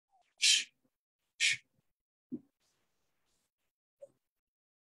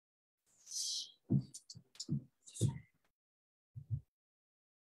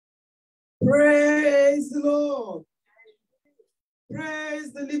Praise the Lord.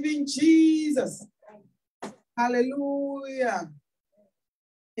 Praise the living Jesus. Hallelujah.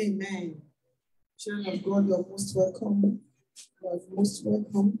 Amen. Children of God, you're most welcome. You're most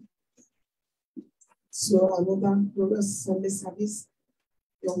welcome to another glorious Sunday service.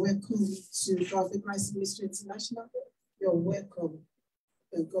 You're welcome to Prophet Christ Ministry International. You're welcome.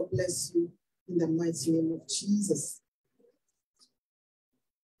 And God bless you in the mighty name of Jesus.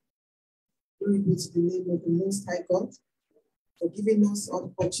 Glory be to the name of the Most High God for giving us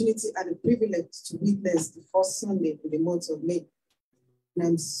an opportunity and a privilege to witness the first Sunday in the month of May. And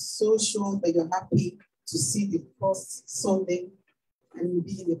I'm so sure that you're happy to see the first Sunday and you'll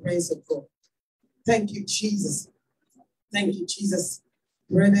be in the presence of God. Thank you, Jesus. Thank you, Jesus.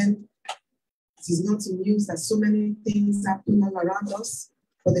 Brethren, it is not in news that so many things happen all around us,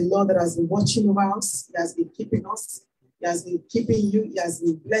 but the Lord that has been watching over us, He has been keeping us, He has been keeping you, He has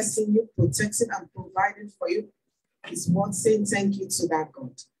been blessing you, protecting and providing for you. It's worth saying thank you to that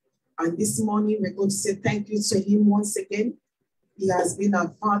God. And this morning, we're going to say thank you to Him once again. He has been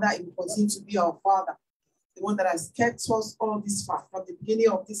our Father, He will continue to be our Father, the one that has kept us all this far, from the beginning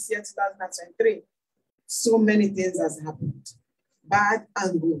of this year, 2023. So many things has happened, bad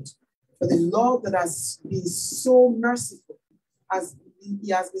and good. For the Lord that has been so merciful, He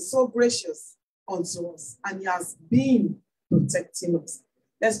has been so gracious unto us, and He has been protecting us.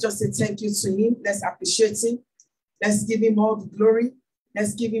 Let's just say thank you to Him. Let's appreciate Him. Let's give Him all the glory.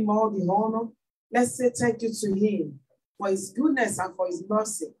 Let's give Him all the honor. Let's say thank you to Him for His goodness and for His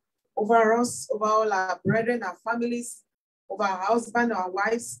mercy over us, over all our brethren, our families, over our husband, our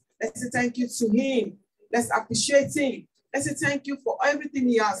wives. Let's say thank you to Him. Let's appreciate Him. Let's say thank you for everything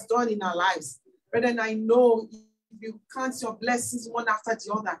He has done in our lives. Brethren, I know if you count your blessings one after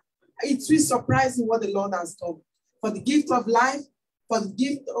the other, it will surprise you what the Lord has done. For the gift of life, for the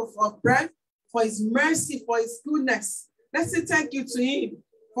gift of breath, for His mercy, for His goodness. Let's say thank you to Him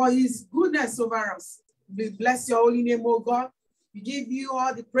for His goodness over us. We bless your holy name, O God. We give you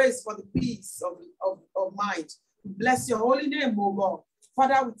all the praise for the peace of mind. We bless your holy name, O God.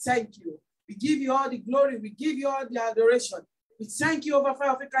 Father, we thank you. We give you all the glory. We give you all the adoration. We thank you over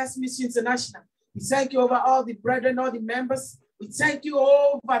Prophet Christ Ministry International. We thank you over all the brethren, all the members. We thank you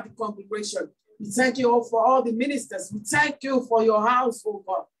over the congregation. We thank you all for all the ministers. We thank you for your house, oh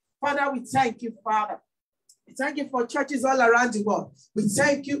God. Father, we thank you, Father. We thank you for churches all around the world. We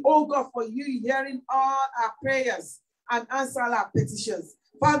thank you, oh God, for you hearing all our prayers and answer all our petitions.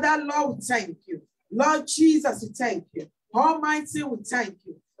 Father, Lord, we thank you. Lord Jesus, we thank you. Almighty, we thank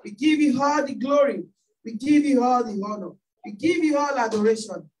you. We give you all the glory. We give you all the honor. We give you all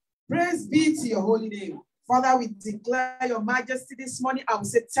adoration. Praise be to your holy name. Father, we declare your majesty this morning. I will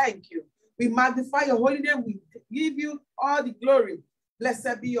say thank you. We magnify your holy name. We give you all the glory.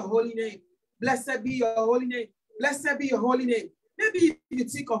 Blessed be your holy name. Blessed be your holy name. Blessed be your holy name. Maybe you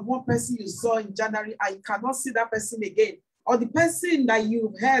think of one person you saw in January and you cannot see that person again. Or the person that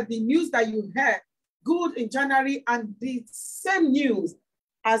you heard, the news that you heard, good in January, and the same news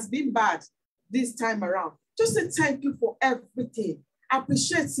has been bad this time around. Just say thank you for everything.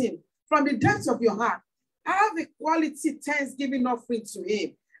 Appreciate Him from the depths of your heart. Have a quality thanksgiving offering to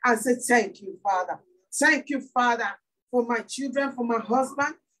Him and say thank you, Father. Thank you, Father, for my children, for my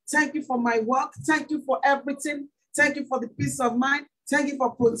husband. Thank you for my work. Thank you for everything. Thank you for the peace of mind. Thank you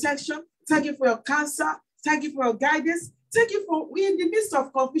for protection. Thank you for your counsel. Thank you for your guidance. Thank you for in the midst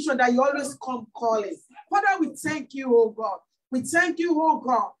of confusion that you always come calling. Father, we thank you, oh God. We thank you, oh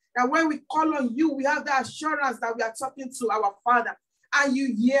God, that when we call on you, we have the assurance that we are talking to our Father and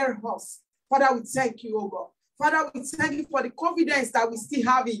you hear us. Father, we thank you, oh God. Father, we thank you for the confidence that we still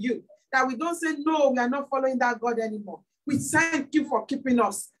have in you, that we don't say, no, we are not following that God anymore. We thank you for keeping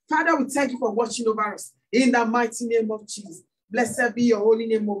us. Father, we thank you for watching over us in the mighty name of Jesus. Blessed be your holy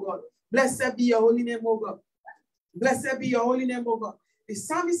name, oh God. Blessed be your holy name, oh God. Blessed be your holy name, oh God. The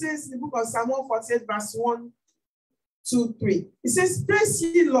psalmist says in the book of Psalm 148, verse 1, 2, 3. It says, praise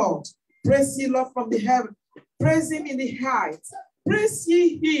ye Lord. Praise ye Lord from the heaven. Praise Him in the heights. Praise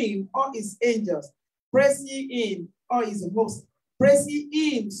ye Him, all His angels. Praise ye Him, all His hosts. Praise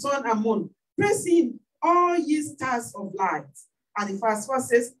ye Him, sun and moon. Praise Him, all ye stars of light. And the verse 4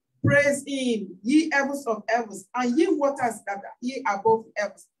 says, praise Him, ye heavens of heavens, and ye waters that are ye above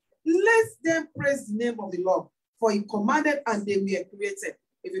heavens. Let them praise the name of the Lord, for He commanded and they were created.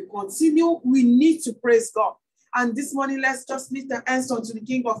 If we continue, we need to praise God. And this morning, let's just lift our hands unto the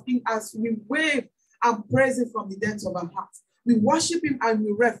King of Kings as we wave and praise Him from the depths of our hearts. We worship Him and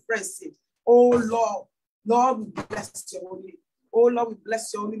we reference Him. Oh Lord, Lord, we bless your holy name. Oh Lord, we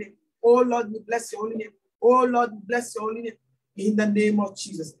bless your holy name. Oh Lord, we bless your holy name. Oh Lord, we bless your holy name in the name of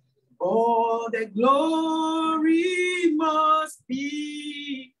Jesus. All the glory must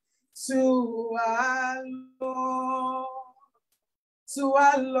be to our Lord, to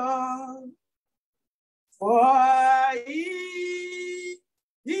our Lord. For he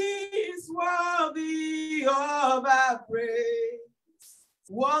is worthy of our praise,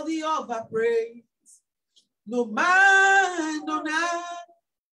 worthy of our praise. No man on earth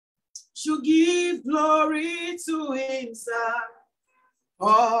should give glory to himself.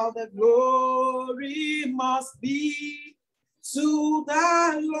 All the glory must be to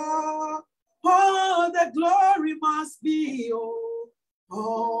the Lord. All the glory must be,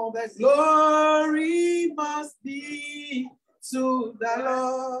 all the glory must be to the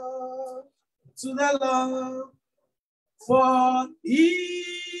Lord, to the Lord. For he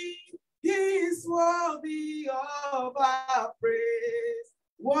is worthy of our praise,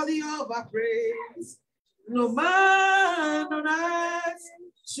 worthy of our praise. No man on earth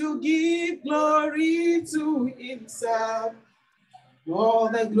should give glory to himself. All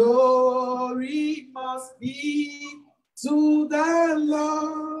the glory must be to the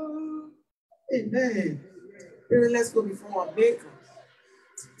Lord. Amen. Let's go before our Maker.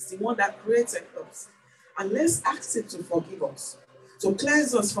 It's the one that created us. And let's ask him to forgive us, to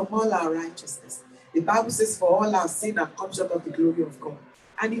cleanse us from all our righteousness. The Bible says, for all our sin and come short of the glory of God.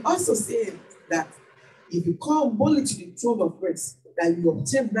 And he also said that if you come boldly to the throne of grace, that you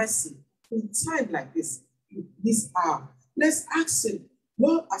obtain mercy in time like this hour. Let's ask him,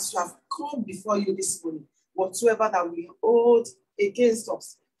 Lord, as you have come before you this morning, whatsoever that we hold against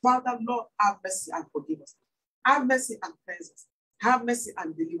us, Father, Lord, have mercy and forgive us. Have mercy and cleanse us. Have mercy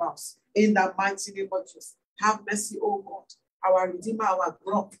and deliver us. In the mighty name of Jesus. Have mercy, O God, our Redeemer, our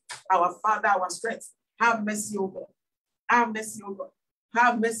rock, our Father, our strength. Have mercy, O God. Have mercy, O God.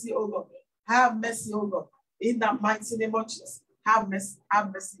 Have mercy, O God. Have mercy, O God. In the mighty name of Jesus. Have mercy,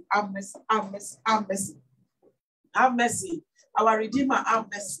 have mercy, have mercy, have mercy, have mercy. Have mercy. Our Redeemer, have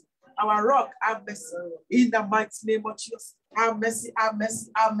mercy. Our rock, have mercy. In the mighty name of Jesus. Have mercy, have mercy,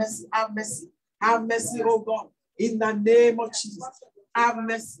 have mercy, have mercy. Have mercy, oh God. In the name of Jesus. Have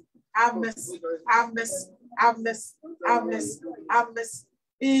mercy, have mercy, have mercy, have mercy, have mercy, have mercy.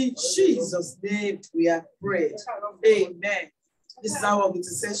 In Jesus' name we are prayed. Amen. This is our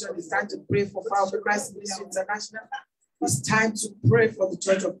intercession. It's time to pray for Father Christ Ministry International. It's time to pray for the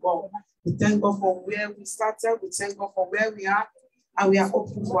Church of God. We thank God for where we started. We thank God for where we are. And we are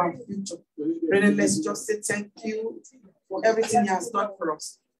open to our future. Really, let's just say thank you for everything he has done for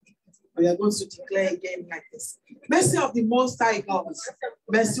us. We are going to declare again like this. Mercy of the Most High God.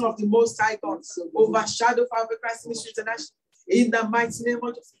 Mercy of the Most High God. Overshadow Father Christ Ministry International. In the mighty name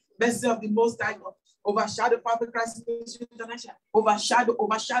of Jesus. Mercy of the Most High God. Overshadow Father Christ Ministry International. Overshadow,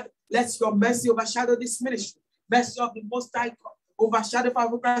 overshadow. Let your mercy overshadow this ministry. Mercy of the Most High God. Overshadow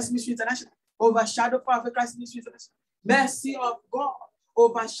Father Christ Ministry International. Overshadow Father Christ Ministry International. Mercy of God.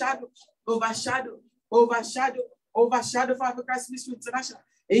 Overshadow, overshadow, overshadow, overshadow Father Christ Ministry International.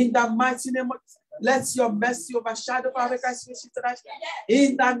 In the mighty name of Jesus. Let your mercy overshadow Father Christ Ministry International.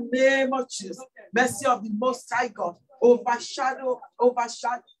 In the name of Jesus. Mercy of the Most High God. Overshadow,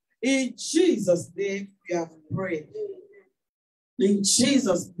 overshadow. In Jesus' name we have prayed. In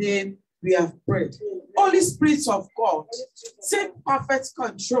Jesus' name we have prayed. Holy Spirit of God, take perfect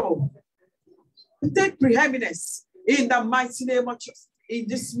control. Take preeminence in the mighty name of Jesus. In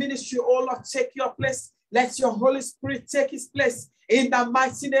this ministry, oh Lord, take your place. Let your Holy Spirit take his place. In the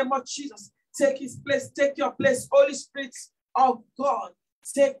mighty name of Jesus, take his place, take your place. Holy Spirit of God,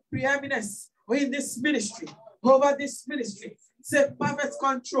 take preeminence in this ministry, over this ministry. Take perfect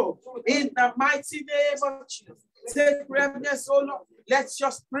control in the mighty name of Jesus. Take preeminence, oh Lord. Let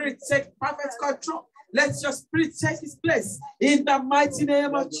your spirit take perfect control. Let your spirit take his place in the mighty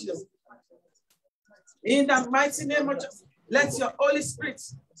name of Jesus. In the mighty name of Jesus, let your Holy Spirit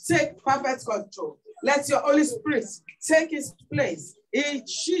take perfect control. Let your Holy Spirit take his place. In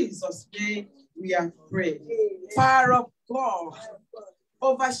Jesus' name, we are praying. Fire of God,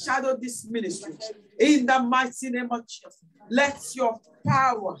 overshadow this ministry. In the mighty name of Jesus, let your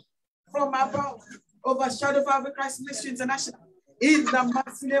power from above overshadow Father Christ Ministry International. In the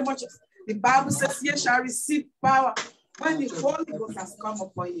mighty name of Jesus, the Bible says, "Ye shall receive power when the Holy Ghost has come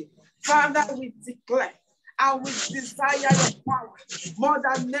upon you." Father, we declare and we desire your power more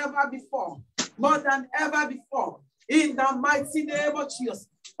than ever before, more than ever before. In the mighty name of Jesus,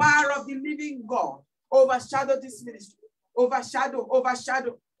 power of the living God, overshadow this ministry. Overshadow,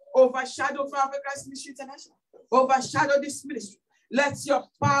 overshadow, overshadow Father Christ Ministry International. Overshadow this ministry. Let your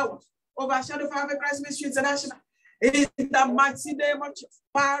power overshadow Father Christ Ministry International. In the mighty name of Jesus,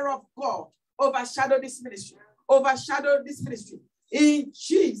 power of God, overshadow this ministry. Overshadow this ministry. In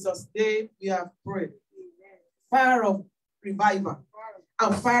Jesus' name we have prayed. Fire of revival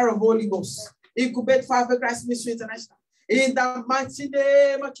and fire of Holy Ghost. Incubate Fire of Christ Ministry International. In the mighty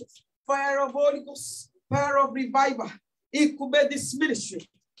name of Jesus. Fire of Holy Ghost. Fire of revival. Incubate this ministry.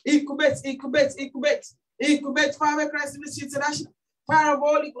 Incubate Fire of Christ Ministry International. Fire of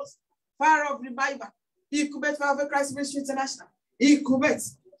Holy Ghost. Fire of revival. Incubate Fire of Christ Ministry International. Incubate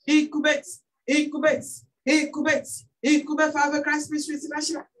Fire of Christ Ministry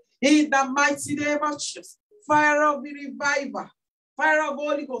International. In the mighty name of Jesus. Fire of the revival. Fire of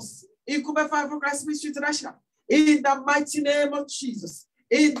Holy Ghost. Incubate Fire of Christ Ministry International. In the mighty name of Jesus.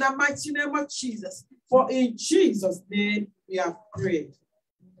 In the mighty name of Jesus. For in Jesus' name we have prayed.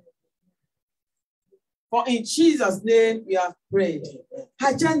 For in Jesus' name we have prayed.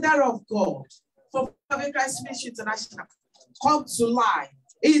 Agenda of God for Fire of Christ Ministry International come to life.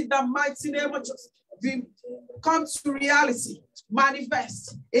 In the mighty name of Jesus. We come to reality.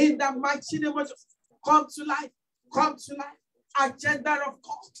 Manifest. In the mighty name of Jesus. Come to life. Come to life. Agenda of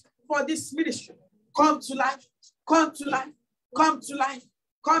God for this ministry. Come to life. Come to life. Come to life.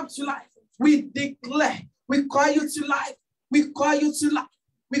 Come to life. We declare. We call you to life. We call you to life.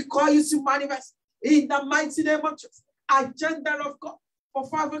 We call you to manifest. In the mighty name of Jesus. Agenda of God for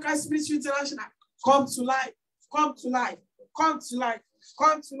Fire of Christ Ministry International. Come to life. Come to life. Come to life.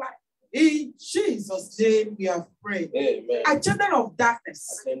 Come to life. In Jesus' name we have prayed. Amen. Agenda of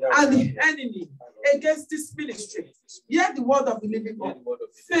darkness and the enemy against this ministry. Hear the word of the living God.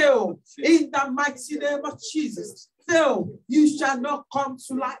 Fail in the mighty name of Jesus. Fail. You shall not come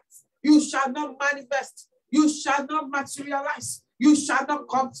to light. You shall not manifest. You shall not materialize. You shall not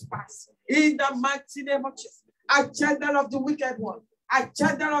come to pass. In the mighty name of Jesus. Agenda of the wicked one.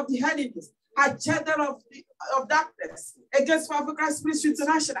 Agenda of the enemies. Agenda of darkness against Fire of Christ Ministry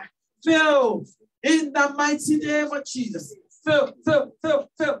International. Fail in the mighty name of Jesus. Fail.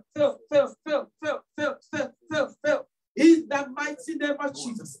 In the mighty name of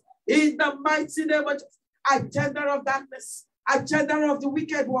Jesus. In the mighty name of Jesus. Agenda of darkness. Agenda of the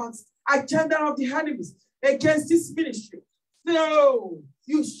wicked ones. Agenda of the enemies against this ministry. Fail.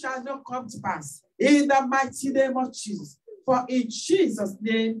 You shall not come to pass. In the mighty name of Jesus. For in Jesus'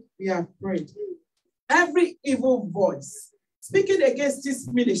 name we have prayed. Every evil voice speaking against this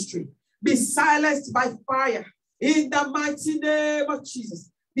ministry, be silenced by fire. In the mighty name of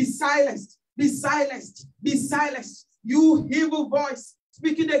Jesus, be silenced, be silenced, be silenced. You evil voice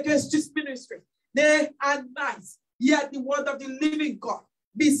speaking against this ministry, day and night, hear the word of the living God.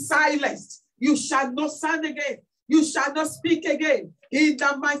 Be silenced. You shall not sound again. You shall not speak again. In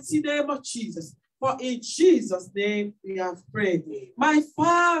the mighty name of Jesus. For in Jesus' name we have prayed. My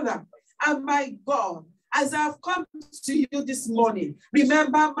Father and my God, as I have come to you this morning,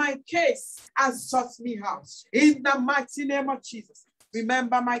 remember my case and sort me out. In the mighty name of Jesus,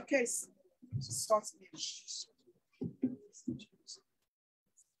 remember my case. Sort me out.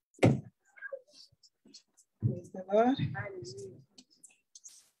 Praise the Lord.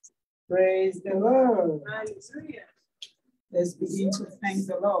 Praise the Lord. Hallelujah. Let's begin to thank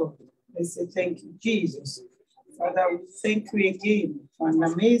the Lord. Let's say thank you, Jesus. Father, we thank you again for an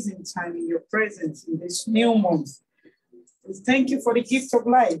amazing time in your presence in this new month. We thank you for the gift of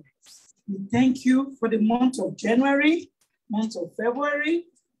life. We thank you for the month of January, month of February,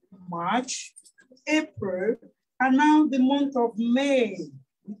 March, April, and now the month of May.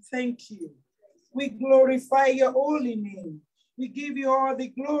 We thank you. We glorify your holy name. We give you all the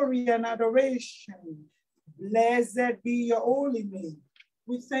glory and adoration. Blessed be your holy name.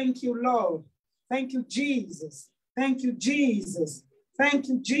 We thank you, Lord. Thank you, Jesus. Thank you, Jesus. Thank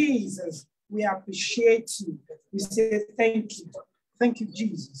you, Jesus. We appreciate you. We say thank you. Thank you,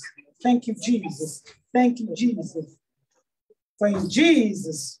 Jesus. Thank you, Jesus. Thank you, Jesus. For in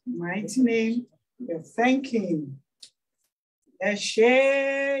Jesus' mighty name, we are thanking.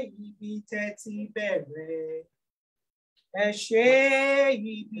 Eshe ibi teti bere. Eshe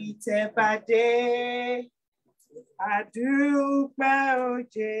ibi te bade. Adúpẹ́ o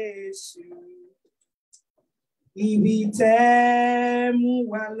Jésù. Ibi tẹ́ mú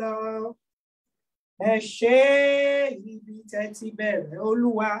wa lọ. Ẹ ṣé ibi tẹ́ ti bẹ̀rẹ̀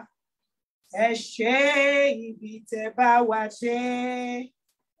Olúwa. Ẹ ṣé ibi tẹ́ bá wa dé.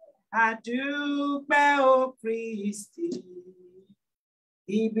 Adúpẹ́ o Kristi.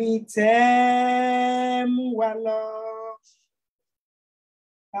 Ibi tẹ́ mú wa lọ.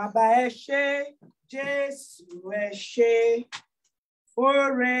 Bàbá ẹ ṣé, Jésù ẹ ṣé,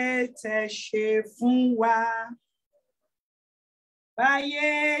 oore tẹ́ ṣe fún wa.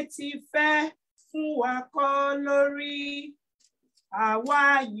 Báyé ti fẹ́ fún wa kọ́ lórí, àwa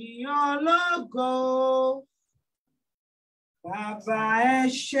yìn ọ́ lógo. Baba ẹ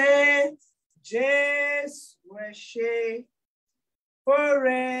ṣé, Jésù ẹ ṣé,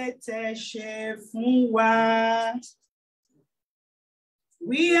 oore tẹ́ ṣe fún wa.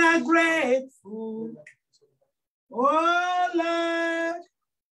 We are grateful, oh Lord.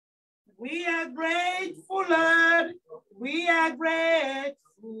 We are grateful, Lord. We are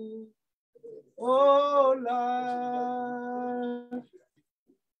grateful, oh Lord,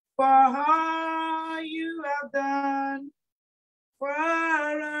 for all you have done for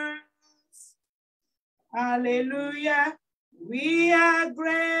us. Hallelujah. We are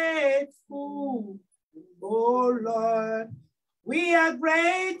grateful, oh Lord. We are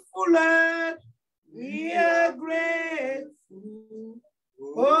grateful, Lord. We are grateful,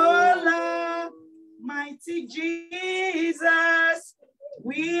 oh Lord, mighty Jesus.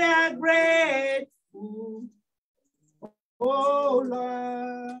 We are grateful, oh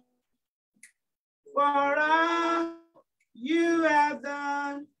Lord, for all you have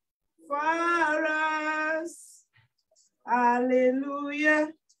done for us. Hallelujah.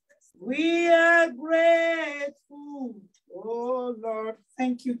 We are grateful, oh Lord.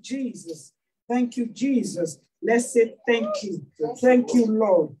 Thank you, Jesus. Thank you, Jesus. Let's say thank you. Thank you,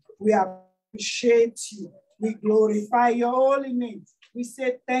 Lord. We appreciate you. We glorify your holy name. We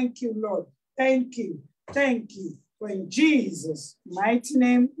say thank you, Lord. Thank you. Thank you. For in Jesus' mighty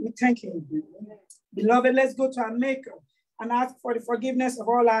name, we thank him. Beloved, let's go to our Maker and ask for the forgiveness of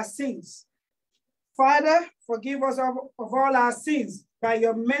all our sins. Father, forgive us of all our sins by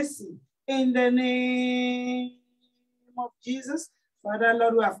your mercy in the name of Jesus. Father,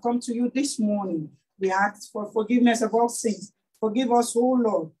 Lord, we have come to you this morning. We ask for forgiveness of all sins. Forgive us, oh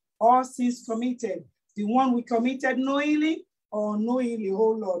Lord, all sins committed, the one we committed knowingly or unknowingly,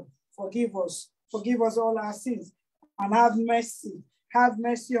 oh Lord. Forgive us. Forgive us all our sins and have mercy. Have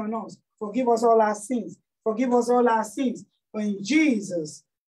mercy on us. Forgive us all our sins. Forgive us all our sins. For in Jesus'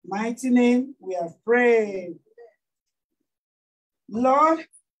 mighty name, we have prayed. Lord,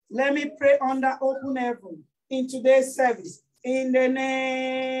 let me pray under open heaven in today's service. In the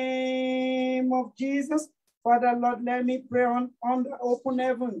name of Jesus, Father, Lord, let me pray under open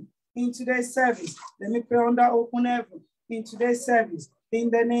heaven in today's service. Let me pray under open heaven in today's service.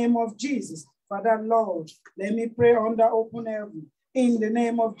 In the name of Jesus, Father, Lord, let me pray under open heaven in the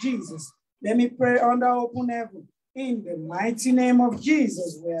name of Jesus. Let me pray under open heaven in the mighty name of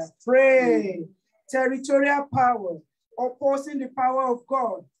Jesus. We are praying. Territorial power opposing the power of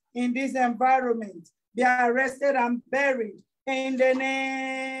God in this environment be arrested and buried in the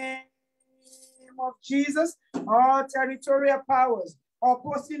name of Jesus. All territorial powers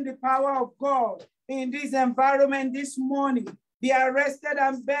opposing the power of God in this environment this morning be arrested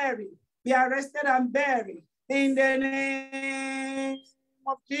and buried. Be arrested and buried in the name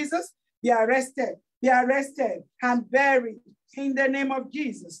of Jesus. Be arrested and buried in the name of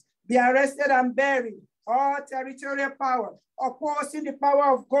Jesus. Be arrested and buried. All territorial power opposing the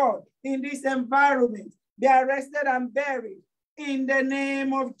power of God in this environment be arrested and buried in the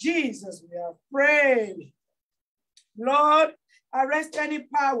name of Jesus. We are praying. Lord, arrest any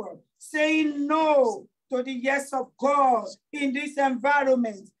power saying no to the yes of God in this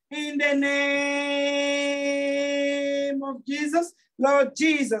environment in the name of Jesus. Lord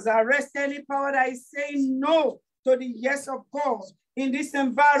Jesus, arrest any power that is saying no to the yes of God in this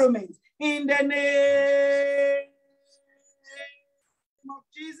environment in the name of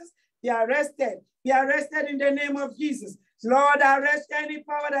Jesus. Be arrested in the name of Jesus. Lord, arrest any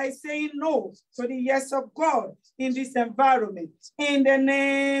power that is saying no to the yes of God in this environment. In the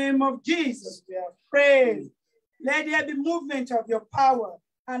name of Jesus, we are praying. Let there be movement of your power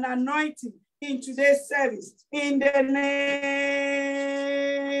and anointing in today's service. In the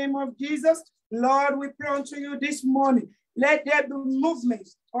name of Jesus, Lord, we pray unto you this morning. Let there be movement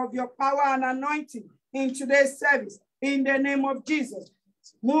of your power and anointing in today's service. In the name of Jesus,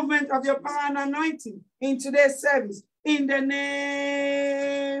 movement of your power and anointing in today's service. In the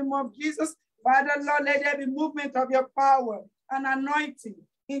name of Jesus, Father, Lord, let there be movement of your power and anointing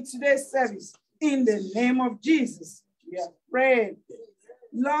in today's service. In the name of Jesus, we are praying.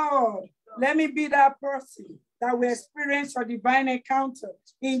 Lord, let me be that person that will experience your divine encounter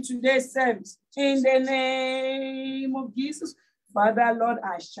in today's service. In the name of Jesus, Father, Lord,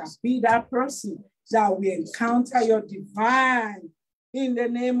 I shall be that person that will encounter your divine. In the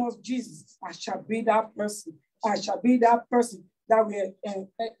name of Jesus, I shall be that person. I shall be that person that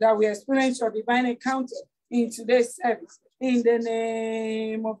will experience your divine encounter in today's service. In the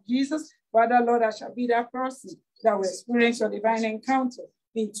name of Jesus, Father, Lord, I shall be that person that will experience your divine encounter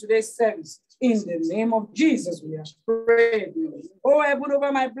in today's service. In the name of Jesus, we are praying. Oh, heaven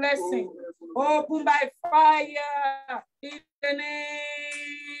over my blessing. Open by fire in the name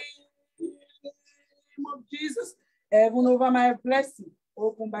of Jesus. Heaven over my blessing.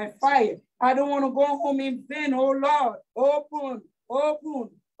 Open by fire. I don't want to go home in vain, oh Lord. Open, open,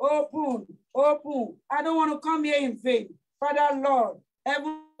 open, open. I don't want to come here in vain. Father, Lord,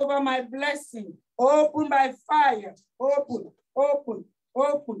 heaven over my blessing. Open by fire. Open, open,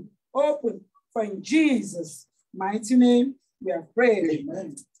 open, open. For in Jesus' mighty name, we are praying.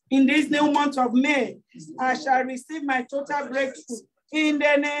 Amen. In this new month of May, I shall receive my total breakthrough. In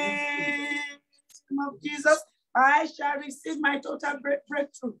the name of Jesus, I shall receive my total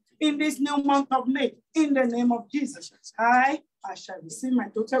breakthrough. In this new month of May, in the name of Jesus, I shall receive my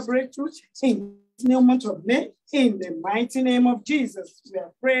total breakthrough. In this new month of May, in the mighty name of Jesus, we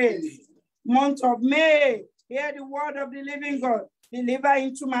are praying. Month of May, hear the word of the living God. Deliver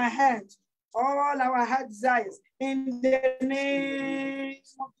into my hands all our heart desires in the name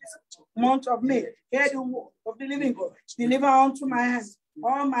of Jesus. Month of May, hear the word of the living God. Deliver unto my hands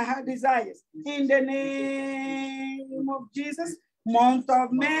all my heart desires in the name of Jesus. Month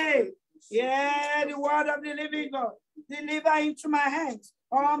of May, hear the word of the living God. Deliver into my hands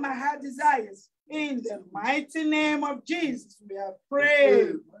all my heart desires in the mighty name of Jesus. We are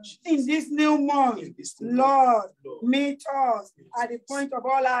praying in this new month. Lord, meet us at the point of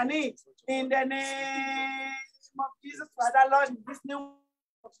all our needs in the name of Jesus. Father, Lord, in this new month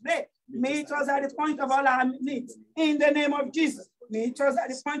of May, meet us at the point of all our needs in the name of Jesus. Meet us at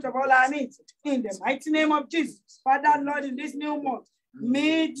the point of all our needs in the mighty name of Jesus. Father, Lord, in this new month,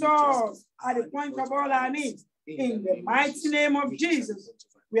 meet us at the point of all our needs in the mighty name of Jesus.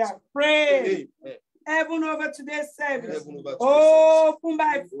 We are praying. Heaven over today's service. Open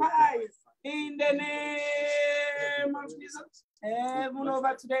by fire in the name of Jesus. Heaven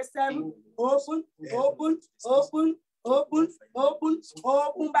over today's service. Open, open, open, open, open,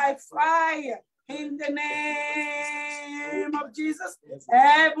 open by fire in the name of Jesus.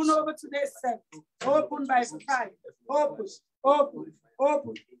 Heaven over today's service. Open by fire. Open, open,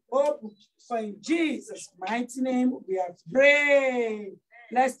 open, open. For in Jesus' mighty name we are praying.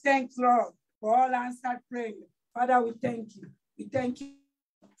 Let's thank Lord for all answered prayer. Father, we thank you. We thank you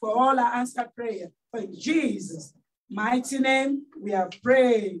for all our answered prayer. For in Jesus' mighty name we are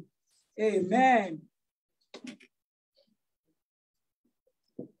praying. Amen.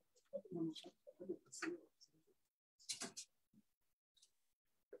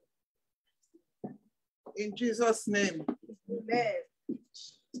 In Jesus' name. Amen.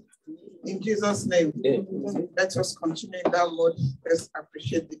 In Jesus' name, let us continue in that word. Let's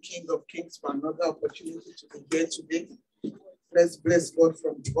appreciate the King of Kings for another opportunity to be here today. Let's bless God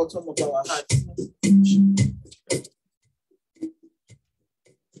from the bottom of our hearts.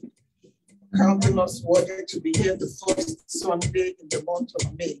 Counting us worthy to be here the first Sunday in the month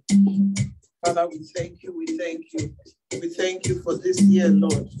of May. Father, we thank you, we thank you. We thank you for this year,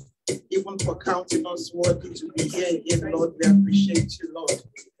 Lord. Even for counting us worthy to be here again, Lord, we appreciate you, Lord.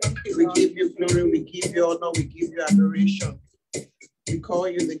 We give you glory, we give you honor, we give you adoration. We call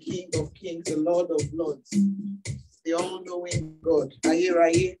you the King of Kings, the Lord of Lords, the all-knowing God, the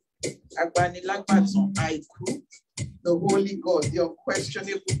Holy God, the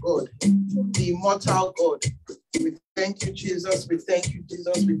unquestionable God, the immortal God. We thank you, Jesus. We thank you,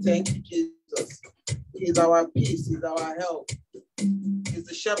 Jesus. We thank you, Jesus. He's our peace, he's our help. He's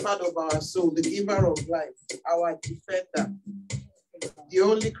the shepherd of our soul, the giver of life, our defender, the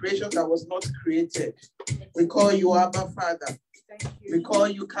only creation that was not created. We call you Abba Father. We call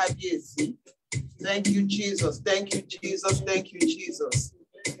you Kabiesi. Thank you, Jesus. Thank you, Jesus. Thank you, Jesus.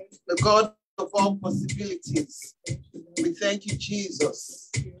 The God of all possibilities. We thank you,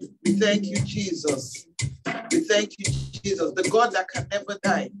 Jesus. We thank you, Jesus. We thank you, Jesus. The God that can never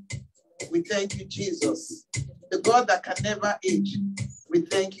die. We thank you, Jesus. The God that can never age. We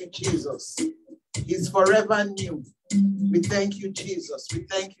thank you, Jesus. He's forever new. We thank you, Jesus. We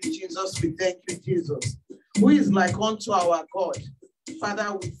thank you, Jesus. We thank you, Jesus. Who is like unto our God?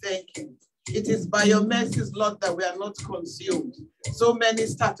 Father, we thank you. It is by your mercies, Lord, that we are not consumed. So many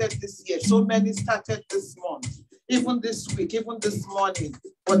started this year. So many started this month. Even this week, even this morning,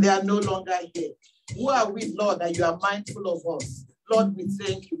 but they are no longer here. Who are we, Lord, that you are mindful of us? Lord, we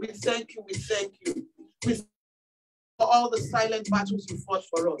thank you. We thank you. We thank you. We thank you for all the silent battles you fought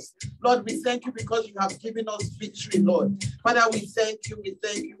for us. Lord, we thank you because you have given us victory, Lord. Father, we thank you. We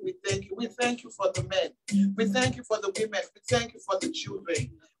thank you. We thank you. We thank you for the men. We thank you for the women. We thank you for the children.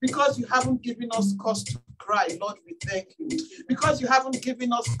 Because you haven't given us cause to cry, Lord, we thank you. Because you haven't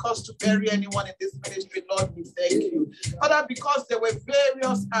given us cause to bury anyone in this ministry, Lord, we thank you. Father, because there were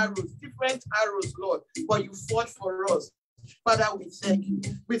various arrows, different arrows, Lord, but you fought for us. Father, we thank you.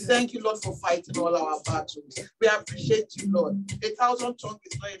 We thank you, Lord, for fighting all our battles. We appreciate you, Lord. 1,000 tongues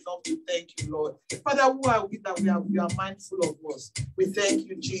is not enough to thank you, Lord. Father, who are we that you are mindful of us? We thank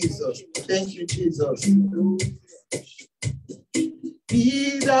you, Jesus. Thank you, Jesus.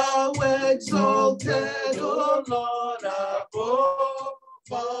 Be thou exalted, O Lord, above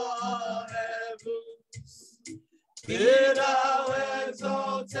all heavens. Be thou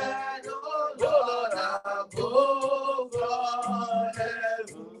exalted, O Lord, above all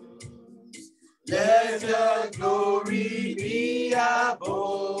heavens. Let your glory be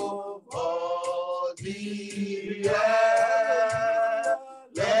above all the earth.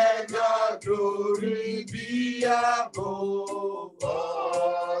 Let your glory be above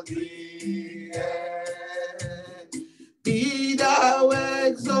all the earth. Be thou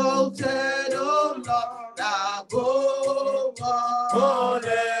exalted, O Lord, above all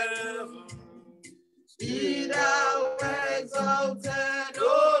heavens. Be thou exalted,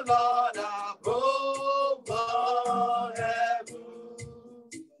 O Lord, above all heavens.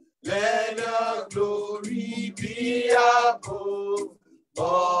 Let your glory be above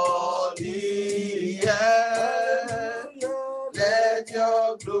all the earth. Let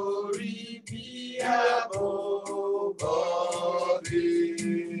your glory be above all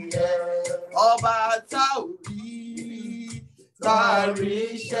the earth. Ọba tá ò rí, tá rí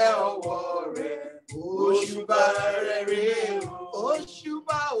iṣẹ́ ọwọ́ rẹ̀. Òṣùbà rere o.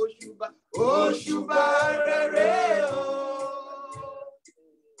 Òṣùbà, òṣùbà, òṣùbà rere o.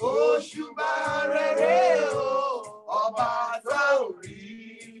 Òṣùbà rere o. Ọba tá ò rí,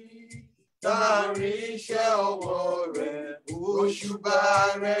 tá rí iṣẹ́ ọwọ́ rẹ̀. Òṣùbà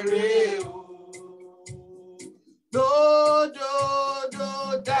rere o. Lódodo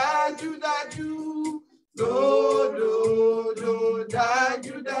dájúdájú, lódodo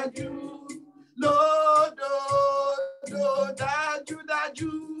dájúdájú, lódodo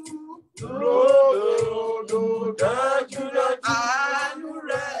dájúdájú, lódodo dájúdájú. Àánú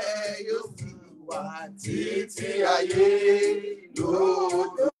rẹ̀ yóò sì wà títí ayé.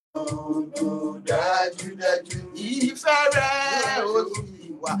 Lódodo dájúdájú. Ìfẹ́ rẹ̀ ó sì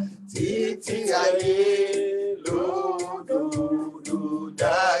wà títí ayé. Lódodo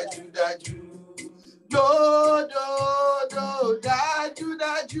dájúdájú. Lódodo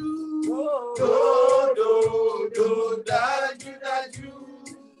dájúdájú. Lódodo dájúdájú.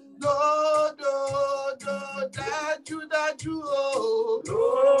 Lódodo dájúdájú.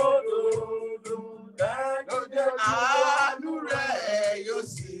 Lódodo dájúdájú. Àánú rẹ̀ yóò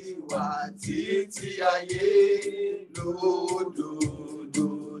sì wà títí ayé. Lódodo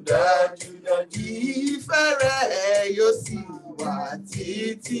dájúdájú. Ìfẹ́ rẹ̀ yóò sì wà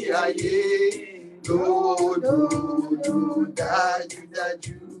títí ayé. Lódodo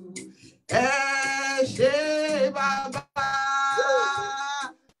dájúdájú. Ẹ ṣé bàbá,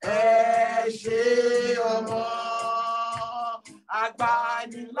 ẹ ṣé ọmọ,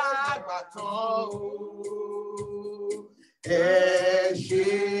 agbanilágbàtàn o. Ẹ ṣé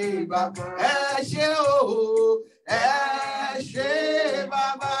bàbá, ẹ ṣé o, ẹ ṣé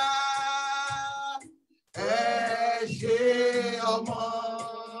bàbá, ẹ ṣé ọmọ,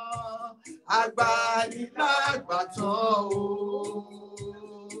 agbanilágbàtàn o.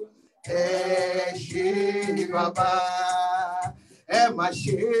 Ẹ ṣé bàbá, ẹ má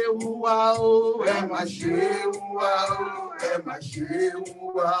ṣe wúwa o, ẹ má ṣe wúwa o, ẹ má ṣe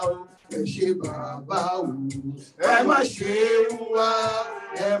wúwa o. Ẹ ṣé bàbá o, ẹ má ṣe wúwa,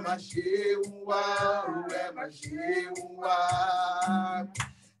 ẹ má ṣe wúwa o, ẹ má ṣe wúwa.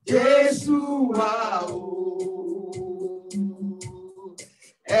 Jésù wá o,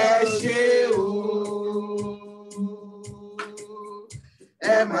 ẹ ṣé o.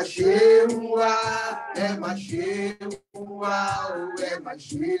 Ẹ má ṣe wá, ẹ má ṣe wá o, ẹ má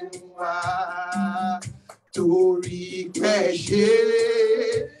ṣe wá. Torí pé ṣe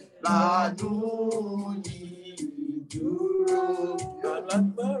lànú yìí dúró.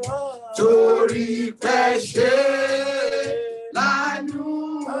 Torí pé ṣe lànú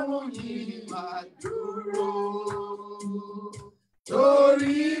yìí máa dúró.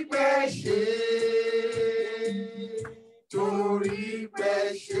 Torí pé ṣe. Torí pé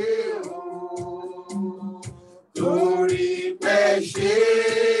ṣe o, torí pé ṣe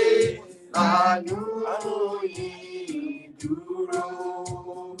àánú yìí dúró.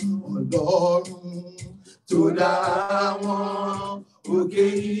 Ọlọ́run tó dá wọn òkè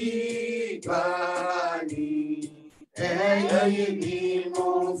ìgbàanì, ẹ̀yin ni mo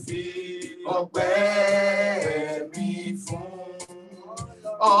fi ọpẹ́ mi fún.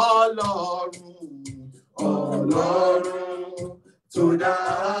 Ọlọ́run tó dá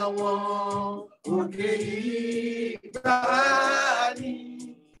wọn òkè ìgbàanì. tani,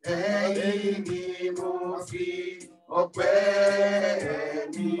 ẹ̀yin ni mo fi ọpẹ́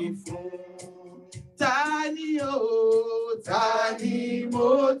mi fún. Tani o, tani mo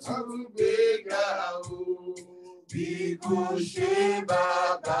tún gbéga o, bí kò ṣe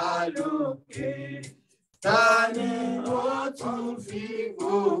bàbá lókè. Tani mo tún fi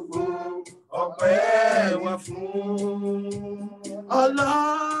gbogbo ọpẹ́ wa fún.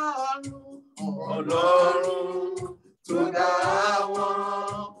 Ọlọ́run, Ọlọ́run tó dá wọn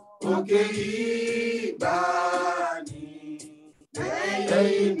òkè ìgbàanì,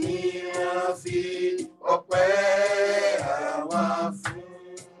 lẹ́yìn ni a fi ọpẹ́ àwa fún.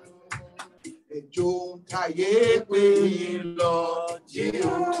 Ẹjọ́ ń tayé pé lọ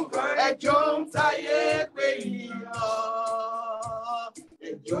Jèhófà, ẹjọ́ ń tayé pé lọ,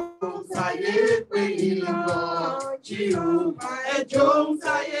 ẹjọ́ ń tayé pé lọ Jèhófà, ẹjọ́ ń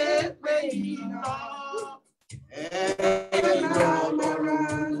tayé pé lọ. Ẹ̀yin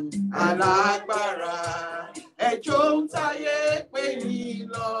Ọlọ́run alágbára, ẹjọ́ ń tayé pé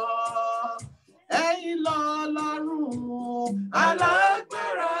lọ. Ẹ̀yin l'Ọlọ́run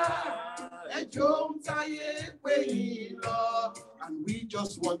alágbára, ẹjọ́ ń tayé pé lọ. And we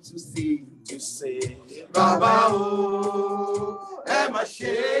just want to say, Bàbá o, ẹ má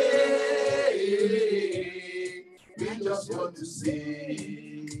ṣe. We just want to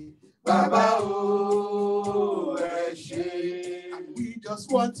say, Bàbá o, ẹ ṣé. And we just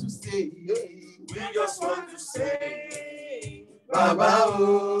want to say, Bàbá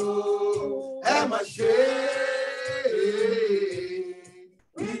o, ẹ má ṣe.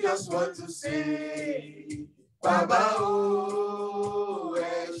 We just want to say, Bàbá o,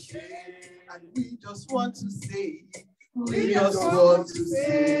 ẹ ṣé. And we just want to say,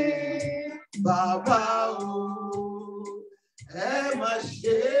 Bàbá o, ẹ má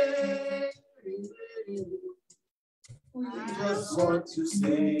ṣe. We just want to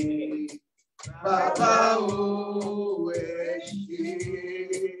say, Bàbá o, ẹ ṣé.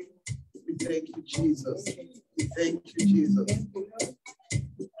 We thank you, Jesus. We thank you, Jesus.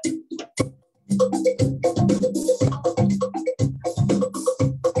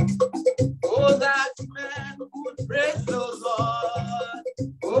 Oh, that man would praise the Lord.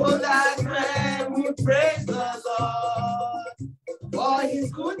 Oh, that man would praise the Lord. For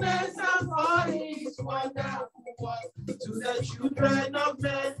his goodness and for his wonderful work to the children of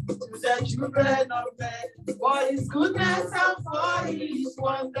men, to the children of men. For his goodness and for his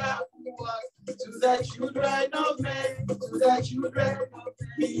wonderful work to the children of men, to the children of men.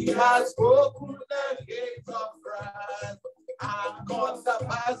 He has broken the gates of brass and cut the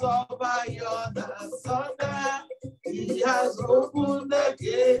paths of iron asunder. He has opened the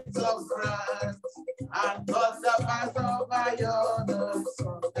gates of brass and cut the paths of iron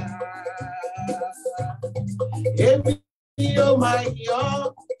asunder. Oh my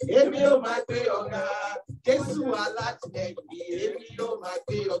God, oh my God, Jésù alátìlẹ́yìn, oh my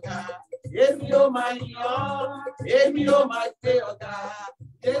God, oh my God, oh my God,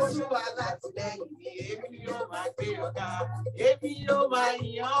 Jésù alátìlẹ́yìn, oh my God, oh my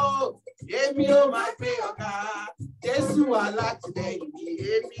God, oh my God, Jésù alátìlẹ́yìn,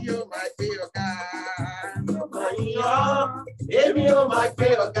 oh my God, oh my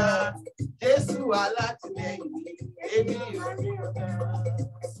God, Jésù alátìlẹ́yìn.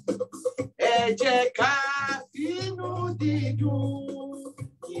 Ẹ jẹ́ ká fínú dídùn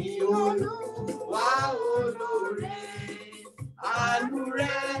kí Olúwa olóore, àánú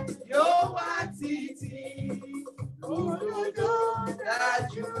rẹ̀ yóò wá títí, òdodo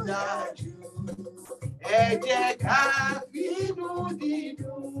dájúdájú. Ẹ jẹ́ ká fínú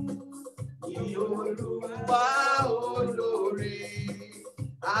dídùn kí Olúwa olóore,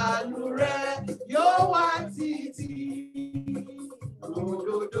 àánú rẹ̀ yóò wá títí,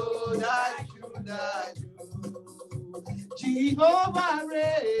 òdodo dájúdájú. Jehovah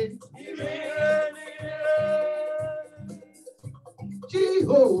reign,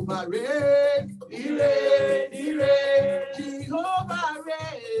 Jehovah reign, Jehovah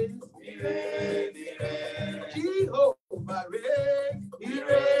reign, Jehovah reign,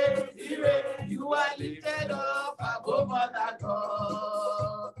 you are lifted up above other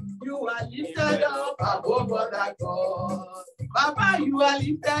gods. You are lifted up above other gods. Papa, you are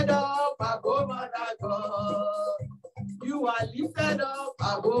lifted up above other gods. You are lifted up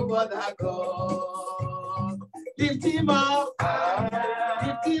above other gods. Lift him up,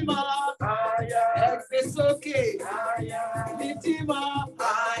 lift him up, it's okay. Lift him up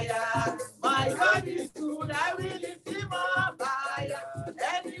higher. My God is good, I will lift him up higher.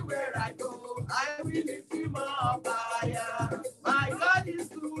 Anywhere I go, I will lift him up higher. My God is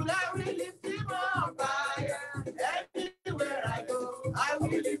good, I will lift him up higher.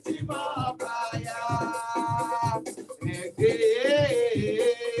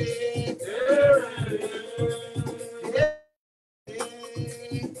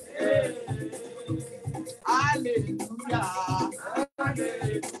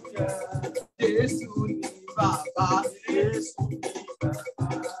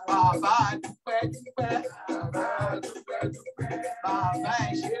 bàbá ẹ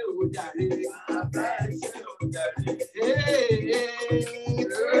ṣé o jàre. Bàbá ẹ ṣé o jàre.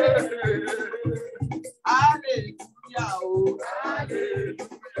 Hallelujah o. Hallelujah.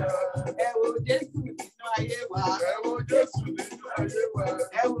 Ẹ wo Jésù nínú ayé wa. Ẹ wo Jésù nínú ayé wa.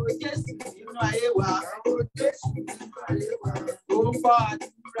 Ẹ wo Jésù nínú ayé wa. Ẹ wo Jésù nínú ayé wa. Ó ń bá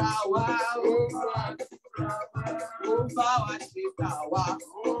àdúrà wa. Ó ń bá àdúrà wa. Ó ń bá wa ṣe tà wá.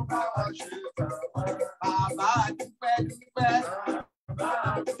 Ó ń bá wa ṣe tà wá. Bàbá dúpẹ́ dúpẹ́.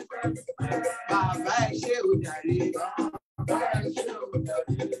 Bàbá dúpẹ́ dúpẹ́. Bàbá ẹ ṣé o jàre. Bàbá ẹ ṣé o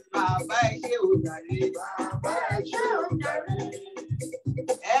jàre. Bàbá ẹ ṣé o jàre. Bàbá ẹ ṣé o jàre.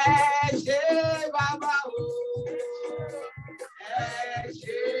 Ẹ ṣé bàbá o. Ẹ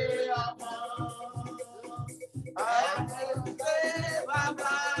ṣé ọmọ. Ẹ ṣé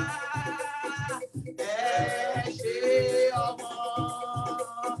bàbá. Ẹ ṣé ọmọ.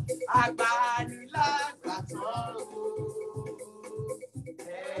 Agbanilágbàtàn o. Ẹ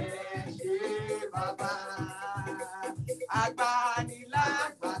ṣé bàbá.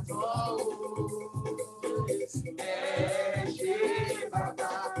 Agbanilágbàtàn o. Ẹ ṣé bàbá.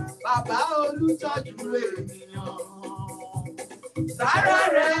 Bàbá olùtọ́jú ènìyàn. Sára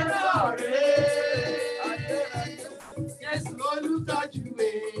rẹ̀ lọ́rẹ́. Jésù olùtọ́jú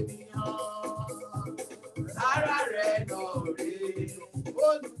ènìyàn. Sára rẹ̀ lọ́rẹ́.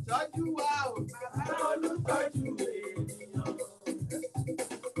 Olùtọ́jú wa ò bàbá olùtọ́jú ènìyàn.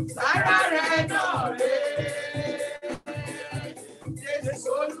 Sára rẹ̀ lọ́rẹ́. Jésù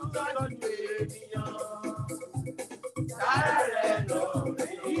olùtọ́jú ènìyàn. Sára rẹ̀ lọ́rẹ́.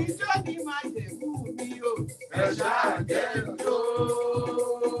 Ìjọ ni máa jẹ̀mú mi o. Ẹ ṣáà jẹ́ ìjọ.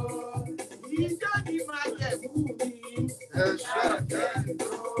 Ìjọ ni máa jẹ̀mú mi. Ẹ ṣáà jẹ́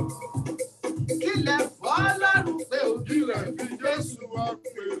ìjọ. Ilẹ̀ fọ́ lọ́rùn pé ojú rẹ̀ fi Jésù wọ́n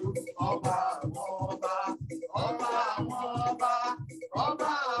pé ọba àwọn ọba, ọba àwọn ọba, ọba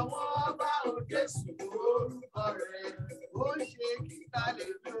àwọn ọba ò Jésù lórúkọ rẹ̀. Ó ń ṣe kíta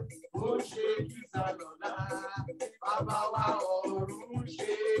lèlò, ó ń ṣe kíta lọ́la. Bàbá wa ọ̀run ń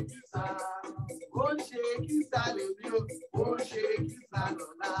ṣe kíta. Ó ń ṣe kíta lèlò, ó ń ṣe kíta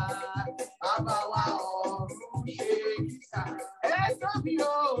lọ́la. Bàbá wa ọ̀run ń ṣe kíta. Ẹ tóbi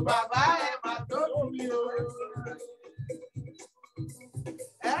o, bàbá ẹ mà tóbi o.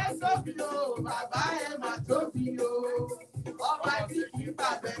 Ẹ tóbi o, bàbá ẹ mà tóbi o. Ọba tí kì í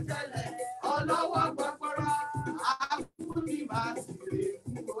bàbẹ̀ tẹ́lẹ̀, ọlọ́wọ́ gbọ́gbọ́rọ́, àfúnni máa sì rè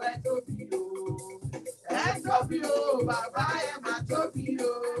kú. Ẹ tóbi o. Ẹ tóbi o, bàbá ẹ mà tóbi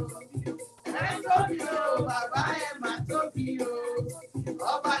o. Ẹ tóbi o, bàbá ẹ mà tóbi o.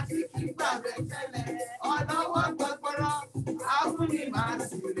 Ọba tí kì í bàbẹ̀ tẹ́lẹ̀, ọlọ́wọ́ gbọ́gbọ́rọ́, àfúnni máa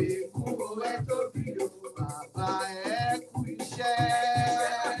sì rè kú. Ẹ tóbi o, bàbá ẹ kú iṣẹ́.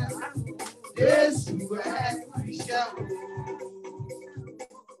 Jésù ẹ kú iṣẹ́ o.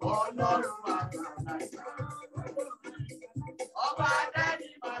 Ọlọ́run àgbàlagbà. Ọba Adẹ́ni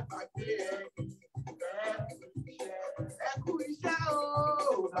máa gbàgbé ẹni. Ẹ kú iṣẹ́ o.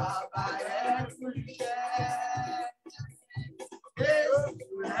 Bàbá ẹ kú iṣẹ́. Jésù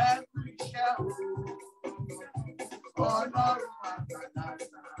ẹ kú iṣẹ́ o. Ọlọ́run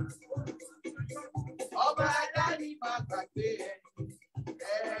àgbàlagbà. Ọba Adẹ́ni máa gbàgbé ẹni.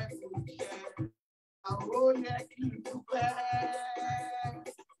 Ẹ kú iṣẹ́. Àwọn yẹ kí n dúpẹ́.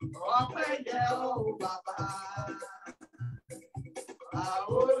 Ọpẹ́ yẹ o bàbá.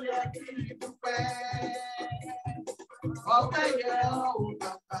 Àwọn yẹ kí n dúpẹ́. Ọpẹ́ yẹ o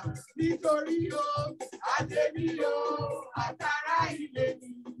bàbá. Nítorí o, Adémi o, àtàrà ilé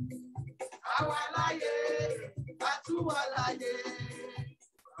mi. Àwa láyé, àtúwà láyé.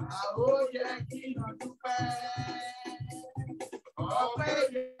 Àwọn yẹ kí n dúpẹ́. Ọpẹ́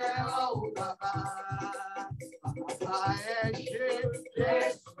yẹ o bàbá. Bàbá ẹ ṣé,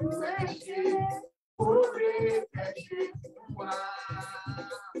 Jésù ẹ ṣé, oore ẹ ṣé fún wa.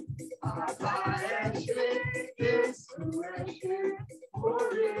 Bàbá ẹ ṣé, Jésù ẹ ṣé,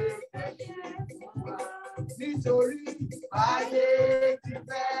 oore ẹ ṣé fún wa. Nítorí ayé ti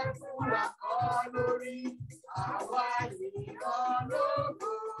fẹ́ fúnra kan lórí, àwa nìkan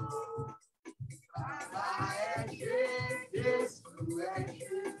lógo. Bàbá ẹ ṣé, Jésù ẹ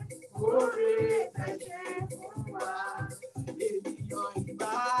ṣé, oore ẹ ṣé fún wa. Ènìyàn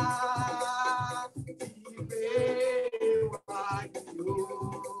ìbá ti gbé wa jù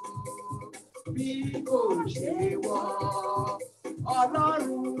bí kò ṣe wọ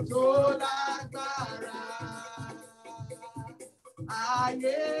Ọlọ́run tó lágbára.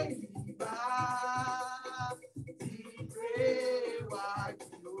 Ayé ìbá ti gbé wa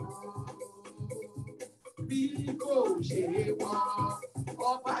jù bí kò ṣe wọ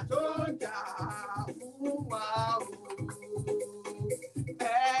ọba tó jà fún wa o.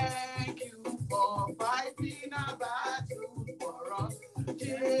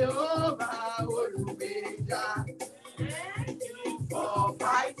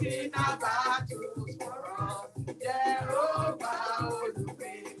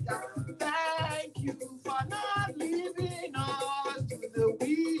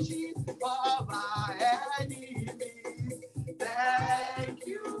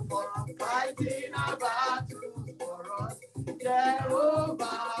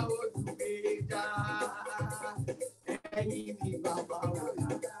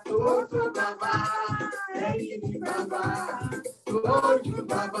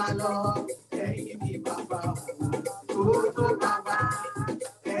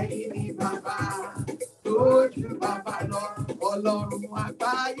 Ọlọ́run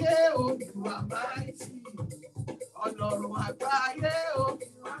àgbáyé o, you are mighty. Ọlọ́run àgbáyé o,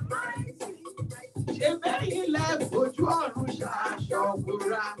 you are mighty. Ṣé bẹ́yìn lẹ fojú ọ̀run ṣaṣọ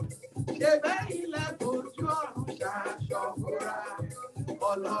bora? Ṣé bẹ́yìn lẹ fojú ọ̀run ṣaṣọ bora?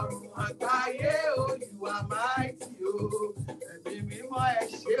 Ọlọ́run àgbáyé o, you are mighty o. Ẹ̀mí mímọ́ ẹ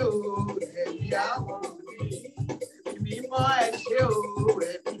ṣé o, ẹ̀mí àwọn òbí. Ẹ̀mí mímọ́ ẹ ṣé o,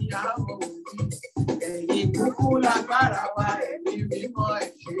 ẹ̀mí àwọn òbí. Ẹ̀yin kúkú lágbára wa, ẹ̀mí mímọ́ ẹ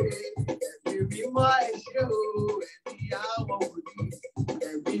ṣé. Ẹ̀mí mímọ́ ẹ ṣé o, ẹ̀mí àwọn òbí.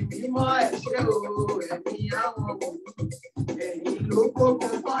 Ẹ̀mí mímọ́ ẹ ṣé o, ẹ̀mí àwọn òbí. Ẹ̀yin ló gbogbo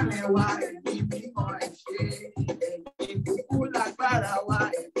fọ́lẹ̀ wa, ẹ̀mí mímọ́ ẹ ṣé. Ẹ̀yin kúkú lágbára wa,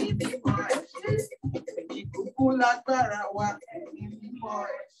 ẹ̀mí mímọ́ ẹ ṣé. Ẹ̀yin kúkú lágbára wa, ẹ̀mí mímọ́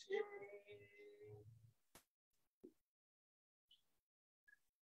ẹ ṣé.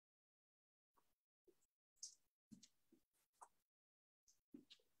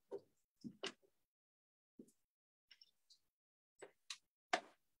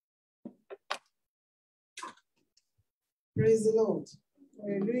 Praise the Lord.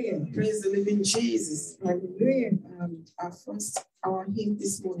 Hallelujah. Praise the living Jesus. Hallelujah. Our hymn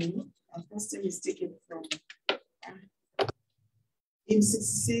this morning, our first hymn is taken from hymn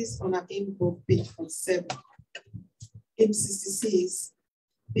 66 on our hymn book, page 47. Hymn 66,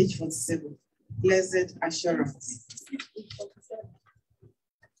 page 47. Blessed Assurance.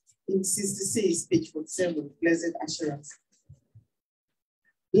 Hymn 66, page 47. Blessed Assurance.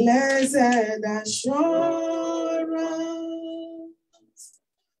 Blessed assurance,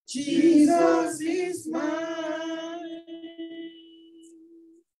 Jesus is mine.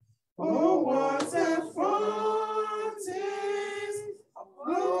 Oh, what a foretaste of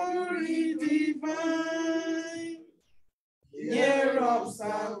glory divine, year of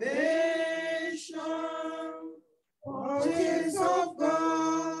salvation, purchase of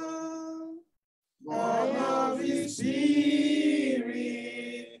God, born of His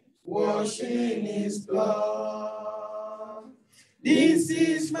Spirit, washing His blood. This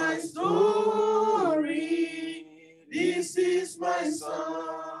is my story, this is my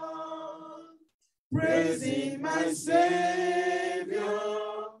song, praising my Savior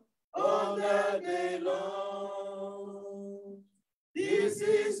all the day long. This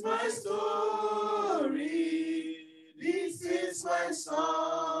is my story, this is my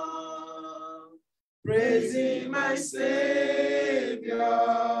song, praising my Savior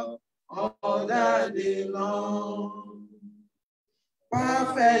all the day long.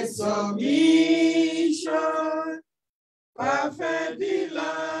 Perfect submission, perfect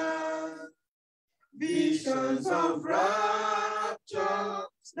delight, visions of rapture,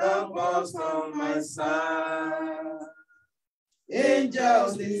 the burst on my side.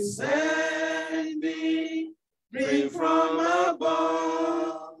 Angels descending, bring from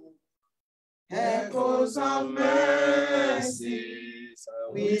above, echoes of mercy,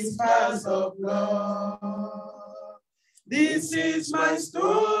 whispers of love. This is my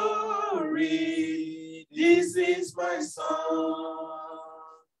story, this is my song,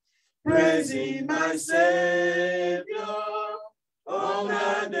 praising my Savior all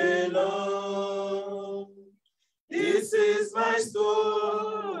the day long. This is my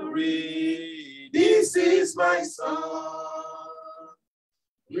story, this is my song,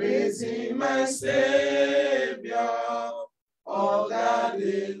 praising my Savior all the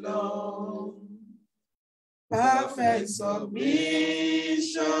day long. Perfect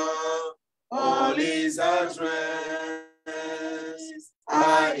submission, all is at rest.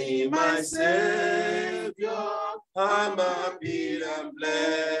 I in my Savior, I'm happy and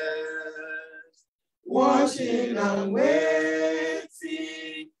blessed. Watching and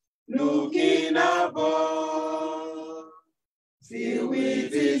waiting, looking above, filled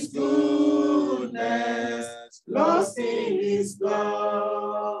with His goodness, lost in His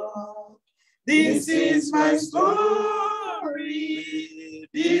love. This is my story,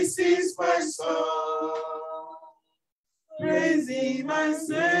 this is my song, praising my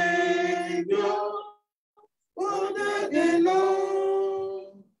Savior all the day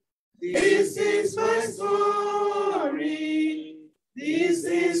long. This is my story, this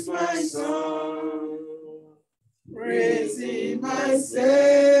is my song, praising my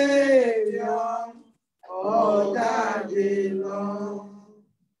Savior all the day long.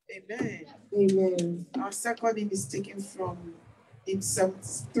 Amen. Amen. Our second hymn is taken from hymn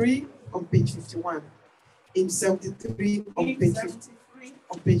 73 on page 51. Hymn 73 on page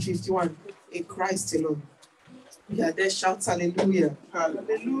 51. In Christ alone. We are there, shout hallelujah.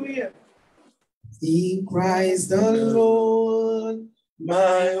 Hallelujah. In Christ alone,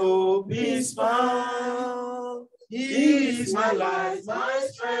 my hope is found. He is my life, my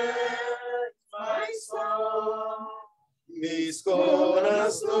strength, my song. His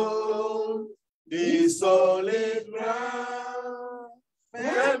cornerstone, the solid ground,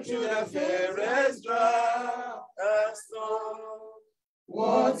 firm to the fairest drought and storm.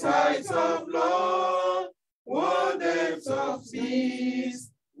 What height of love, what depth of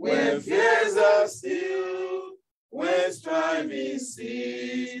peace, when fears are still, when striving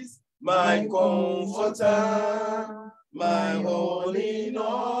cease. My comforter, my all in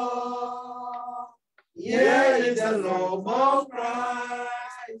all. Here is the love of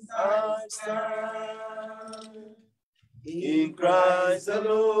Christ I stand. In Christ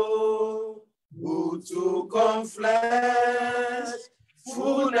alone, who took on flesh,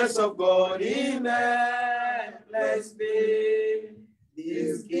 fullness of God in endless being.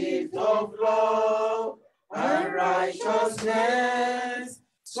 This gift of love and righteousness,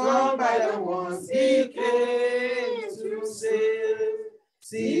 strong by the ones he came to save.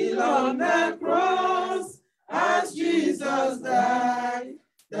 Still on the cross, as Jesus died,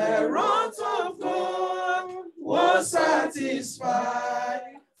 the wrath of God was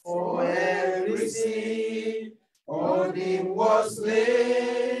satisfied. For every sin on him was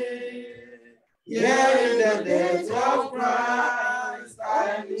laid. Here in the death of Christ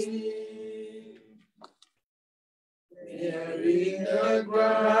I live. Here in the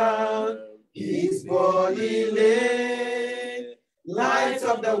ground his body lay, light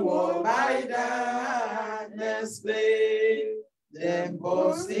of the world by darkness slain, then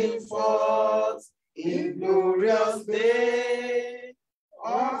bursting forth in glorious day,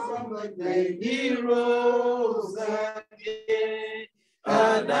 all from the grave he rose again.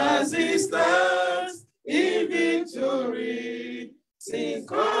 And as he stands in victory, sin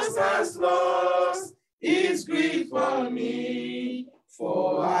cause has lost its grip for me,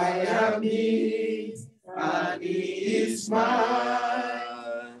 for I am his and he is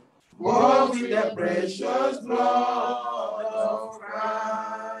mine, bought with the precious blood of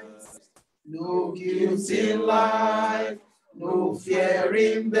Christ. No guilt in life, no fear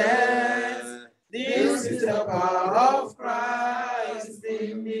in death. This is the power of Christ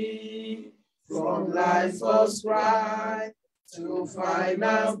in me. From life first cry to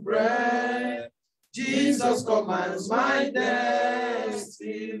final breath, Jesus commands my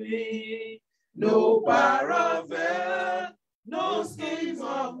destiny. No power of hell, no schemes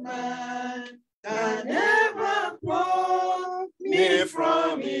of man can ever pull me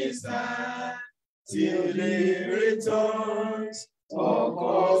from his hand till he returns or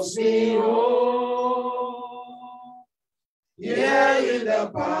calls me home. Here in the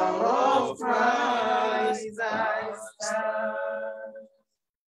power of Christ I stand.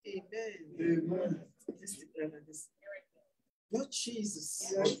 Amen. Amen. Lord Jesus,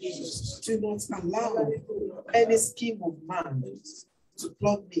 do not allow any scheme of man to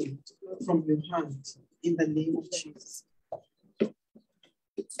pluck me from your hand in the name of Jesus.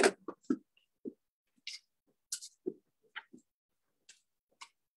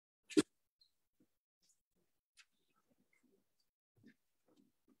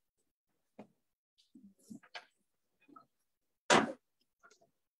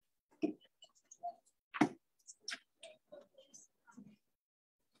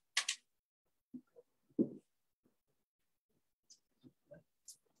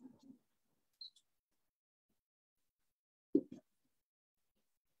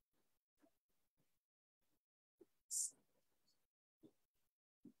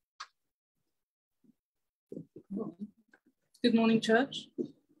 Good morning, church.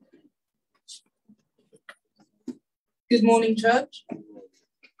 Good morning, church.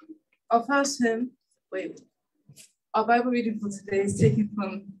 Our Bible reading for today is taken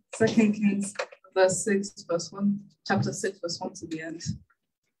from 2 Kings verse 6, verse 1, chapter 6, verse 1 to the end.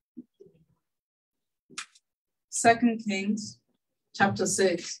 2 Kings, chapter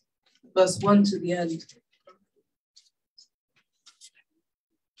 6, verse 1 to the end.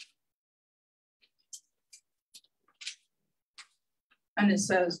 And it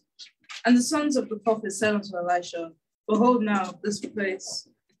says, and the sons of the prophet said unto Elisha, behold now, this place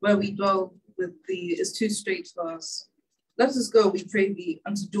where we dwell with thee is too strait for us. Let us go, we pray thee,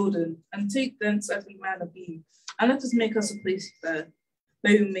 unto Jordan, and take thence every man a beam, and let us make us a place there,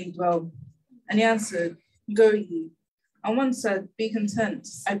 where we may dwell. And he answered, go ye. And one said, be content,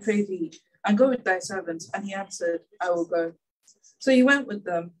 I pray thee, and go with thy servants. And he answered, I will go. So he went with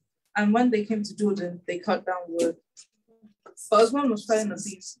them, and when they came to Jordan, they cut down wood. But as one was felling a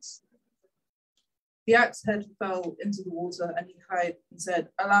beast, the axe head fell into the water, and he cried and said,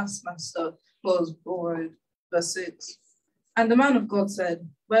 alas, master, was borrowed. Verse 6. And the man of God said,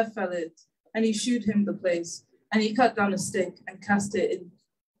 where fell it? And he shewed him the place. And he cut down a stick and cast it in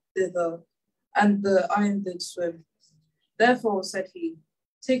thither, and the iron did swim. Therefore said he,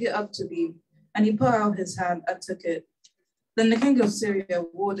 take it up to thee. And he put out his hand and took it. Then the king of Syria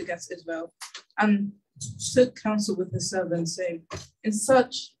warred against Israel, and took counsel with his servants, saying, in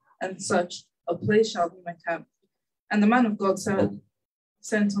such and such a place shall be my camp. And the man of God sent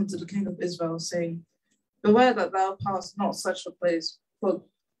unto the king of Israel, saying, beware that thou pass not such a place, for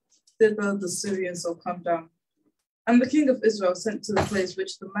thither the Syrians shall come down. And the king of Israel sent to the place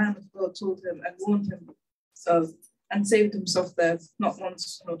which the man of God told him, and warned him of, and saved himself there, not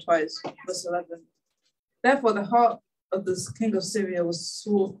once nor twice. Verse 11. Therefore the heart of the king of Syria was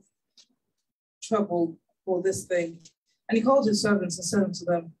sore troubled for this thing. And he called his servants and said unto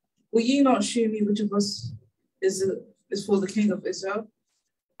them, will ye not shew me which of us is for the king of Israel?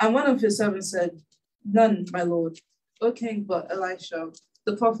 And one of his servants said, none, my lord, O king, but Elisha,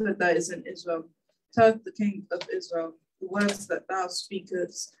 the prophet that is in Israel, telleth the king of Israel the words that thou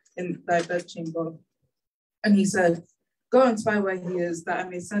speakest in thy bedchamber. And he said, go and spy where he is, that I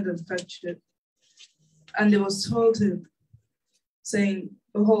may send and fetch it. And it was told him, saying,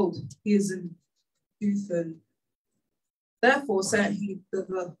 behold, he is in Dothan. Therefore sent he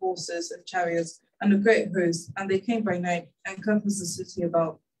thither horses and chariots and a great host, and they came by night and compassed the city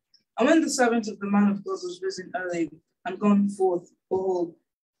about. And when the servant of the man of God was risen early and gone forth, behold,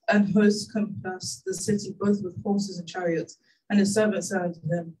 and hosts compassed the city both with horses and chariots. And his servant said unto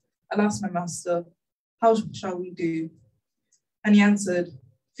him, alas, my master, how shall we do? And he answered,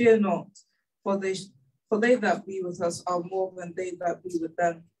 fear not, for they that be with us are more than they that be with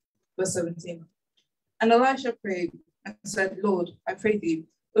them. Verse 17. And Elisha prayed and said, Lord, I pray thee,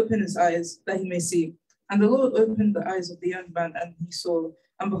 open his eyes, that he may see. And the Lord opened the eyes of the young man, and he saw.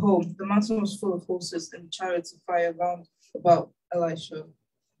 And behold, the mountain was full of horses and chariots of fire round about Elisha.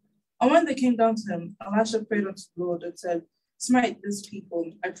 And when they came down to him, Elisha prayed unto the Lord and said, smite this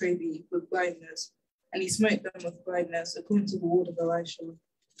people, I pray thee, with blindness. And he smote them with blindness, according to the word of Elisha.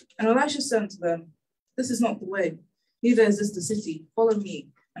 And Elisha said unto them, this is not the way, neither is this the city. Follow me,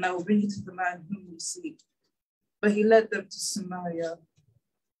 and I will bring you to the man whom you seek. But he led them to Samaria.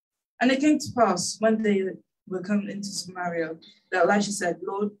 And it came to pass, when they were come into Samaria, that Elisha said,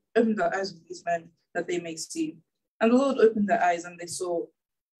 Lord, open the eyes of these men, that they may see. And the Lord opened their eyes, and they saw,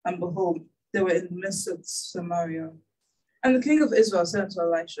 and behold, they were in the midst of Samaria. And the king of Israel said unto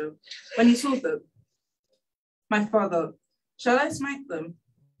Elisha, when he saw them, my father, shall I smite them?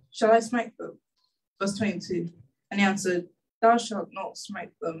 Shall I smite them? Verse 22. And he answered, thou shalt not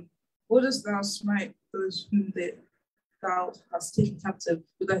smite them. Wouldest thou smite those whom thou hast taken captive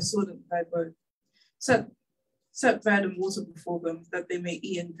with thy sword and thy bow? Set bread and water before them, that they may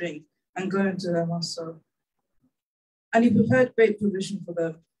eat and drink, and go into their master. And he prepared great provision for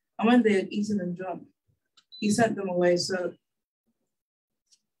them. And when they had eaten and drunk, he sent them away,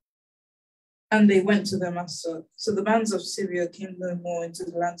 and they went to their master. So the bands of Syria came no more into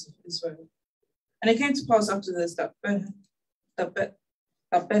the lands of Israel. And it came to pass after this that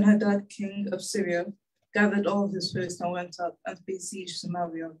Ben-Hadad, king of Syria, gathered all his hosts and went up and besieged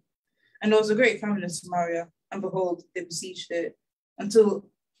Samaria. And there was a great famine in Samaria, and behold, they besieged it, until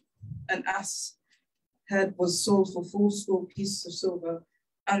an ass head was sold for 80 pieces of silver,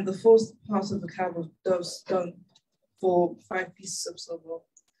 and the fourth part of the cab of doves done for 5 pieces of silver.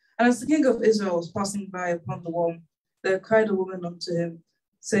 And as the king of Israel was passing by upon the wall, there cried a woman unto him,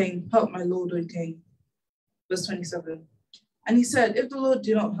 saying, help my lord, O king. Verse 27. And he said, if the Lord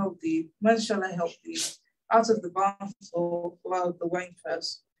do not help thee, when shall I help thee? Out of the bath or out of the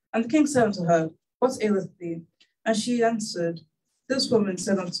winepress? And the king said unto her, what aileth thee? And she answered, this woman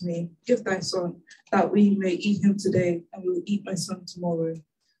said unto me, give thy son, that we may eat him today, and we will eat my son tomorrow.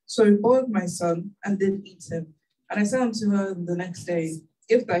 So I boiled my son, and did eat him. And I said unto her the next day,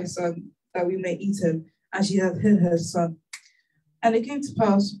 give thy son, that we may eat him. And she hath hid her son. And it came to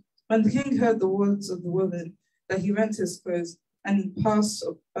pass, when the king heard the words of the woman, that he rent his clothes, and he passed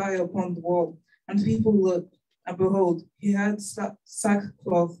by upon the wall. And the people looked, and behold, he had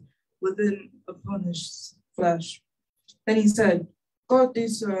sackcloth within upon his flesh. Then he said, God do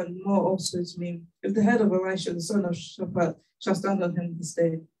so and more also to me, if the head of Elisha, the son of Shaphat, shall stand on him this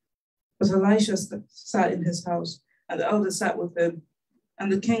day. But Elisha sat in his house, and the elders sat with him.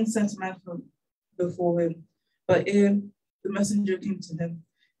 And the king sent a man from before him. But ere the messenger came to him,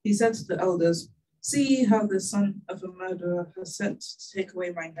 he said to the elders, see ye how the son of a murderer has sent to take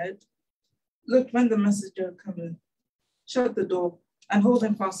away my head? Look, when the messenger cometh, shut the door, and hold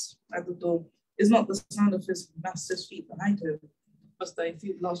him fast at the door. Is not the sound of his master's feet behind him? Verse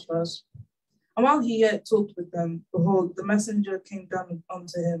 33, last verse. And while he yet talked with them, behold, the messenger came down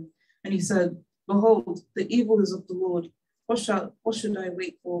unto him, and he said, Behold, the evil is of the Lord. What should I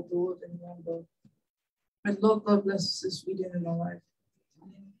wait for the Lord any longer? May Lord God bless this reading in our life.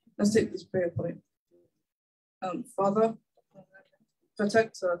 Let's take this prayer point. Father,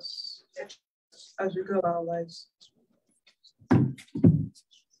 protect us as we go about our lives.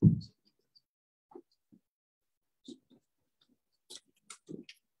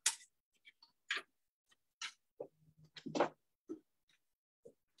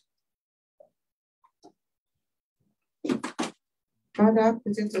 Father,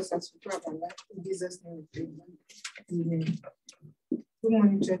 protect us as we go about our life. In Jesus' name we pray. Amen. Good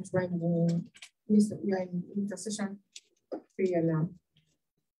morning, church. Right now, we are in intercession prayer now.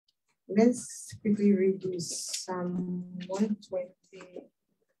 Let's quickly read this Psalm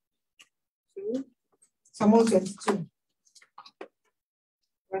 122. Psalm 122,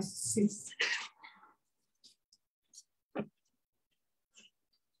 verse 6.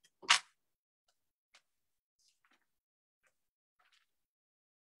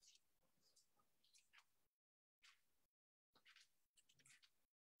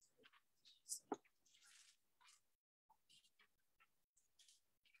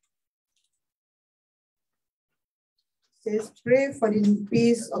 Says, pray for the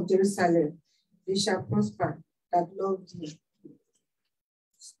peace of Jerusalem. They shall prosper that love thee.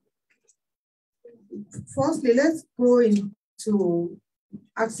 Firstly, let's go into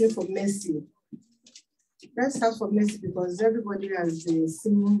asking for mercy. Let's ask for mercy because everybody has the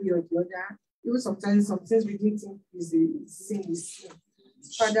sin one way or the other. Even sometimes some things we didn't think is a sin.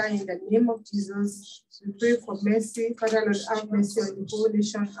 Father, in the name of Jesus, we pray for mercy. Father, Lord, have mercy on the whole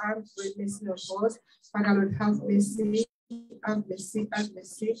nation. Have mercy on us. Father, Lord, have mercy. Have mercy, have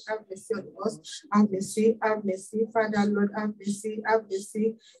mercy, have mercy on us. Have mercy, have mercy. Father, Lord, have mercy, have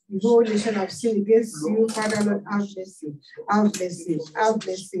mercy. The whole nation have sinned against you. Father, Lord, have mercy, have mercy, have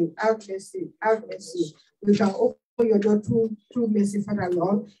mercy, have mercy, have mercy. We can open your door through mercy, Father,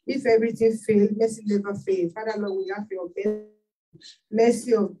 Lord. If everything fails, mercy never fails. Father, Lord, we ask for your best.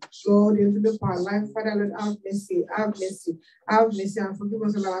 Mercy of God, envelop our life. Father, Lord, have mercy, have mercy, have mercy, and forgive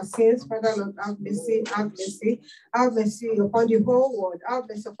us of our sins. Father, Lord, have mercy, have mercy, have mercy upon the whole world, have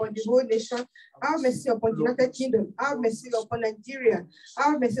mercy upon the whole nation, have mercy upon the United Kingdom, have mercy upon Nigeria,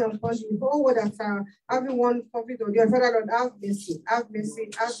 have mercy upon the whole world that are having one conflict or the other. Father, Lord, have mercy, have mercy,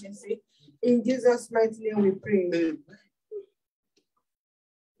 have mercy. In Jesus' mighty name we pray.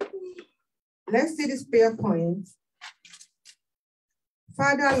 Let's see this prayer point.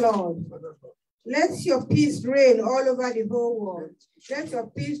 Father, Lord, let your peace reign all over the whole world. Let your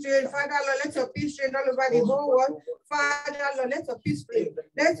peace reign, Father, Lord, let your peace reign all over the whole world. Father, Lord, let your peace reign.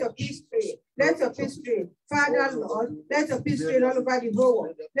 Let your peace reign. Let your peace reign. Father, Lord, let your peace reign all over the whole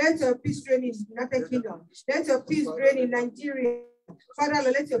world. Let your peace reign in the United Kingdom. Let your peace reign in Nigeria. Father,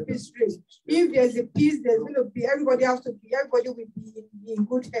 Lord, let your peace reign. If there's a peace, there's going to be, everybody will be in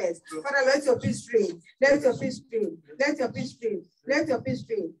good health. Father, let your peace reign. Let your peace reign. Let your peace reign. Let your peace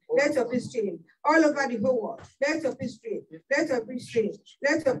reign. Let your peace reign. All over the whole world. Let your peace reign. Let your peace reign.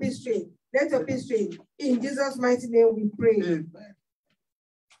 Let your peace reign. Let your peace reign. In Jesus' mighty name we pray. Amen.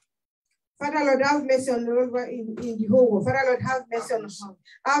 Father, Lord, have mercy on over in the whole world. Father, Lord, have mercy on us.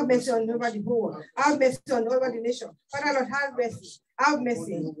 Have mercy on over the whole world. Have mercy on over the nation. Father, Lord, have mercy. Have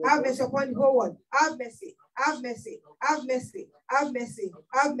mercy. Have mercy upon the whole world. Have mercy. Have mercy. Have mercy. Have mercy.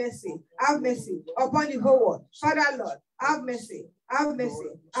 Have mercy. Have mercy upon the whole world. Father, Lord, have mercy. Have mercy.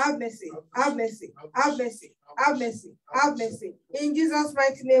 Have mercy. Have mercy. Have mercy. Have mercy. Have mercy. In Jesus'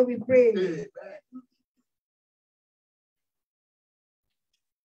 mighty name we pray. Amen.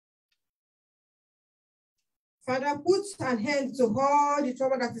 Father, put an end to all the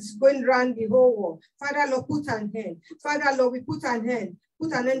trouble that is going around the whole world. Father, Lord, put an end. Father, Lord, we put an end.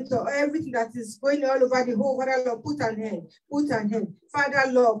 Put an end to everything that is going all over the whole. Father, Lord, put an end. Put an end.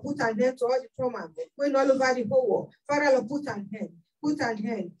 Father, Lord, put an end to all the trauma going all over the whole world. Father, Lord, put an end. Put an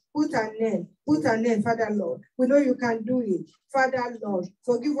end. Put an end. Put an end, Father, Lord. We know you can do it. Father, Lord,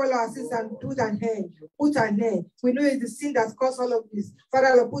 forgive all our sins and put an end. Put an end. We know it's the sin that caused all of this.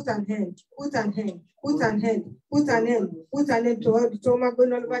 Father, Lord, put an end. Put an end. Put an end. Put an end. Put an end to all the trauma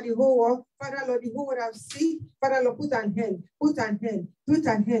going all over the whole world. Father, Lord, the whole world have sick. Father, Lord, put an end. Put an end. Put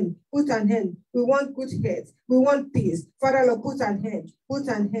an end. Put an end. We want good health. We want peace. Father, Lord, put an end. Put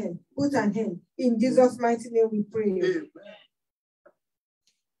an end. Put an end. In Jesus' mighty name we pray. Amen.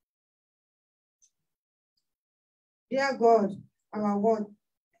 Dear God, our word,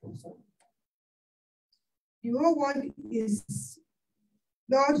 the whole world is,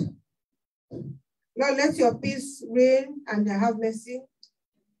 Lord, let your peace reign and have mercy.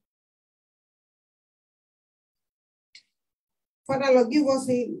 Father Lord, give us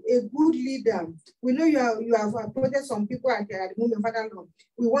a good leader. We know you have appointed some people at the moment, Father Lord.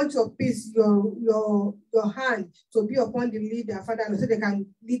 We want your peace, your hand to be upon the leader, Father Lord, so they can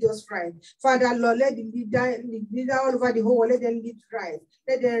lead us right. Father Lord, let the leader all over the whole world, let them lead right.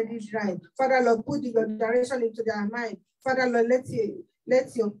 Let them lead right. Father Lord, put your direction into their mind. Father Lord, let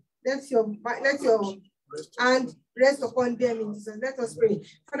your hand rest upon them in Jesus. Let us pray.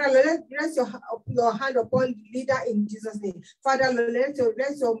 Father Lord, rest your hand upon the leader in Jesus' name. Father Lord, rest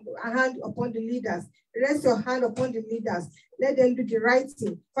your hand upon the leaders. Rest your hand upon the leaders. Let them do the right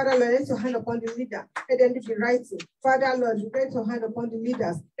thing. Father Lord, rest your hand upon the leader. Let them do the right thing. Father Lord, rest your hand upon the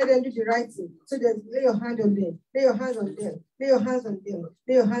leaders. Let them do the right thing. So that lay your hand on them. Lay your hands on them. Lay your hands on them.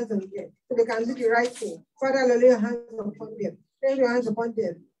 Lay your hands on them. So they can do the right thing. Father Lord, lay your hands upon them. Lay your hands upon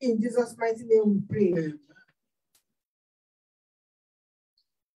them. In Jesus' mighty name we pray.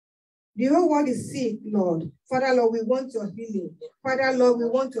 The whole world is sick, Lord. Father, Lord, we want your healing. Father, Lord, we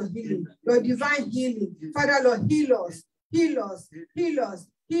want your healing. Your divine healing. Father, Lord, heal us. Heal us. Heal us.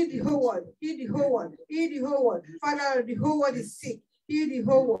 Heal the whole world. Heal the whole world. Heal the whole world. Father, the whole world is sick. Heal the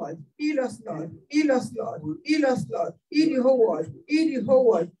whole world. Heal us, Lord. Heal us, Lord. Heal us, Lord. Heal the whole world. Heal the whole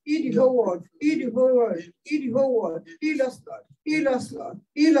world. Heal the whole world. Heal the whole world. Heal the whole world. Heal us, Lord. Heal us, Lord.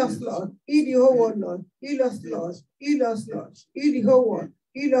 Heal us, Lord. Heal the whole world, Lord. Heal us, Lord. Heal us, Lord. Heal the whole world.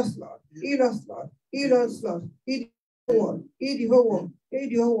 Heal us, Lord. Heal us, Lord. Heal us, Lord. Heal the whole world. Heal the whole world. Heal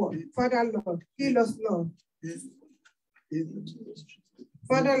the whole world. Father, Lord. Heal us, Lord.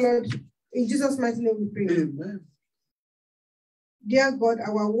 Father, Lord, in Jesus' mighty name we pray. Amen. Dear God,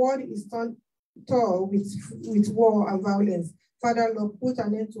 our world is turned with war and violence. Father, Lord, put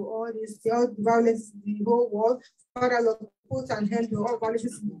an end to all this, all violence in the whole world. Father, Lord, put an end to all violence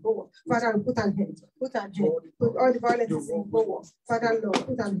in the whole world. Father, Lord, put an end. Put all the violence in the whole world. Father, Lord,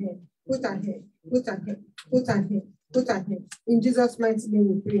 put an end. Put an end. Put an end. Put an end. Put an end. In Jesus' mighty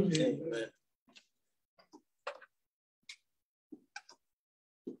name we pray. Amen.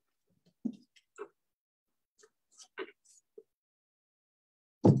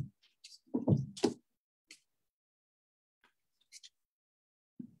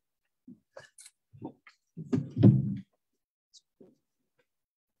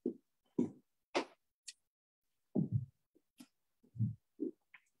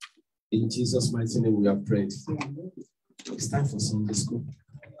 In Jesus' mighty name, we have prayed. It's time for Sunday school.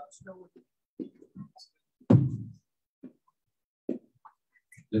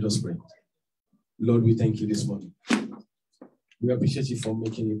 Let us pray. Lord, we thank you this morning. We appreciate you for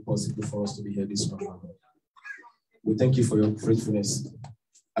making it possible for us to be here this morning. We thank you for your faithfulness,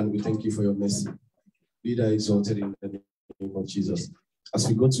 and we thank you for your mercy. Be thou exalted in the name of Jesus. As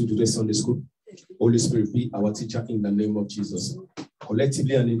we go to today's Sunday school, Holy Spirit, be our teacher in the name of Jesus.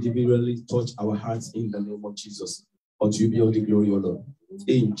 Collectively and individually touch our hearts in the name of Jesus. Unto you be all the glory, O Lord.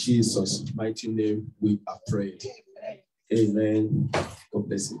 In Jesus' mighty name, we are prayed. Amen. God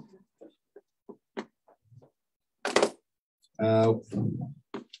bless you.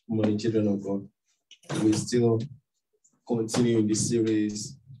 Morning, children of God. We still continue in this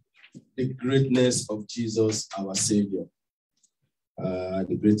series, The Greatness of Jesus, our Savior.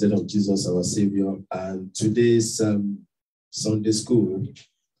 The greatness of Jesus, our Savior. And today's Sunday school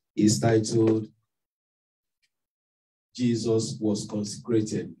is titled, Jesus was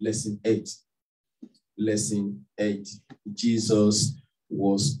consecrated. Lesson 8. Lesson 8. Jesus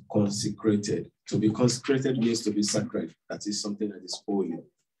was consecrated. To be consecrated means to be sacred. That is something that is holy.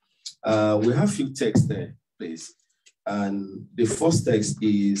 We have a few texts there, please. And the first text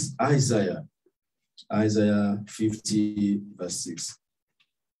is Isaiah 50, verse 6.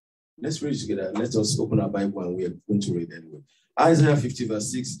 Let's read it together. Let us open our Bible and we are going to read anyway. Isaiah 50,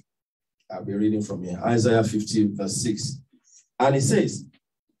 verse 6. I'll be reading from here. Isaiah 50, verse 6. And it says,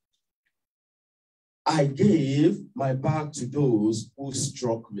 I gave my back to those who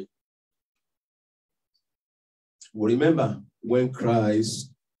struck me. We remember when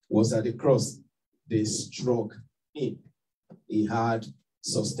Christ was at the cross, they struck him. He had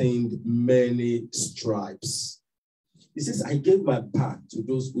sustained many stripes. He says, I gave my back to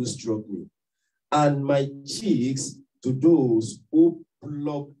those who struck me, and my cheeks to those who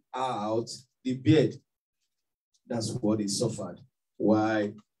plucked out the beard. That's what he suffered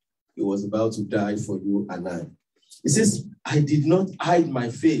while he was about to die for you and I. He says, I did not hide my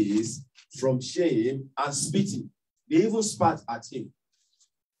face from shame and spitting. They even spat at him.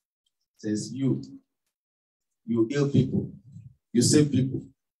 He says, you ill people, you save people.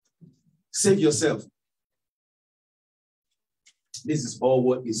 Save yourself. This is all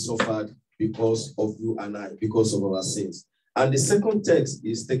what he suffered because of you and I, because of our sins. And the second text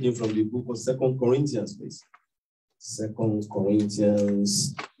is taken from the book of 2 Corinthians, please. 2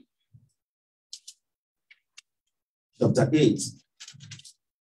 Corinthians chapter 8,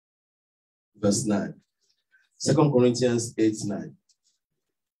 verse 9. 2 Corinthians 8, 9.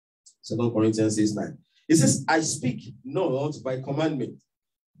 2 Corinthians 8, 9. It says, I speak not by commandment,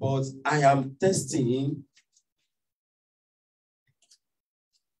 but I am testing.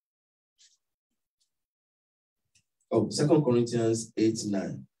 Oh, 2 Corinthians 8,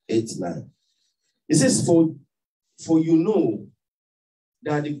 9. 8, 9. It says, for you know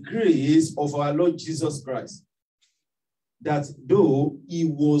that the grace of our Lord Jesus Christ, that though he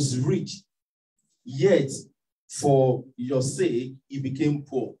was rich, yet for your sake he became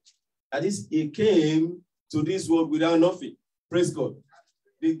poor. That is, he came to this world without nothing. Praise God.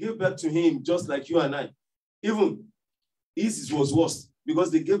 They gave back to him just like you and I. Even his was worse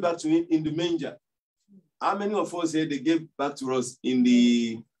because they gave back to him in the manger. How many of us here they gave back to us in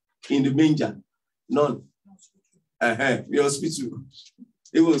the manger? None. The hospital.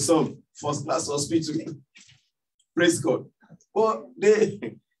 Even some first class hospital. Praise God. But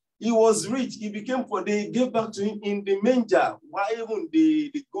he was rich. He became poor. They gave back to him in the manger. Why even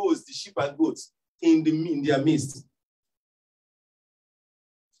the goats, the sheep and goats in their midst?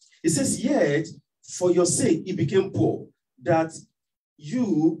 It says, yet for your sake he became poor, that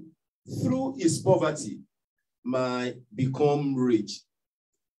you through his poverty might become rich.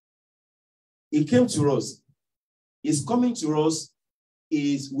 He came to us. His coming to us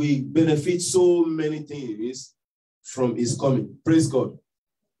is we benefit so many things from his coming. Praise God.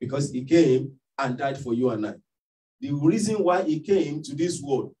 Because he came and died for you and I. The reason why he came to this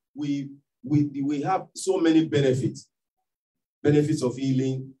world, we have so many benefits. Benefits of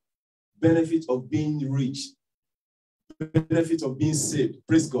healing, benefits of being rich, benefits of being saved.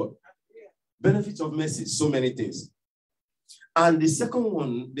 Praise God. Benefits of mercy, so many things. And the second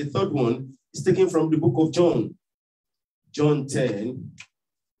one, the third one, is taken from the book of John. John 10,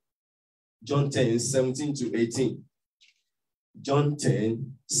 17 to 18. John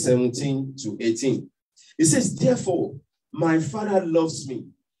 10, 17 to 18. It says, therefore, my Father loves me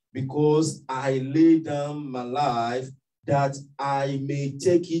because I lay down my life that I may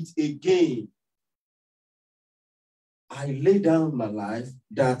take it again. I lay down my life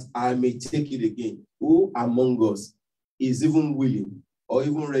that I may take it again. Who among us is even willing or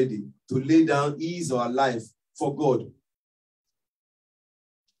even ready to lay down his or her life for God?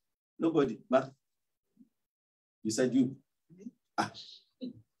 Nobody. But you said you.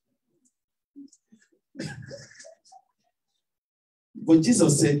 But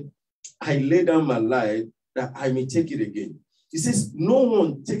Jesus said, I lay down my life that I may take it again. He says, no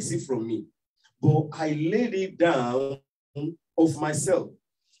one takes it from me, but I laid it down of myself.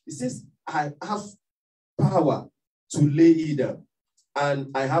 He says, I have power to lay it down,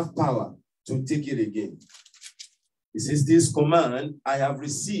 and I have power to take it again. He says, this command I have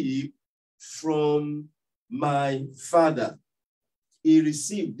received from my Father. He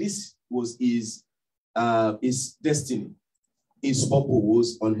received, this was his destiny, his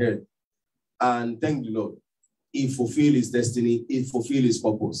purpose on earth. And thank the Lord, he fulfilled his destiny, he fulfilled his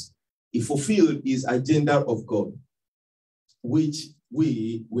purpose. He fulfilled his agenda of God, which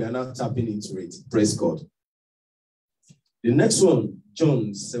we are now tapping into it. Praise God. The next one,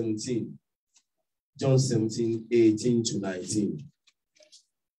 John 17, 18 to 19.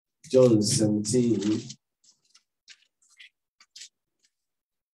 John 17,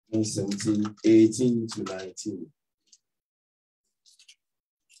 18 to 19.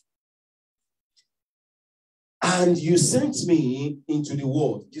 And you sent me into the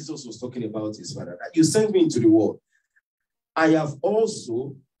world. Jesus was talking about his Father. You sent me into the world. I have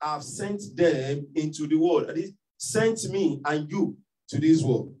sent them into the world. That is, sent me and you to this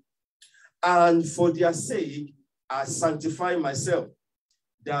world. And for their sake, I sanctify myself,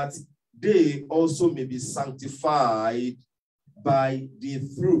 that they also may be sanctified by the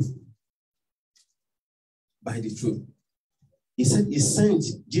truth. By the truth. He said he sent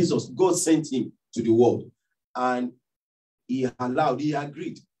Jesus, God sent him to the world. And he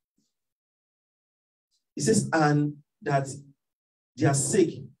agreed. He says, and that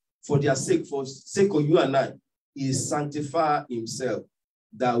for sake of you and I, he sanctified himself,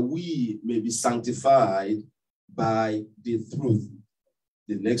 that we may be sanctified by the truth.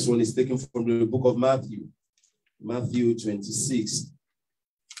 The next one is taken from the book of Matthew. Matthew 26,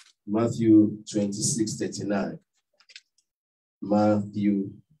 39.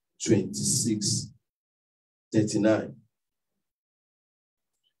 Matthew 26, 39.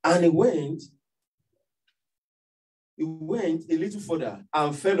 And he went a little further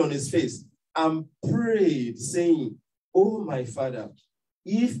and fell on his face and prayed, saying, Oh, my Father,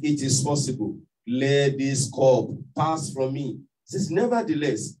 if it is possible, let this cup pass from me. He says,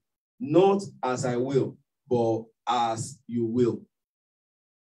 nevertheless, not as I will, but as you will.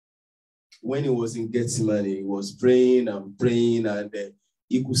 When he was in Gethsemane, he was praying and praying, and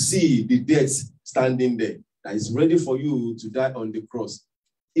he could see the death standing there, that is ready for you to die on the cross.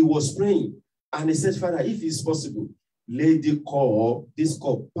 He was praying, and he said, Father, if it's possible, let this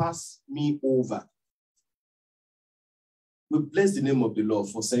cup pass me over. We bless the name of the Lord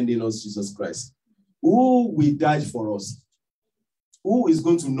for sending us Jesus Christ, who will die for us. Who is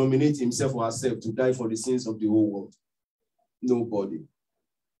going to nominate himself or herself to die for the sins of the whole world? Nobody.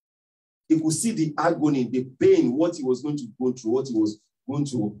 He could see the agony, the pain, what he was going to go through, what he was going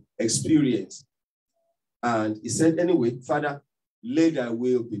to experience. And he said, anyway, Father, let thy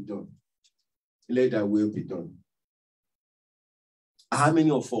will be done. Let thy will be done. How many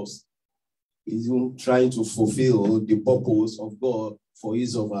of us is trying to fulfill the purpose of God for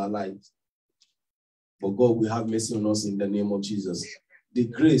his of our lives? But God will have mercy on us in the name of Jesus. The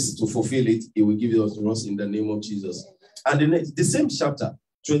grace to fulfill it, he will give it to us in the name of Jesus. And the same chapter,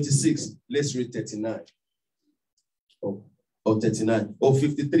 26, let's read 39. Or 39, or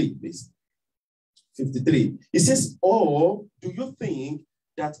 53, please. 53. It says, or do you think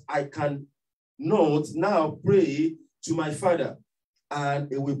that I can not now pray to my Father,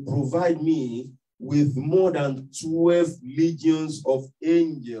 and it will provide me with more than 12 legions of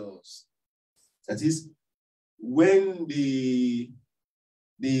angels? That is, when the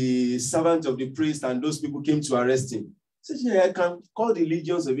servant of the priest and those people came to arrest him, he said, yeah, I can call the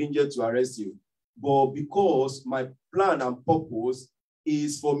legions of angels to arrest you, but because my plan and purpose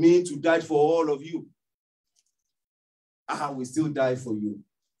is for me to die for all of you, I will still die for you,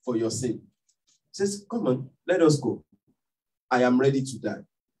 for your sake. He says, come on, let us go. I am ready to die.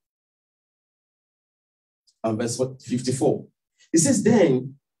 And verse 54. It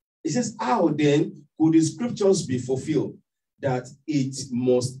says, how then could the scriptures be fulfilled that it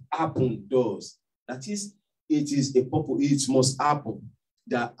must happen thus? That is, it is a purpose, it must happen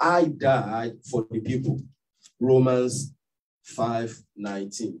that I died for the people. Romans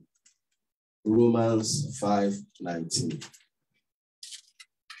 5:19. Romans 5:19.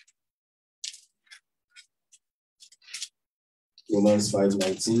 Romans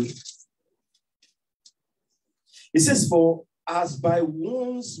 5:19. It says, for as by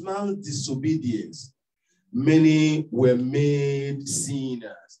one man's disobedience, many were made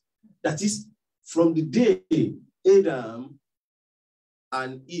sinners. That is, from the day Adam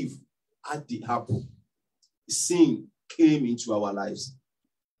and Eve had the apple, sin came into our lives.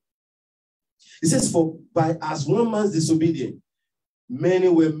 It says, for by as one man's disobedience, many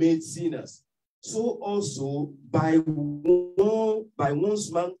were made sinners. So also by one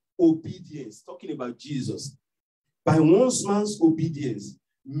man's obedience, talking about Jesus, by one man's obedience,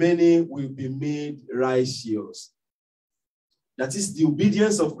 many will be made righteous. That is, the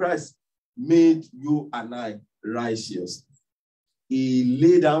obedience of Christ made you and I righteous. He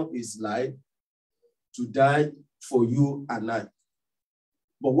laid down his life to die for you and I.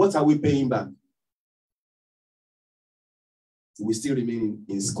 But what are we paying back? We still remain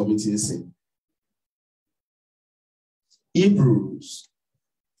in committing sin. Hebrews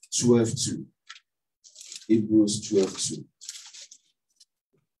 12:2. Hebrews 12:2.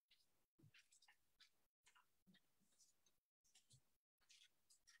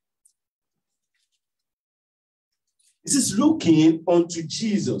 It says, looking unto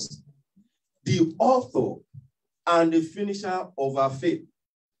Jesus, the author and the finisher of our faith,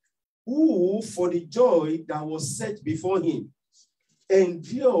 who for the joy that was set before him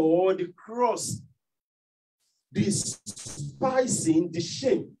endured the cross, despising the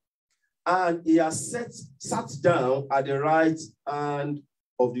shame, and he has sat down at the right hand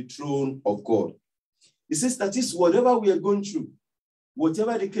of the throne of God. It says that is whatever we are going through,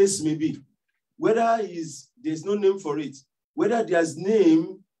 whatever the case may be, whether there's no name for it, whether there's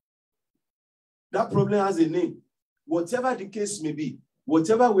name, that problem has a name, whatever the case may be,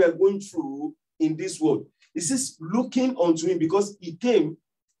 whatever we are going through in this world, it says looking unto him, because he came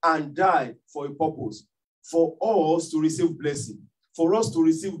and died for a purpose, for us to receive blessing, for us to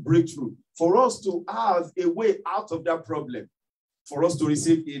receive breakthrough, for us to have a way out of that problem, for us to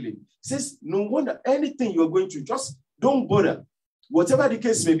receive healing. It says, no wonder anything you're going through, just don't bother. Whatever the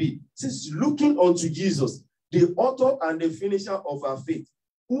case may be, it says, looking unto Jesus, the author and the finisher of our faith,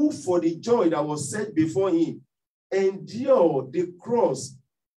 who for the joy that was set before him endured the cross.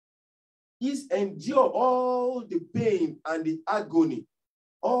 He's endured all the pain and the agony,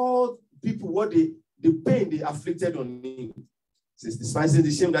 all people, the pain they afflicted on him. Says, despising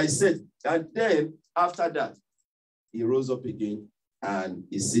the shame that he said. And then after that, he rose up again and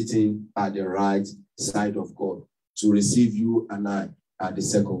is sitting at the right side of God to receive you and I at the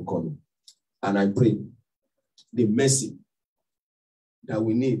second coming. And I pray the mercy that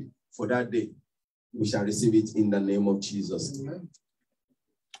we need for that day, we shall receive it in the name of Jesus. Amen.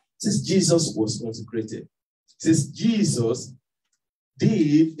 Since Jesus was consecrated, since Jesus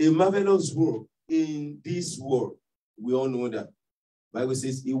did a marvelous work in this world, we all know that. The Bible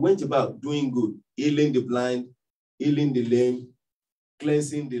says he went about doing good, healing the blind, healing the lame,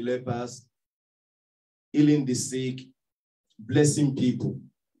 cleansing the lepers, healing the sick, blessing people.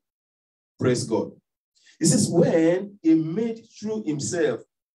 Praise God. It says when he made through himself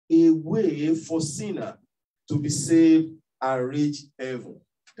a way for sinner to be saved and reach heaven.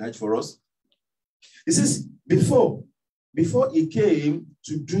 That's for us. It says before he came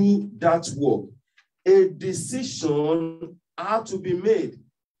to do that work, a decision had to be made.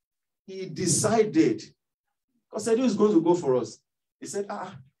 He decided, because he was going to go for us. He said,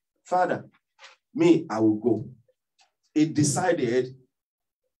 Father, me, I will go. He decided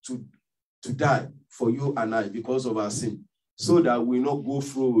to die for you and I because of our sin, so that we not go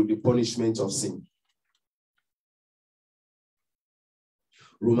through the punishment of sin.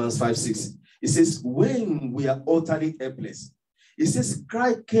 Romans 5:6. It says, when we are utterly helpless, it says,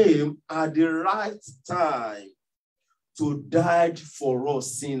 Christ came at the right time to die for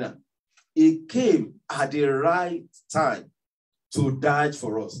us, sinner. He came at the right time to die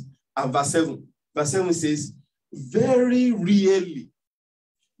for us. And verse 7 says, very rarely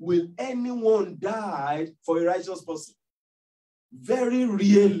will anyone die for a righteous person. Very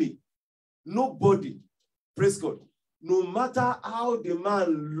rarely. Nobody. Praise God. No matter how the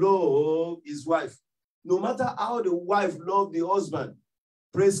man loves his wife, no matter how the wife loves the husband,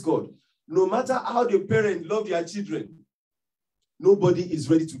 praise God. No matter how the parents love their children, nobody is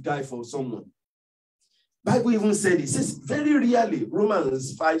ready to die for someone. Bible even said it says very rarely,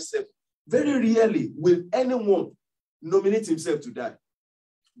 Romans 5:7, very rarely will anyone nominate himself to die.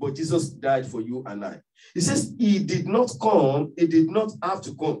 But Jesus died for you and I. He says he did not come, he did not have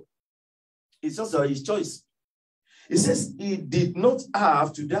to come. It's just his choice. He says he did not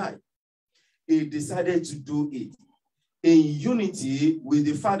have to die. He decided to do it in unity with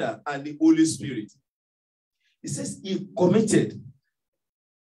the Father and the Holy Spirit. He says he committed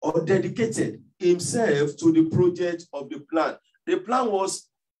or dedicated himself to the project of the plan. The plan was,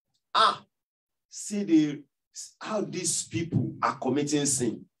 see how these people are committing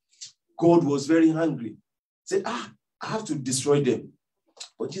sin. God was very angry. He said, I have to destroy them.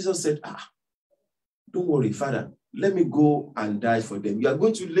 But Jesus said, don't worry, Father, let me go and die for them. You are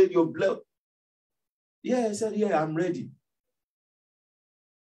going to lay your blood. Yeah, I said, yeah, I'm ready.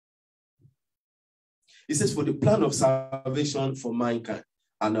 He says, for the plan of salvation for mankind.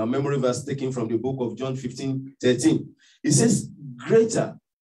 And our memory verse taken from the book of John 15:13. It says, greater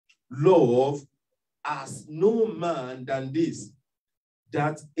love has no man than this,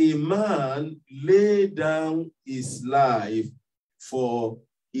 that a man lay down his life for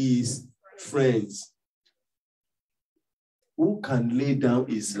his friends. Who can lay down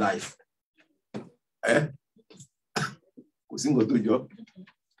his life?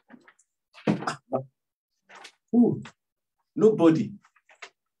 Who? Nobody.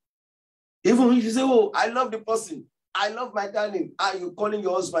 Even if you say, oh, I love the person, I love my darling. You're calling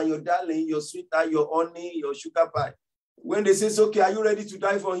your husband your darling, your sweetheart, your honey, your sugar pie. When they say, okay, are you ready to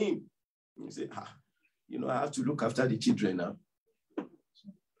die for him? You say, I have to look after the children now.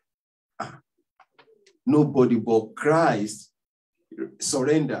 Nobody but Christ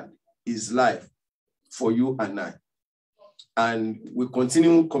surrendered his life for you and I. And we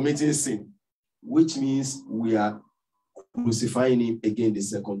continue committing sin, which means we are crucifying him again the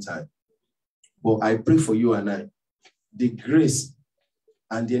second time. But I pray for you and I, the grace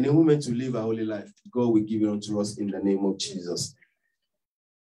and the enablement to live a holy life, God will give it unto us in the name of Jesus.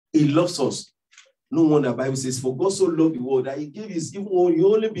 He loves us. No wonder the Bible says, for God so loved the world that he gave his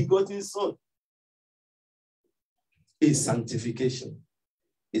only begotten son. A sanctification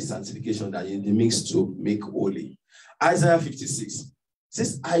that he makes to make holy. Isaiah 56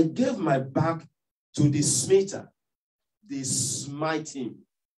 says, I gave my back to the smiter, they smite him.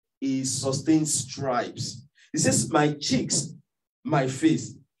 He sustains stripes. He says, my cheeks, my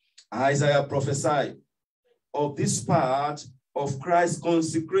face. Isaiah prophesied of this part of Christ's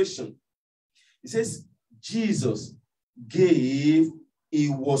consecration. He says, Jesus gave, he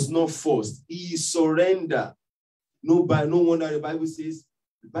was not forced. He surrendered. No wonder the Bible says,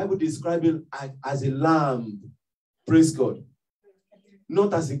 the Bible describes him as a lamb. Praise God.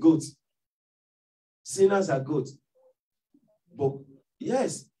 Not as a goat. Sinners are goats. But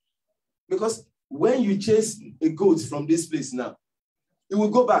yes, because when you chase a goat from this place now, It will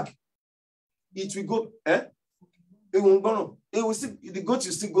go back. It will go, It won't go on. It will still, the goat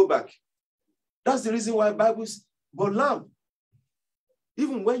will still go back. That's the reason why Bibles, but lamb,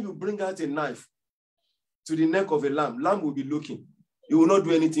 even when you bring out a knife to the neck of a lamb, lamb will be looking. It will not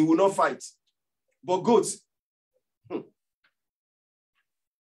do anything, it will not fight. But goats, it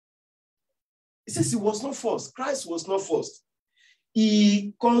says he was not forced. Christ was not forced.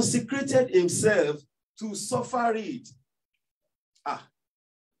 He consecrated himself to suffer it.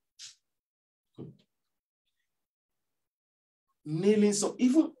 Nailing, so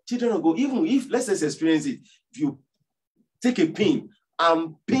even children of God, even if, let's just experience it, if you take a pin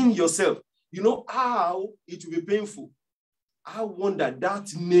and pin yourself, you know how it will be painful. I wonder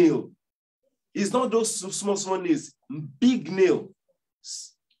that nail is not those small nails, big nail.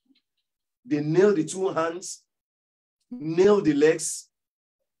 They nail the two hands, nail the legs,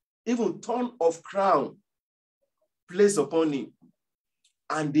 even ton of crown placed upon him.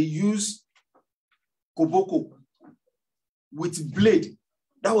 And they use koboko with blade.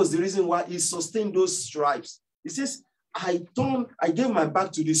 That was the reason why he sustained those stripes. He says, I gave my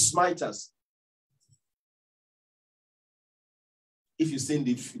back to the smiters. If you've seen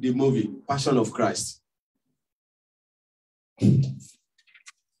the movie, Passion of Christ. He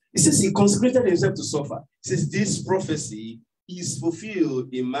says he consecrated himself to suffer. He says this prophecy is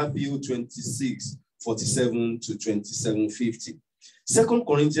fulfilled in Matthew 26, 47 to 27, 50. 2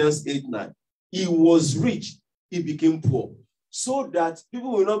 Corinthians 8, 9. He was rich, he became poor. So that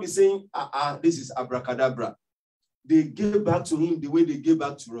people will not be saying, this is abracadabra. They gave back to him the way they gave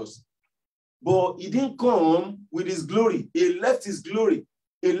back to us. But he didn't come with his glory. He left his glory.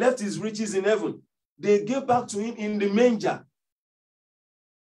 He left his riches in heaven. They gave back to him in the manger.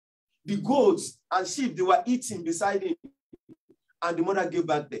 The goats and sheep, they were eating beside him. And the mother gave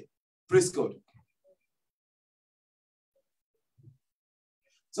back there. Praise God.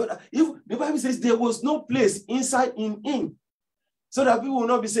 So that if the Bible says there was no place inside in him, so that people will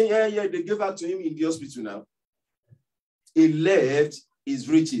not be saying, yeah, they gave back to him in the hospital now. He left his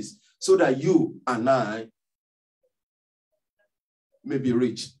riches so that you and I may be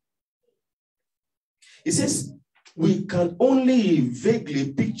rich. He says, we can only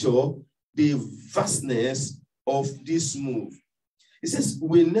vaguely picture the vastness of this move. He says,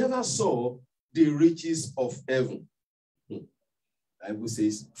 we never saw the riches of heaven. The Bible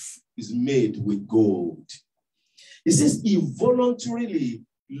says, is made with gold. He says, he voluntarily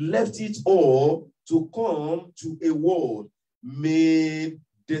left it all to come to a world made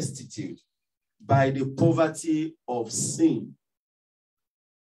destitute by the poverty of sin.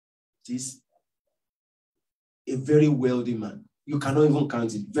 It is a very wealthy man. You cannot even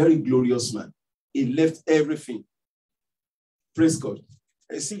count it. Very glorious man. He left everything. Praise God.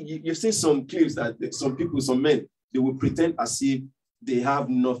 I see, you've seen some clips that some people, some men, they will pretend as if they have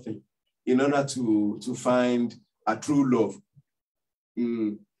nothing in order to find a true love.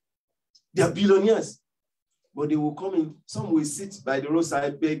 They are billionaires, but they will come in. Some will sit by the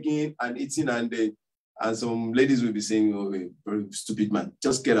roadside begging and eating, and some ladies will be saying, "Oh, very stupid man,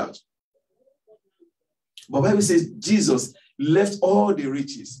 just get out." But the Bible says Jesus left all the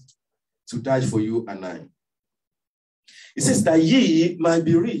riches to die for you and I. It says that ye might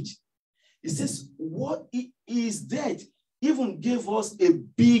be rich. It says what is dead even gave us a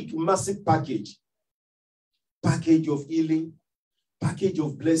big, massive package. Package of healing, package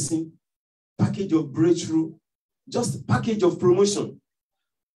of blessing, package of breakthrough, just package of promotion,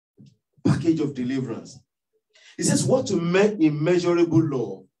 package of deliverance. It says what to make immeasurable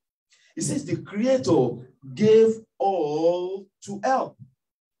love. It says the Creator gave all to help.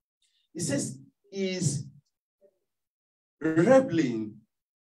 It says is rebelling,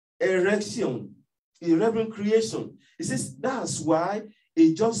 erection, irreverent creation. It says that's why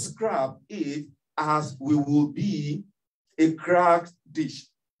he just scrap it as we will be a cracked dish.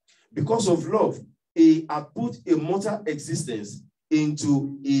 Because of love, he had put a mortal existence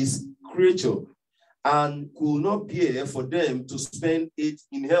into his creature and could not bear for them to spend it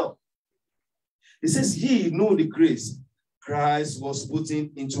in hell. It says he knew the grace Christ was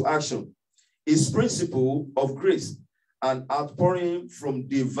putting into action, his principle of grace and outpouring from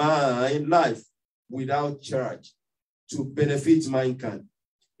divine life without charge to benefit mankind,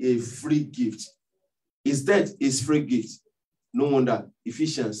 a free gift. His death is free gift. No wonder,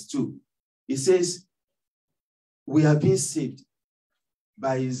 Ephesians 2. It says, we have been saved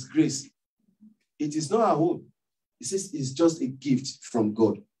by his grace. It is not our own. It says it's just a gift from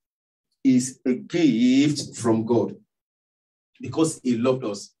God. It's a gift from God because he loved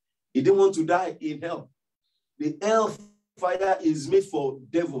us. He didn't want to die in hell. The hell fire is made for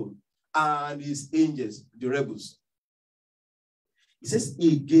devil and his angels, the rebels. It says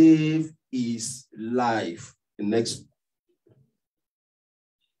he gave his life. The next.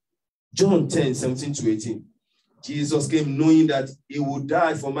 John 10:17-18. Jesus came knowing that he would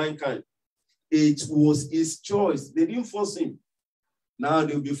die for mankind. It was his choice. They didn't force him. Now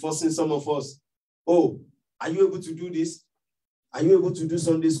they'll be forcing some of us. Oh, are you able to do this? Are you able to do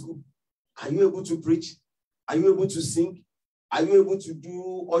Sunday school? Are you able to preach? Are you able to sing? Are you able to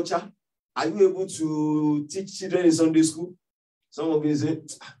do Ocha? Are you able to teach children in Sunday school? Some of you say,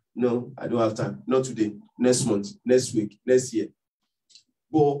 no, I don't have time. Not today. Next month, next week, next year.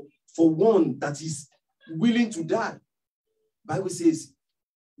 But for one that is willing to die, Bible says,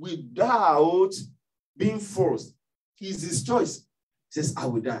 without being forced, is his choice. He says, I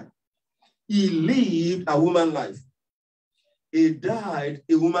will die. He lived a woman life. He died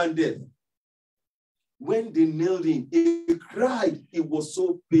a woman death. When they nailed him, he cried. It was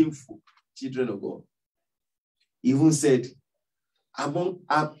so painful, children of God. He even said,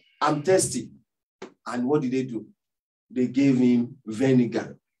 I'm thirsty. And what did they do? They gave him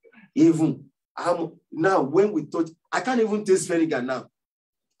vinegar. Even now, when we touch, I can't even taste vinegar now.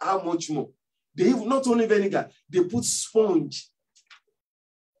 How much more? They even, not only vinegar, they put sponge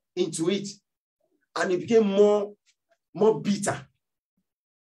into it, and it became more bitter.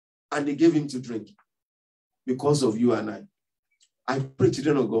 And they gave him to drink because of you and I. I pray,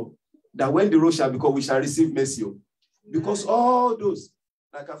 children of God, that when the road shall be called, we shall receive mercy. Because all those,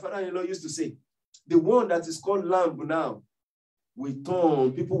 like our father-in-law used to say, the one that is called lamb now, we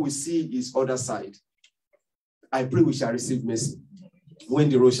turn, people will see his other side. I pray we shall receive mercy when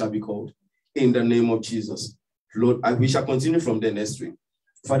the road shall be called. In the name of Jesus. Lord, we shall continue from there next week.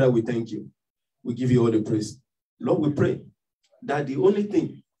 Father, we thank you. We give you all the praise. Lord, we pray that the only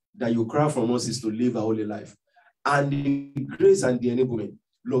thing that you cry from us is to live a holy life. And the grace and the enablement,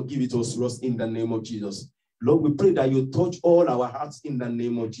 Lord, give it to us in the name of Jesus. Lord, we pray that you touch all our hearts in the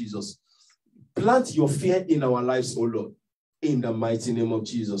name of Jesus. Plant your fear in our lives, O Lord, in the mighty name of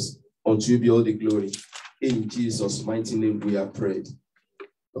Jesus. Unto you be all the glory. In Jesus' mighty name we are prayed.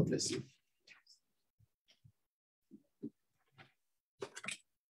 God bless you.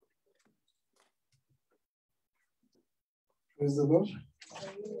 Praise the Lord.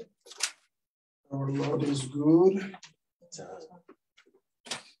 Our Lord is good.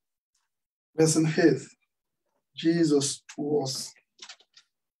 Lesson 8. Jesus was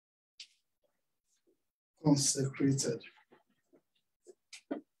consecrated.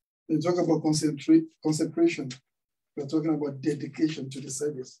 We talk about consecration. We're talking about dedication to the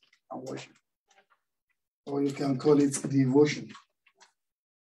service and worship. Or you can call it devotion.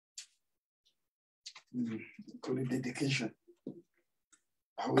 Call it dedication.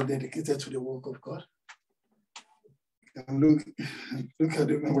 Are we dedicated to the work of God? And look at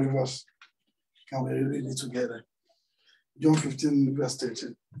the memory verse. Can we read it together? John 15, verse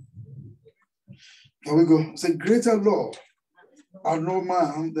 13. Here we go. It's a greater law are no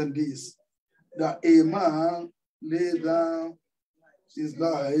man than this, that a man lay down his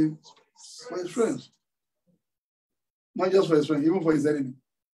life for his friends. Not just for his friends, even for his enemy.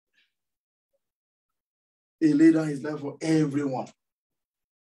 He laid down his life for everyone.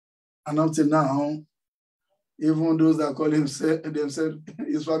 And up till now, even those that call themselves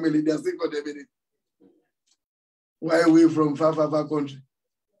his family, they are still condemning it. Why are we from far country?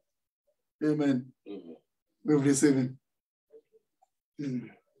 Amen. We're receiving.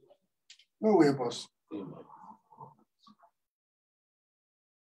 No way, boss.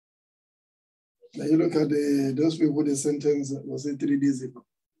 Now you look at those people, the sentence was in 3 days ago.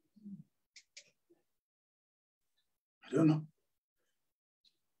 I don't know.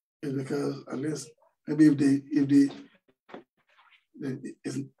 It's because at least maybe if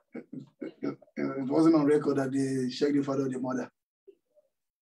it wasn't on record that they checked the father or the mother,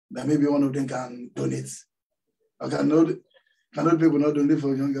 that maybe one of them can donate. Or cannot people not donate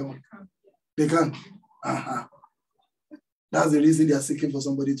for a younger one? They can. That's the reason they are seeking for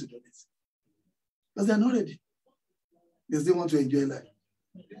somebody to donate. Because they are not ready. They still want to enjoy life.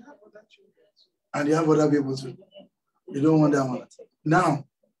 And they have other people too. They don't want that one. Now,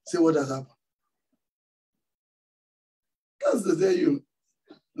 see what has happened. That's to tell you,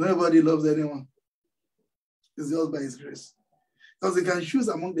 nobody loves anyone. It's just by his grace. Because they can choose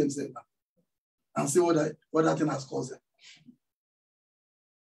among themselves and see what that thing has caused them.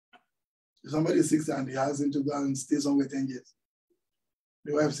 If somebody is 60 and he has him to go and stay somewhere 10 years,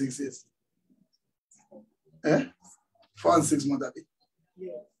 the wife 6 years. 4 and 6 months, Abby.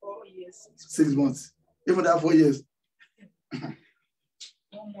 Yeah, 4 years. 6 months. Even that 4 years. 1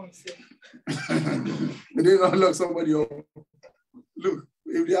 month. They didn't lock somebody up. Look,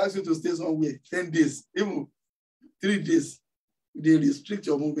 if they ask you to stay somewhere 10 days, even 3 days, they restrict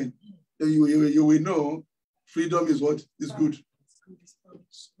your movement, then you will know freedom is what is good.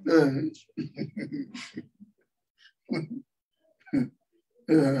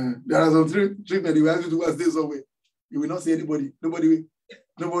 There are some treatment you have to do as stay somewhere. You will not see anybody. Nobody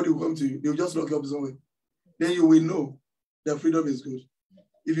will come to you. They will just lock you up somewhere. Then you will know that freedom is good.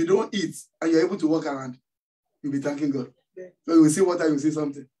 If you don't eat and you're able to walk around, you'll be thanking God. So you will see water, you will see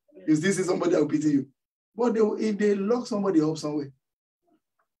something. You still see somebody that will pity you. But if they lock somebody up somewhere,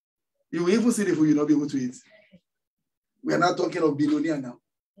 you will even see the food you'll not be able to eat. We are not talking of billionaire now.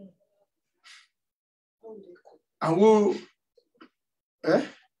 And who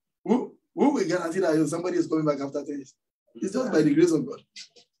will guarantee that somebody is coming back after 10 years? It's just by the grace of God.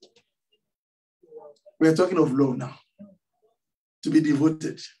 We are talking of love now. To be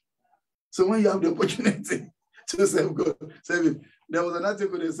devoted. So when you have the opportunity to serve God, serve Him. There was an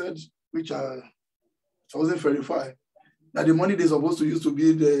article they said, which wasn't verified, that the money they're supposed to use to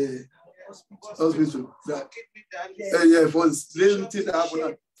build the hospital, for the same thing that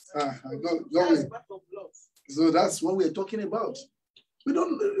happened. Go away. So that's what we're talking about. We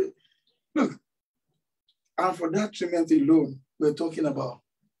don't look. And for that treatment alone, we're talking about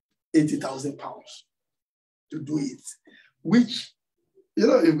 £80,000 to do it. Which,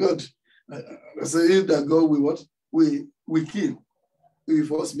 if God, say that God will what? We kill. We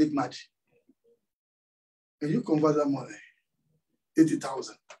first make mad. And you convert that money,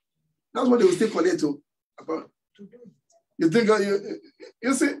 80,000. That's what they will still collect to. You think,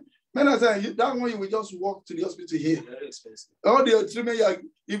 you see, many times that one you will just walk to the hospital here. Very expensive. All the treatment,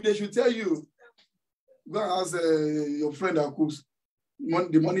 if they should tell you, go and ask your friend that cooks,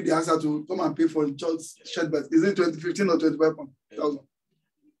 the money they ask her to come and pay for the child's shed bath. Is it 15 or 25,000?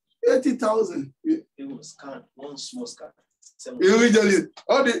 80,000. It was scan, one small scan. All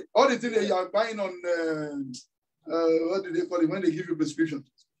the things that you are buying on what do they call it when they give you prescription?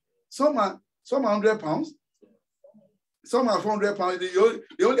 Some are £100, some are £400.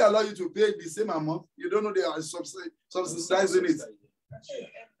 They only allow you to pay the same amount. You don't know they are subsidizing it.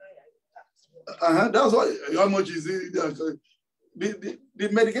 That's why. How much is it? The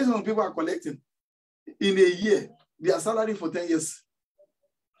medication people are collecting in a year, their salary for 10 years,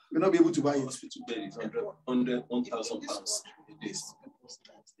 you'll not be able to buy it. £1,000 a day.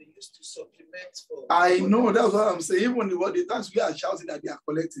 They used to supplement for. I know, that's what I'm saying. Even the tax we are shouting that they are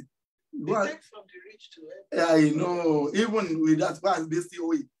collecting. They take from the rich to help. I know. Even with that, why they still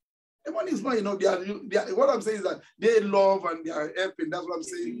owe it? The money is not enough. What I'm saying is that they love and they are helping. That's what I'm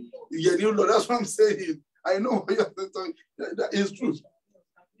saying. That's what I'm saying. I know what you're saying. That is true.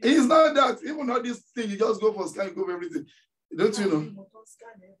 It's not that. Even all this thing, you just go for scan, you go for everything. Don't you know?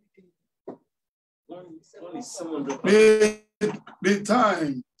 One is 700. The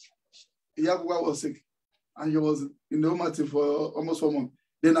time Yakuwa was sick and he was in the home for almost 4 months.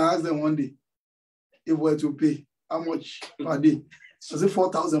 Then I asked them one day if we were to pay how much per day. I said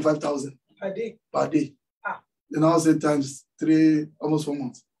 4,000, 5,000 per day. Per day. Then I said times 3, almost 4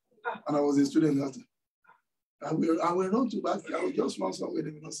 months. And I was a student that time. I will run to back. I will just run somewhere.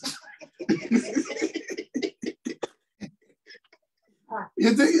 They will not say.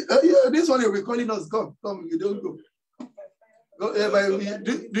 You think this one will be calling us? Come, you don't go.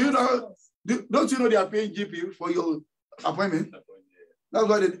 Do you know? Don't you know they are paying GP for your appointment? That's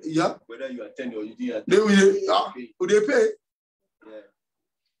why they, whether you attend or you didn't attend. They pay.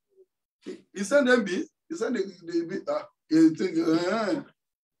 Yeah. You send them bill. You send the bill. You think,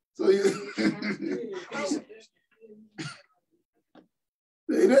 so you.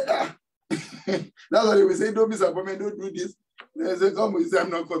 That's why they will say, don't miss appointment, don't do this. They say, come, you say, I'm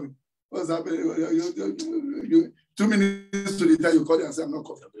not coming. What's happening? 2 minutes to the time you call and say, I'm not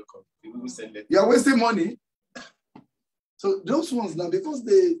coming. You are wasting money. So those ones now, because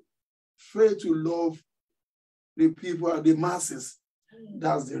they fail to love the people and the masses,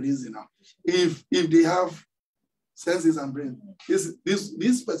 that's the reason now. If they have senses and brain,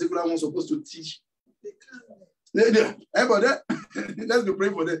 this particular one is supposed to teach. But let's be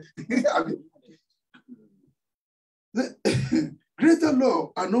praying for them. Greater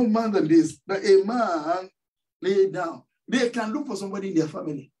love are no man than this, that a man lay down. They can look for somebody in their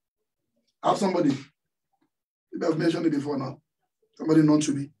family. Have somebody. I've mentioned it before now. Somebody known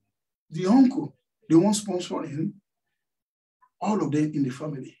to me. The uncle, the one sponsoring him, all of them in the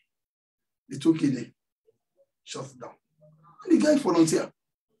family, they took it, shut it down. And the guy volunteer.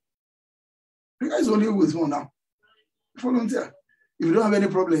 The guy is only with one now. Volunteer. If you don't have any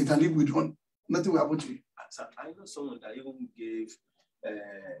problem, you can live with one. Nothing will happen to you. I know someone that even gave,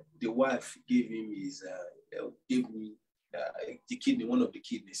 the wife gave him the kidney, one of the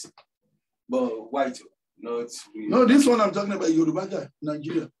kidneys. But why? No, this one I'm talking about, Yoruba guy,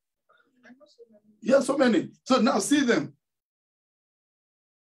 Nigeria. Yeah, so many. So now see them.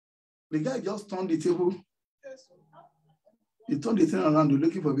 The guy just turned the table. He turned the thing around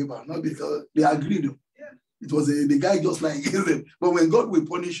looking for paper, not because they agreed. It was the guy just like, but when God will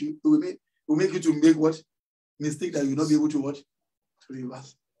punish you, will make you to make what? Mistake that you will not be able to what? To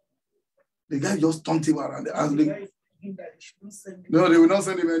reverse. The guy just turned him around. No, they will not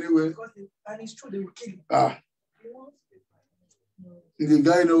send him anywhere. And it's true, they will kill him. The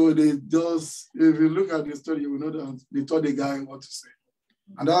guy, they just, if you look at the story, you will know that they told the guy what to say.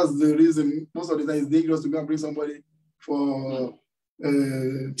 And that's the reason most of the time it's dangerous to go and bring somebody for,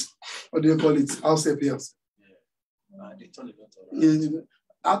 what do you call it, house appeals.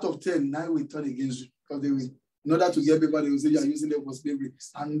 Out of 10, 9 will turn against you because they will, in order to get people, they will say you are using them for slavery.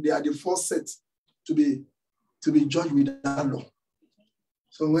 And they are the first set to be judged with that law.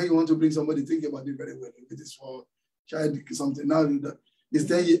 So when you want to bring somebody, think about it very well. If it is for child something, now it's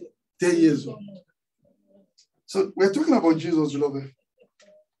 10 years old. So we're talking about Jesus, beloved.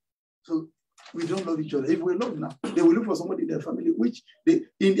 So we don't love each other. If we love now, they will look for somebody in their family, which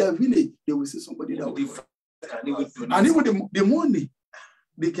in their village, they will see somebody that will. And even the money,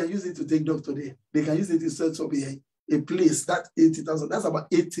 they can use it to take doctor there. They can use it to set up a place, that 80,000, that's about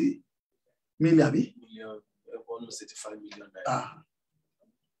 80 million. Almost 85 million.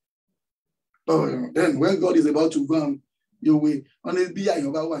 Oh, then when God is about to go, you will only be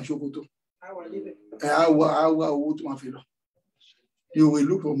about one shokoto. You will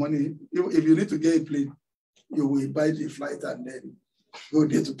look for money. If you need to get a plane, you will buy the flight and then go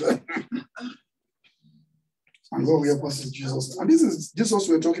there to go. And God will help us in Jesus. And this is Jesus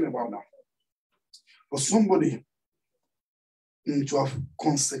we're talking about now. For somebody to have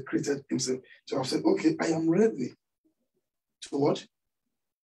consecrated himself, to have said, okay, I am ready to what?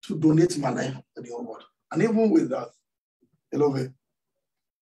 To donate my life to the whole world. And even with that, beloved,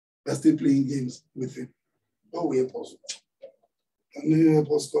 we're still playing games with him. Oh, we help us. Can you help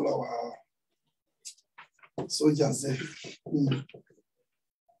us call our soldiers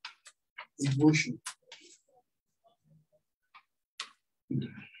devotion?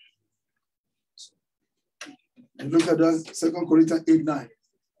 And look at that, 2 Corinthians 8:9.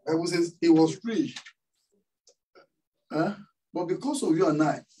 The Bible says he was rich. But because of you and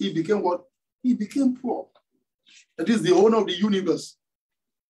I, he became what? He became poor. That is the owner of the universe.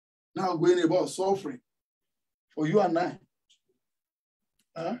 Now going about suffering for you and I.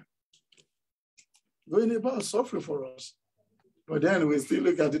 Going about suffering for us. But then we still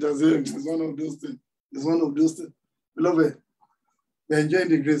look at it as if it's one of those things. It's one of those things. Beloved, we're enjoying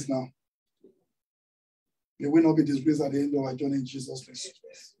the grace now. We will not be disgraced at the end of our journey in Jesus' name.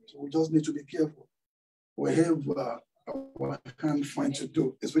 So we just need to be careful. We have our hand find to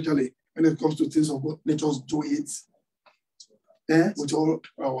do, especially when it comes to things of God. Let us do it. With all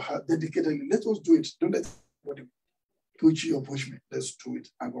our heart, dedicatedly. Let us do it. Don't let anybody push you or push me. Let's do it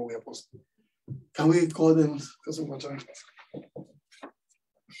and go where possible. Can we call them because of our time?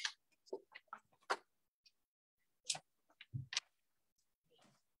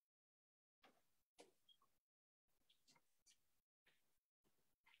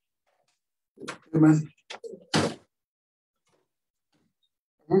 Amen.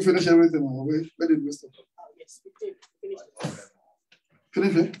 We finish everything. Where did we stop? Yes, we did.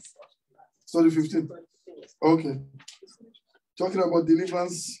 Finish it? Sorry, 15. Okay. Talking about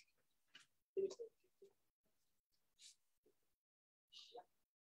deliverance.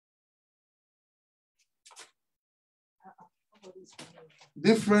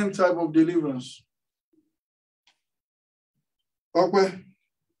 Different type of deliverance. Okay.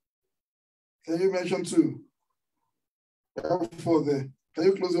 Can you mention two? For the, can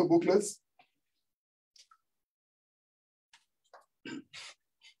you close your booklets?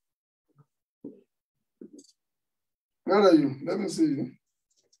 Where are you? Let me see you.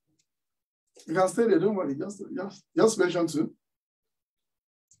 You can stay there, don't worry. Just mention two.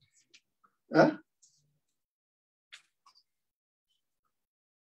 Eh?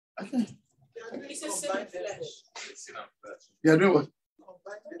 Okay. Yeah, doing what?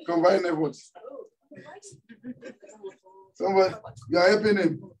 Combine efforts. Somebody, you are helping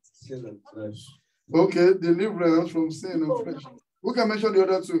him. Sin and flesh. Okay, deliverance from sin and flesh. Who can mention the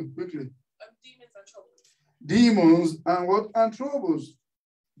other two quickly? Demons and trouble. Demons and what? And troubles.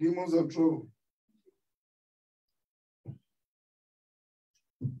 Demons and trouble.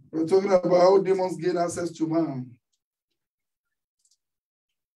 We're talking about how demons gain access to man.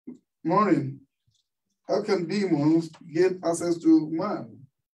 Maureen, how can demons gain access to man?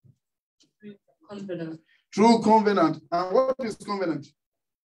 Covenant. Through covenant. And what is covenant?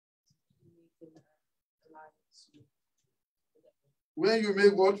 when you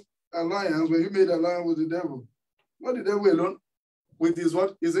make what? Alliance, when you made alliance with the devil. Not the devil alone, with his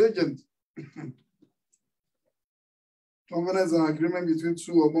what? His agent. Covenant is an agreement between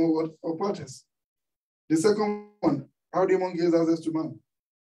two or more what? Or parties. The second one, how demon gives access to man.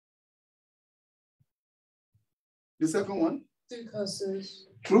 The second one? Through curses.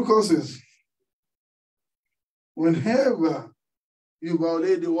 Through curses. Whenever you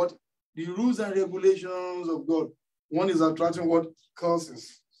violate the what? The rules and regulations of God, one is attracting what?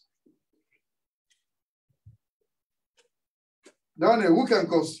 Curses. Daniel, who can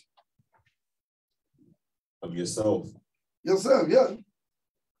curse? Of yourself. Yourself, yeah.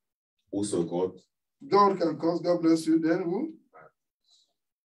 Also God. God can curse. God bless you. Then who?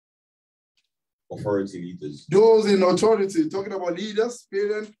 Authority leaders. Those in authority, talking about leaders,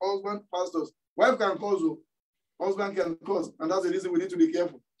 parents, husband, pastors. Wife can curse, husband can curse, and that's the reason we need to be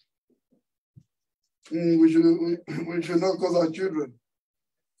careful. We should not curse our children.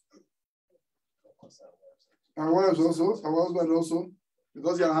 Our wives also, our husband also,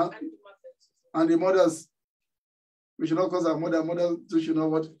 because they are and the mothers. We should not curse our mother. Mothers too should not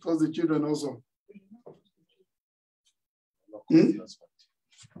what curse the children also.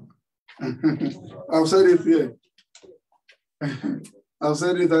 I've said it here. I've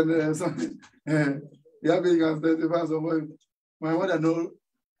said it, and my mother know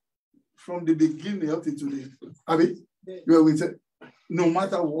from the beginning up to today. Abi, you were with her, no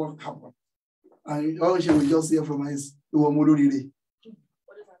matter what happened, and all she will just hear from her is, "You what does that mean?"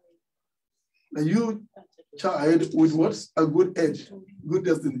 And you, child, with what? A good edge, good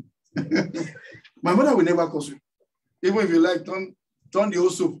destiny. My mother will never curse you, even if you like turn the whole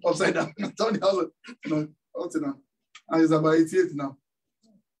soup upside down. Turn the house, no, up to now. And it's about 88 now.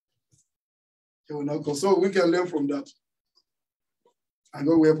 He will not curse. So we can learn from that. And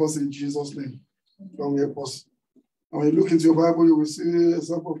God will help us in Jesus' name. God will help us. And when you look into your Bible, you will see a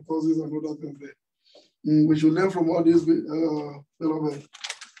sample of causes and other things there. We should learn from all these, beloved.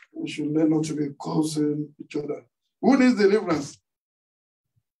 We should learn not to be causing each other. Who needs deliverance?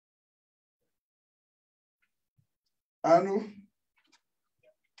 Anu?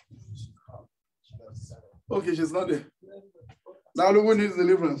 Okay, she's not there. Now, who needs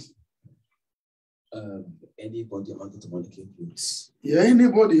deliverance? Anybody under demonic influence. Yeah,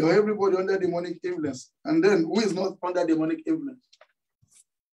 anybody or everybody under demonic influence. And then who is not under demonic influence?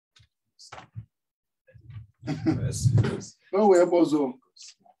 No way, also.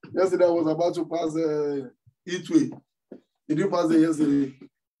 Yesterday I was about to pass Eatway. Did you pass it yesterday?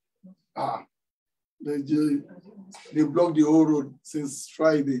 They blocked the whole road since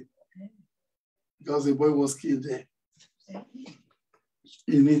Friday because the boy was killed there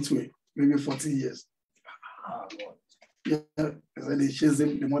in Eatway, maybe 14 years. Yeah, so they chased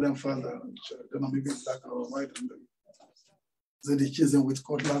him, the mother and father, I don't know, maybe black or white. So they chased him with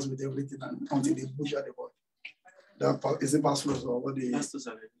cutlass, with everything, until they butchered the boy. That is a passport or what they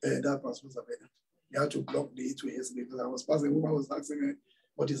that passport. They had to block the Eatway yesterday because I was passing. A woman was asking me,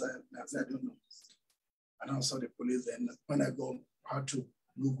 "What is that?" I said, "I don't know." And I saw the police. Then when I go, I had to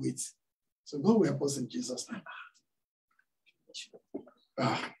look with. So God will help us in Jesus' name.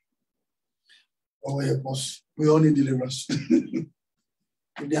 Oh, help us. We all need deliverance.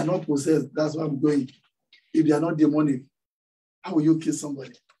 If they are not possessed, that's why I'm going. If they are not demonic, how will you kill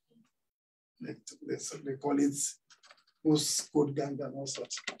somebody? They call it post-code gang and all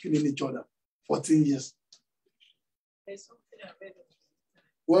sorts, killing each other. 14 years.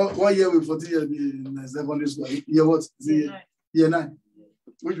 Well, 1 year with 14 years in secondary school. Year what? Year 9.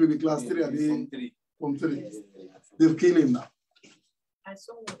 Which will be class 3 from 3. They've killed him now. I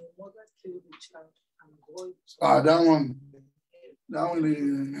saw when the mother killed the child and boy. That one.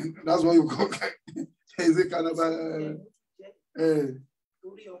 That's what you call is it kind of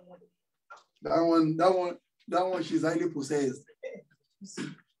that one she's highly possessed.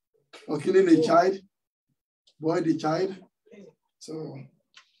 For killing a child, boy the child. So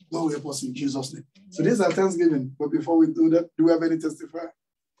God will help us in Jesus' name. So this is our Thanksgiving. But before we do that, do we have any testifier?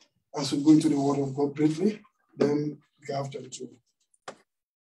 As we go into the word of God briefly, then we have to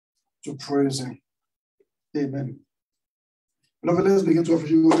praise him. Amen. Beloved, let's begin to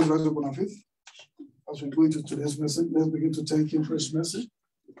officially go to rise upon our faith. As we go into today's message, let's begin to thank him for his message.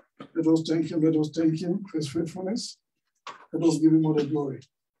 Let us thank him for his faithfulness. Let us give him all the glory.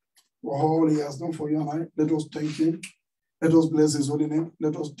 For all he has done for you and I, let us thank him. Let us bless his holy name.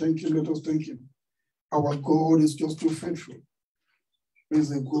 Let us thank him. Our God is just too faithful. He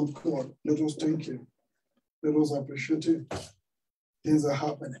is a good God. Let us thank him. Let us appreciate him. Things are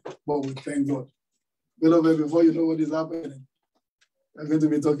happening, but we thank God. Beloved, before you know what is happening, we're going to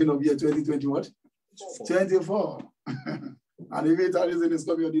be talking of year 2020 what? 24. And if it is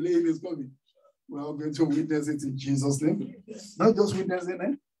coming or delaying is coming, we are going to witness it in Jesus' name. Not just witnessing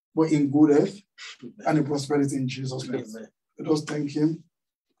it, but in good health and in prosperity in Jesus' name. Let us thank him.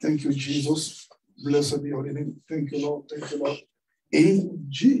 Thank you, Jesus. Blessed be your name. Thank you, Lord. Thank you, Lord. In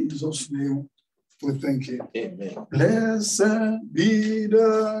Jesus' name, we thank you. Amen. Blessed be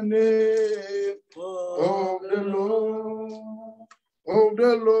the name of the Lord. Of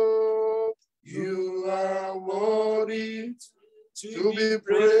the Lord, you are worthy to be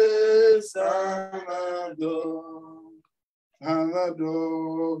praised and adored. And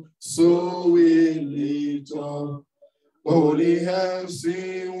adored. So we lift up holy hands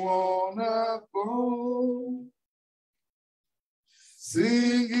in one accord,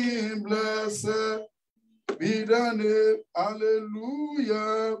 singing, blessed be the name,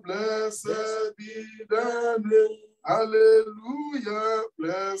 hallelujah, blessed be the name, hallelujah,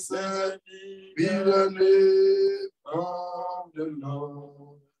 blessed be the name of the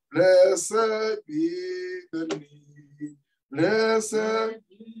Lord, blessed be the name, blessed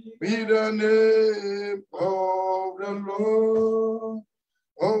be the name of the Lord.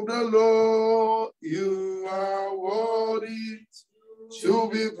 Of the Lord, you are worthy to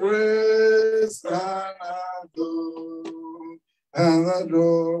be praised and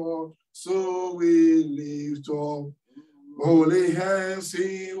adored. So we lift up holy hands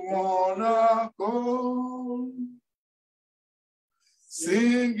in one accord,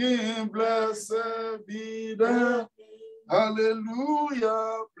 singing, blessed be the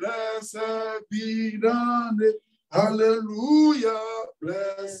hallelujah, blessed be the name, hallelujah,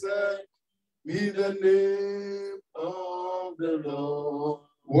 blessed be the name of the Lord.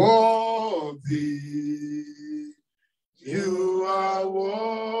 Worthy, you are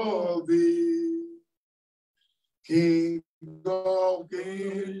worthy, King of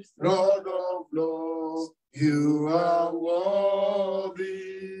kings, Lord of lords, you are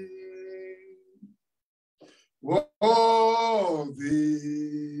worthy. Worthy,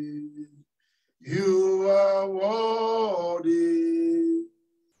 you are worthy,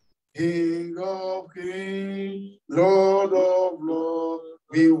 King of kings, Lord of lords,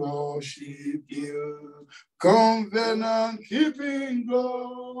 we worship you. Covenant keeping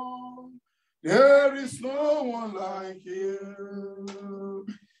God, there is no one like you.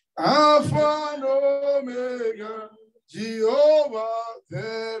 Alpha and Omega, Jehovah,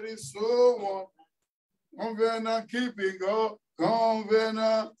 there is no one. Covenant keeping God,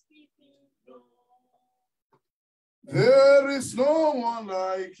 covenant. There is no one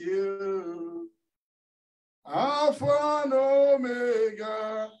like you. Alpha and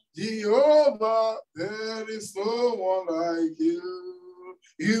Omega, Jehovah, there is no one like you.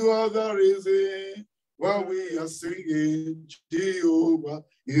 You are the reason why we are singing, Jehovah.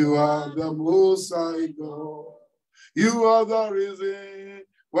 You are the Most High God. You are the reason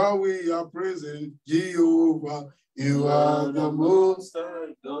why we are praising, Jehovah. You are the Most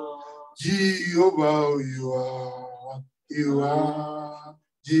High God. Jehovah, you are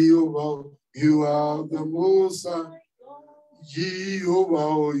Jehovah, you are the Most High.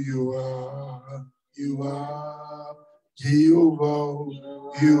 Jehovah, you are Jehovah,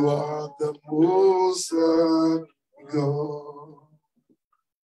 you are the Most High God.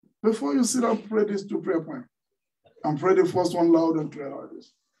 Before you sit down, pray these two prayer points. And pray the first one loud and clear like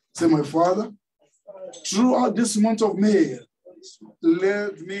this. Say, my Father, throughout this month of May,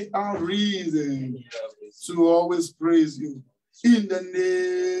 let me have reason to always praise you. In the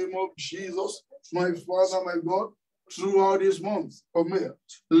name of Jesus, my Father, my God, throughout this month of May,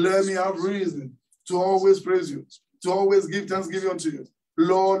 let me have reason to always praise you, to always give thanksgiving unto you.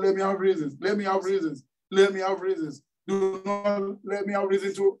 Lord, let me have reasons. Let me have reasons. Let me have reasons. Do not let me have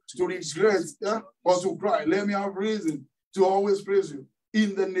reason to regret, or to cry. Let me have reason to always praise you.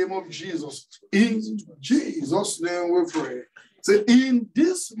 In the name of Jesus. In Jesus' name we pray. Say, in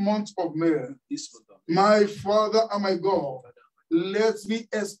this month of May, my Father and my God, let me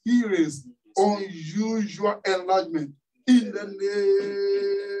experience unusual enlargement. In the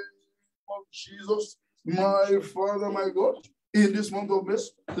name of Jesus, my Father, my God, in this month of May,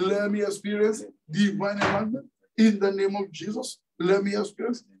 let me experience divine enlargement. In the name of Jesus, let me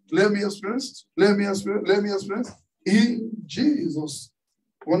experience, let me experience, let me experience, let me experience. In Jesus'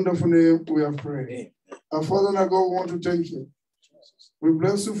 wonderful name, we are praying. Our Father and our God, we want to thank you. We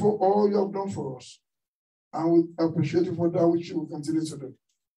bless you for all you have done for us. And we appreciate you for that which you will continue to do.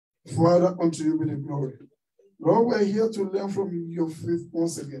 Father, unto you be the glory. Lord, we're here to learn from your faith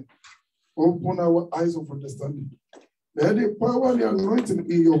once again. Open our eyes of understanding. Let the power and the anointing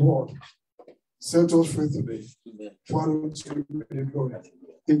in your word set us free today. Father, unto you be the glory.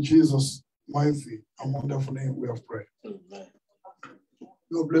 In Jesus' mighty and wonderful name we have prayed.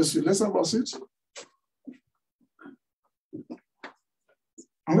 God bless you. Let's have a seat.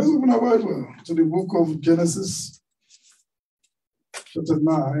 And let's open our Bible to the book of Genesis, chapter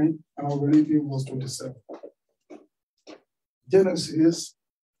 9, and I'll read in verse 27. Genesis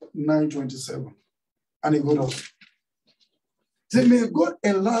 9:27. And it goes, say, may God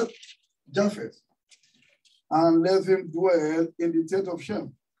enlarge Japheth, and let him dwell in the tent of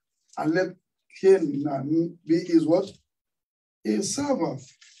Shem, and let Canaan be his what? His servant.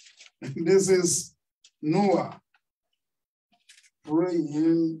 This is Noah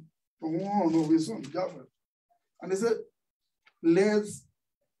praying for one of his sons, Japheth. And he said, let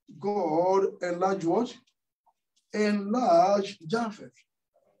God enlarge what? Enlarge Japheth.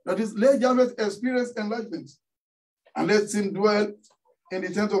 That is, let Japheth experience enlargement, and let him dwell in the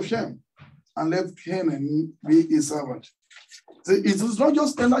tent of Shem, and let Canaan be his servant. So it is not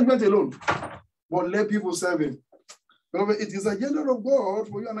just enlargement alone, but let people serve him. It is a agenda of God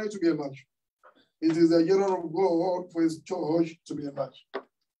for you and I to be enlarged. It is the agenda of God for his church to be enlarged.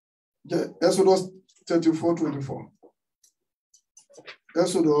 Exodus 34:24.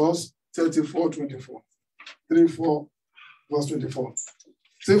 Exodus 34:24. 3:4, verse 24.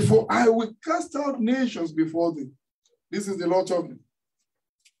 Say, for I will cast out nations before thee. This is the Lord talking.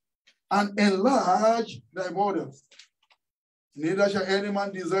 And enlarge thy borders. Neither shall any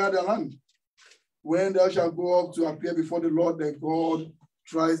man desire the land, when thou shalt go up to appear before the Lord thy God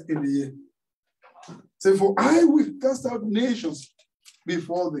thrice in the year. Say, for I will cast out nations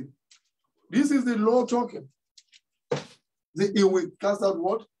before thee. This is the Lord talking. He will cast out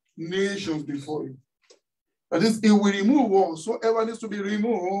what? Nations before you. That is, he will remove whatsoever needs to be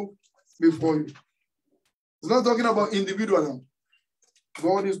removed before you. It's not talking about individuals.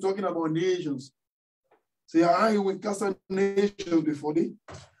 God is talking about nations. Say, I will cast out nations before thee,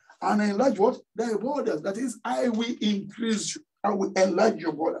 and enlarge what? Thy borders. That is, I will increase you. I will enlarge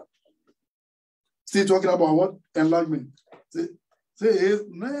your border. Still talking about what? Enlargement. Says,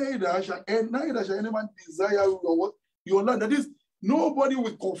 neither shall any man desire your what? Your land. That is, nobody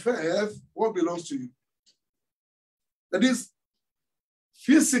will confess what belongs to you. That is,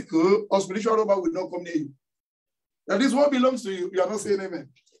 physical or spiritual robber will not come near you. That is, what belongs to you, you are not saying amen,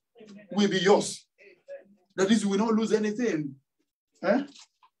 will be yours. That is, you will not lose anything. Eh?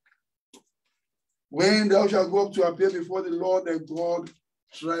 When thou shalt go up to appear before the Lord thy God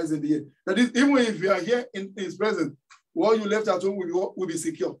thrice in the year. That is, even if you are here in his presence, what you left at home will be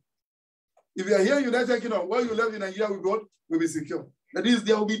secure. If you are here in the United Kingdom, what you left in Nigeria will be secure. That is,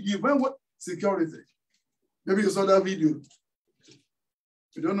 there will be divine what? Security. Maybe you saw that video.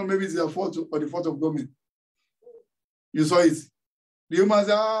 You don't know, maybe it's your fault or the fault of government. You saw it. The humans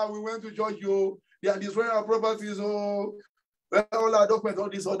say, we went to church, they are destroying our properties, all our documents, all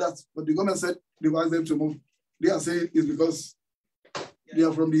this, all that. But the government said they asked them to move. They are saying it's because they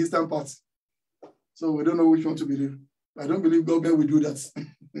are from the eastern part. So we don't know which one to believe. I don't believe government will do that.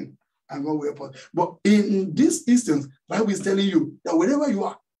 And God will help us. But in this instance, Bible is telling you that wherever you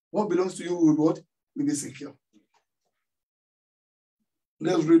are, what belongs to you will be secure.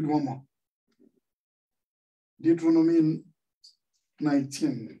 Let's read one more. Deuteronomy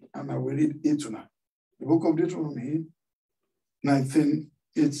 19, and I will read 8 to 9. The book of Deuteronomy 19,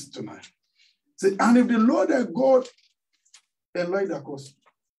 8 to 9. Say, and if the Lord thy God enlarge the coast,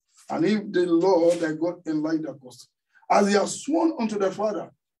 and if the Lord thy God enlarge the coast, as he has sworn unto thy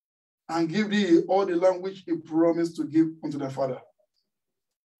father, and give thee all the land which he promised to give unto thy father.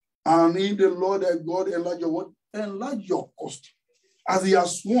 And if the Lord thy God enlarge your what? Enlarge your coast, as he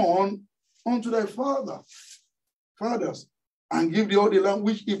has sworn unto thy fathers, and give thee all the land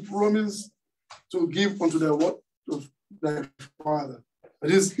which he promised to give unto thy what? To thy father.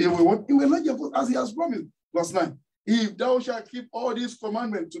 That is, he will what? He will enlarge your coast as he has promised. Verse 9. If thou shalt keep all these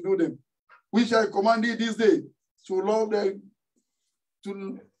commandments to do them, which I command thee this day, to love thy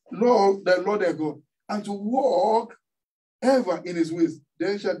Lord thy God, and to walk ever in his ways,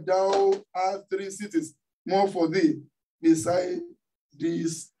 then shalt thou have 3 cities more for thee beside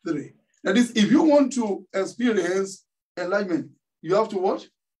these 3. That is, if you want to experience enlightenment, you have to what?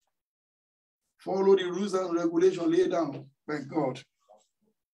 Follow the rules and regulations laid down by God.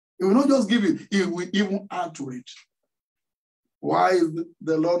 He will not just give it, he will even add to it. Why is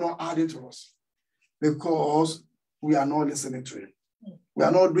the Lord not adding to us? Because we are not listening to him. We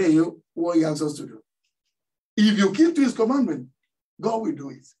are not doing what he asks us to do. If you keep to his commandment, God will do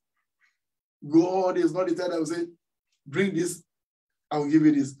it. God is not the type that will say, bring this, I will give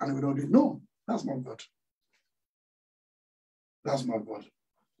you this, and we don't do it. No, that's not God. That's not God.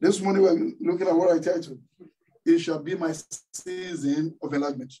 This morning we're looking at what I titled, it shall be my season of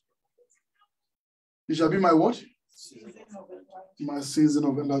enlargement. It shall be my what? My season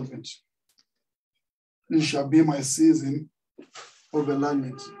of enlargement. It shall be my season of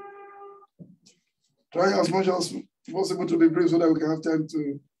enlargement. Try as much as possible to be brief so that we can have time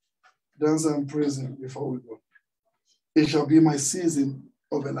to dance and praise him before we go. It shall be my season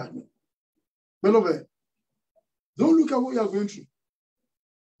of enlargement. Beloved, don't look at what you are going through.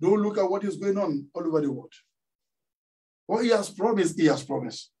 Don't look at what is going on all over the world. What he has promised, he has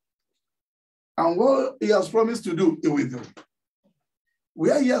promised. And what he has promised to do, he will do.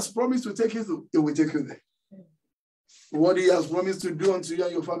 Where he has promised to take you to, he will take you there. What he has promised to do unto you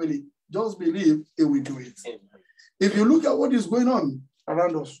and your family, just believe he will do it. If you look at what is going on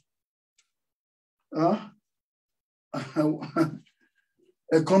around us,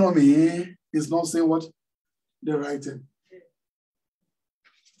 economy is not saying what the right thing.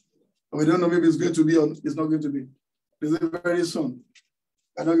 We don't know, maybe it's going to be or it's not going to be. Is it very soon?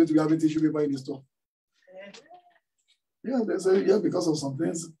 I'm not going to be having tissue paper in the store. Yeah, they say, yeah, because of some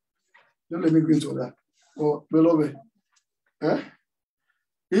things. Don't let me go into that. Oh, beloved,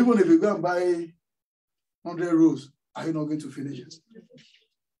 even if you go and buy 100 rolls, are you not going to finish it?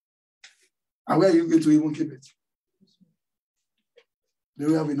 And where are you going to even keep it? Do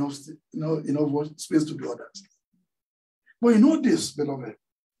we have enough space to do that? But you know this, beloved,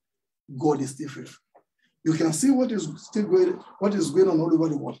 God is still faithful. You can see what is going on all over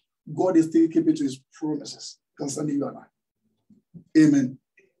the world. God is still keeping to his promises concerning you and I. Amen.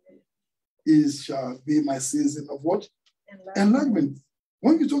 It shall be my season of what? Enlargement.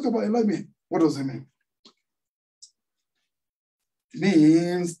 When you talk about enlargement, what does it mean? It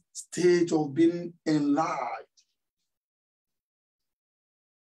means state of being enlarged.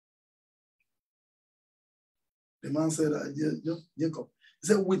 The man said, Jacob, he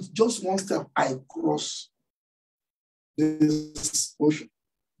said, with just one step, I cross this ocean,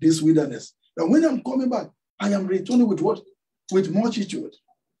 this wilderness. And when I'm coming back, I am returning with what? With multitude.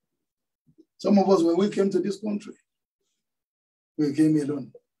 Some of us, when we came to this country, we came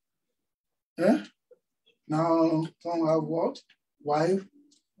alone. Now, some have what? Wife,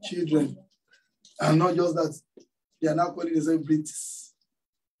 children. And not just that, they are now calling themselves British.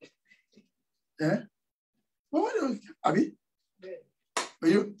 But what do you, Abby?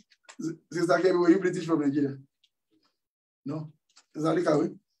 Sister Kemi, were you British from Nigeria? No. Is that the way?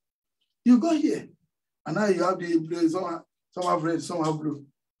 You go here, and now you have the blue. Some have red, some have blue.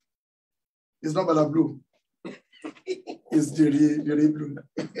 It's not about blue. It's the real blue.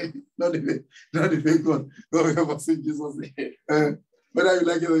 not the fake one. God help us in Jesus' name. Whether you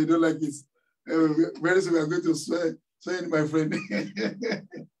like it or you don't like it, very soon we are going to swear in my friend.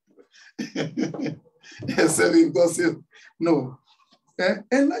 Serving gossip. No.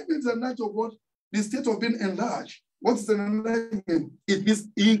 Enlightenment is an act of what? The state of being enlarged. What is an enlightenment? It means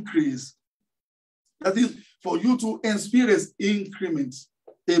increase. That is for you to experience increment.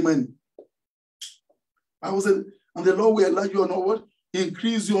 Amen. I was saying, and the Lord will enlarge you on what?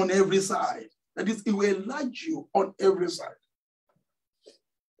 Increase you on every side. That is, it will enlarge you on every side.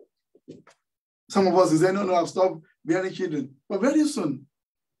 Some of us say, no, I've stopped bearing children. But very soon,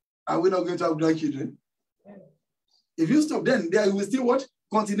 are we not going to have grandchildren? If you stop, then there will still what?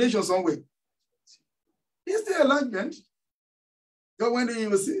 Continuation somewhere. It's the enlargement. Because when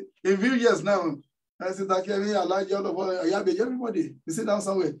you see, in few years now, I said, I can enlarge all of everybody. You sit down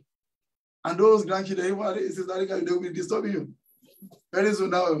somewhere. And those grandchildren, they will be disturbing you. Very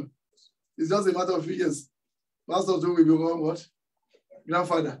soon now, it's just a matter of few years. Pastor will become what?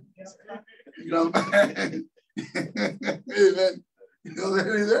 Grandfather. Amen.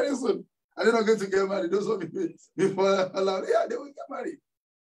 Very soon. And they're not going to get married. Those will be before allowed. Yeah, they will get married.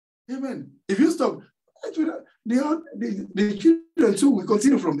 Amen. If you stop, the children too will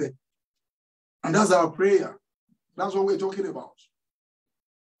continue from there. And that's our prayer. That's what we're talking about.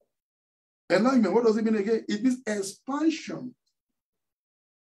 Enlightenment, what does it mean again? It means expansion.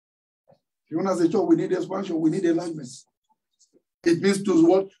 If you want to say, we need expansion, we need enlightenment. It means to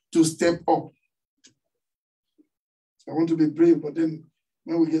what? To step up. I want to be brave, but then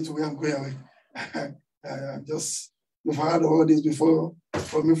when we get to where I'm going, if I had all this before,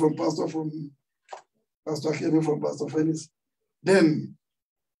 from me, from Pastor Kevin, from Pastor Felix, then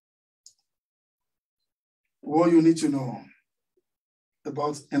what you need to know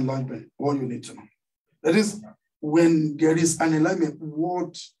about enlightenment, what you need to know. That is, when there is an enlightenment,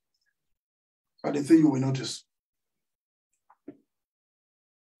 what are the things you will notice?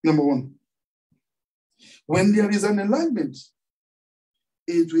 Number one, when there is an enlightenment,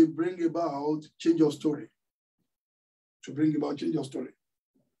 it will bring about change of story. To bring about change of story.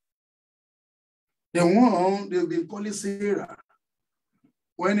 The one they've been calling Sarah,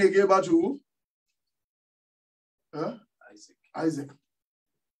 when they gave birth to Isaac.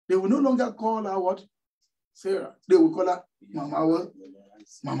 They will no longer call her what? Sarah. They will call her Mama what?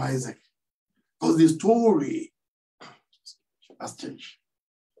 Mama Isaac. Because the story has changed.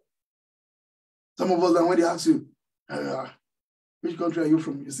 Some of us, when they ask you, which country are you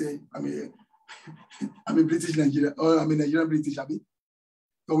from? You say, I'm a British Nigerian, or I'm a Nigerian British,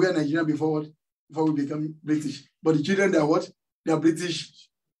 But we are Nigerian before we become British. But the children, they are what? They are British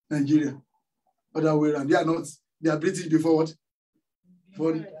Nigerian. Other way around. They are not. They are British before what?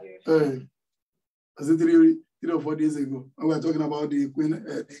 Was it 3 or 4 days ago? We were talking about the queen,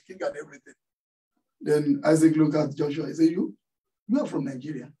 the king and everything. Then Isaac looked at Joshua. He said, you are from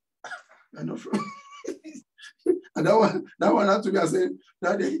Nigeria. You're not from. And that one had to be, I said,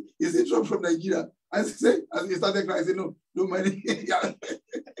 Daddy, is it from Nigeria? I said, as he started crying, I said, no, don't mind. He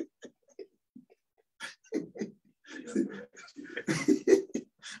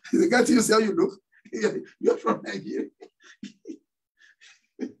said, can't you see how you look? You're from Nigeria.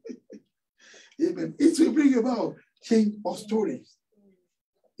 Amen. It will bring about change of stories.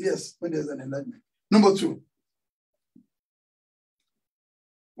 Yes, when there's an enlightenment. Number 2,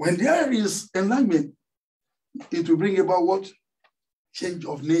 when there is enlightenment, it will bring about what? Change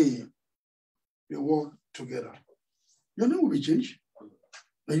of name. They work together. Your name will be changed.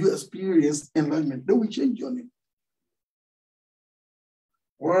 When you experience enlightenment, they will change your name.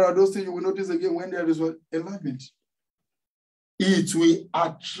 What are those things you will notice again when there is what? Enlightenment? It will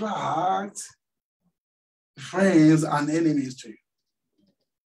attract friends and enemies to you.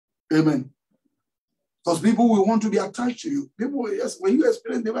 Amen. Because people will want to be attached to you. People, yes, when you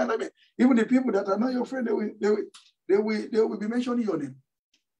experience divine enlightenment, even the people that are not your friend, they will be mentioning your name.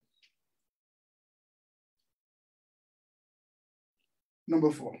 Number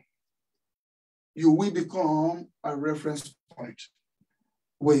 4, you will become a reference point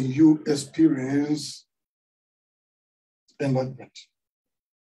when you experience enlightenment.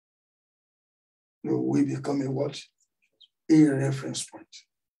 You will become a what? A reference point.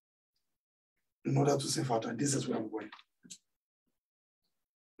 In order to say, Father, this is where I'm going.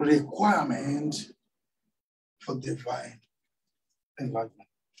 Requirement for divine enlightenment.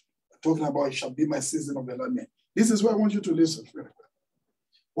 I'm talking about it shall be my season of enlightenment. This is where I want you to listen.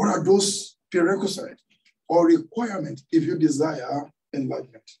 What are those prerequisites or requirements if you desire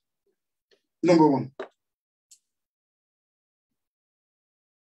enlightenment? Number 1,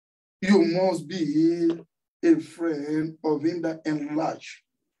 you must be a friend of him that enlarged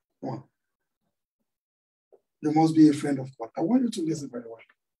one. You must be a friend of God. I want you to listen very well.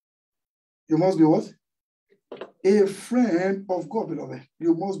 You must be what? A friend of God, beloved.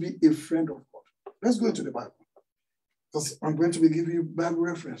 You must be a friend of God. Let's go into the Bible. Because I'm going to be giving you Bible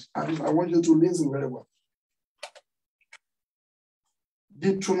reference. And I want you to listen very well.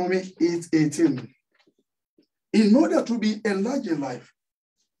 Deuteronomy 8:18. In order to be enlarged in life,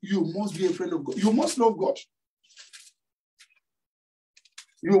 you must be a friend of God. You must love God.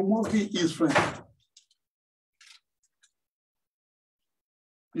 You must be his friend.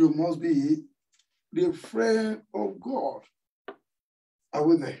 You must be the friend of God. Are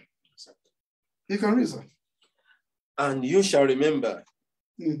we there? You can read, sir. And you shall remember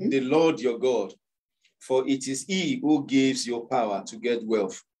the Lord your God, for it is he who gives you power to get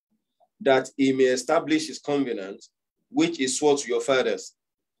wealth, that he may establish his covenant, which is swore to your fathers,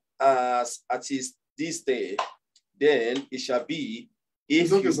 as at his this day. Then it shall be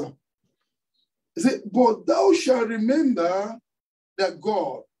if okay, sir. He said, but thou shalt remember that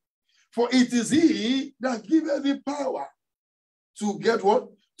God, for it is he that giveth thee power to get what?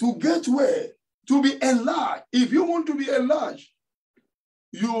 To get where? To be enlarged. If you want to be enlarged,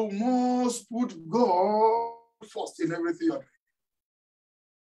 you must put God first in everything you're doing.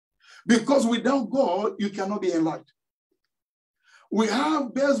 Because without God, you cannot be enlarged. We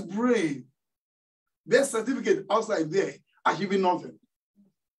have best brain, best certificate outside there, achieving nothing.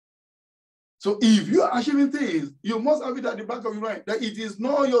 So if you are achieving things, you must have it at the back of your mind that it is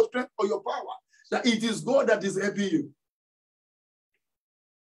not your strength or your power, that it is God that is helping you.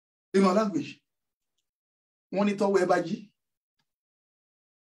 In my language, monitor webaji.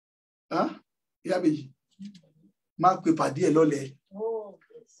 Huh? Yabeji. Mark pepadi elole. Oh,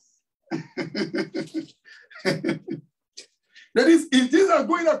 yes. That is, if things are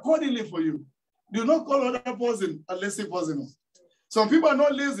going accordingly for you, do not call another person a lazy person. Some people are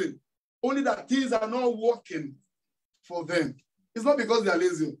not lazy, only that things are not working for them. It's not because they are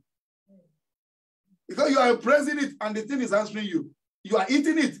lazy. Because you are pressing it and the thing is answering you. You are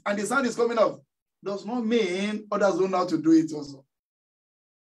eating it and the sound is coming out. Does not mean others don't know how to do it also.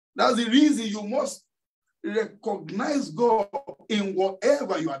 That's the reason you must recognize God in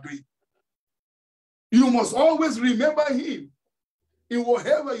whatever you are doing. You must always remember him in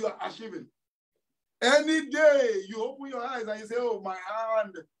whatever you are achieving. Any day you open your eyes and you say, oh, my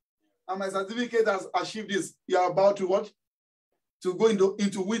hand and my certificate has achieved this, you are about to what? To go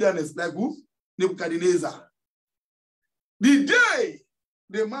into wilderness, like who? Nebuchadnezzar. The day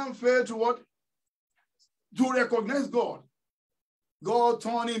the man failed to what? To recognize God. God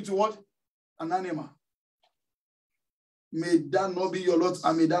turned him to what? An animal. May that not be your lot,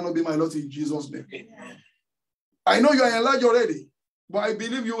 and may that not be my lot in Jesus' name. I know you are enlarged already, but I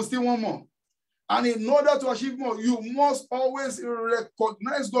believe you will still want more. And in order to achieve more, you must always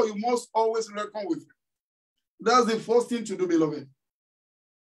recognize God. You must always reckon with him. That's the first thing to do, beloved.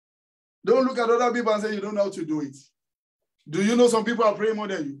 Don't look at other people and say you don't know how to do it. Do you know some people are praying more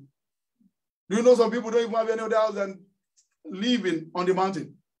than you? Do you know some people don't even have any other house than living on the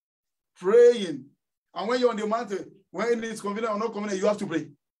mountain, praying? And when you're on the mountain, when it's convenient or not convenient, you have to pray.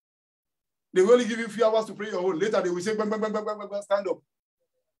 They will only give you a few hours to pray your whole. Later, they will say, bang, bang, bang, bang, bang, bang, stand up.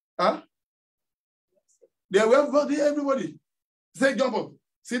 Huh? They will everybody. Say, jump up,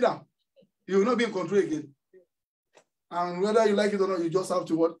 sit down. You will not be in control again. And whether you like it or not, you just have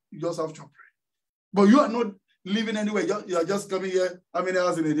to what? You just have to pray. But you are not living anywhere. You are just coming here, how many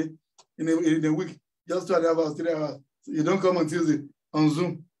hours in a day? In a week? Just 2.5 hours, 3 hours. So you don't come on Tuesday on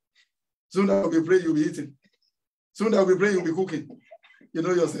Zoom. Soon that will be praying, you'll be eating. Soon that will be praying, you'll be cooking. You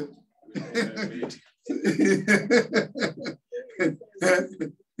know yourself.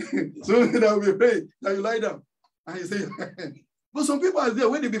 Soon that will be praying, that you lie down. And you say, but some people are there,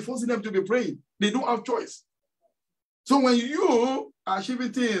 when they be forcing them to be praying, they don't have choice. So when you are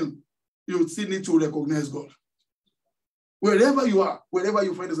achieving things, you still need to recognize God. Wherever you are, wherever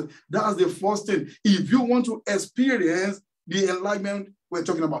you find yourself, that's the first thing. If you want to experience the enlightenment we're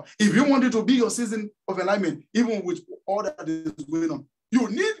talking about, if you want it to be your season of enlightenment, even with all that is going on, you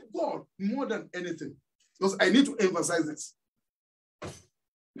need God more than anything. Because I need to emphasize this.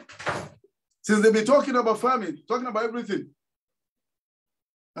 Since they've been talking about famine, talking about everything,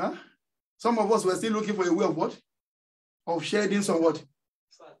 huh? Some of us were still looking for a way of what? Of shedding some what?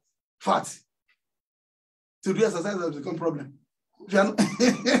 Fat. To do exercise has become a problem.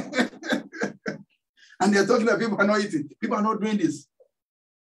 And they're talking that people are not eating. People are not doing this.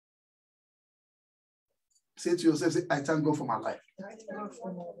 Say to yourself, say, I thank God for my life.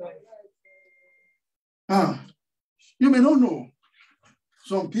 You may not know.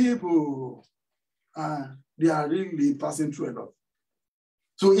 Some people, they are really passing through a lot.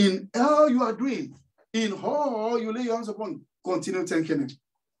 So in all you are doing, in all you lay your hands upon, continue thanking him.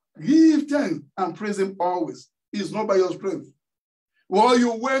 Give thanks and praise him always. It's not by your strength. What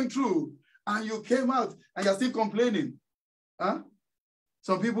you went through and you came out and you're still complaining. Huh?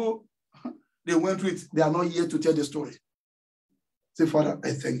 Some people, they went through it. They are not here to tell the story. Say, Father,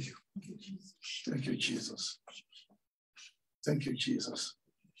 I thank you. Thank you, Jesus. Thank you, Jesus.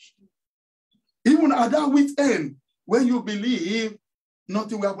 Even at that wit's end, when you believe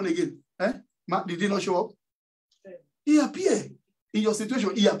nothing will happen again. Eh? Mark, did he not show up? He appeared in your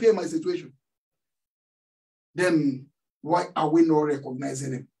situation. He appeared in my situation. Then why are we not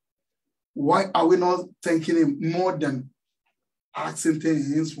recognizing him? Why are we not thanking him more than asking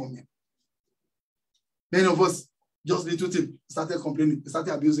things from him? Many of us, just little thing, started complaining,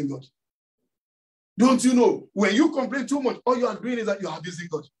 started abusing God. Don't you know, when you complain too much, all you are doing is that you are abusing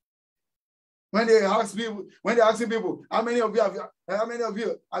God. When they ask people, when they're asking people, how many of you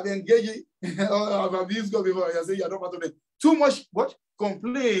have engaged or have abused God before? You say you are not part of it. Too much what?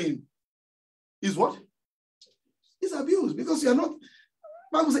 Complain is what? It's abuse, because you are not.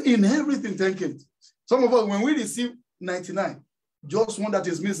 Bible says in everything thanking. Some of us, when we receive 99, just one that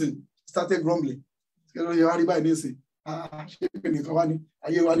is missing, started grumbling. But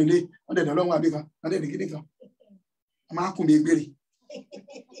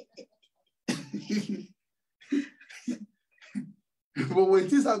when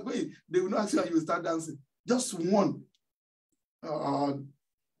things are going, they will not ask you and you will start dancing. Just one.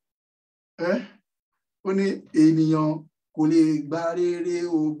 Only ènìyàn kò lè gbà rere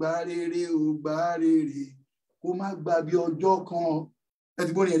o gbà rere o gbà rere kó má gbà bí ọjọ́ kan. Ẹ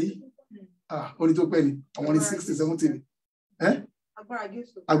ti gbọ́ ni ẹ rí? Only tó pẹ́ ni. Àwọn ní 60, 70. Agbára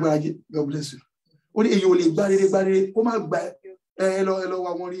Jésù. God bless you. Only èyàn ò lè gbà rere kó má gbà ẹ lọ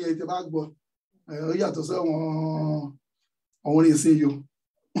wá wọn rí ẹ tẹ́ bá gbọ́. Ó yàtọ̀ sí àwọn orin ìsìn yo.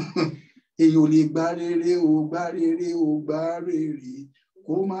 Èyàn ò lè gbà rere o gbà rere o gbà rere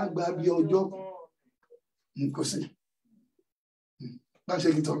kó má gbà bí ọjọ́ kan. Let's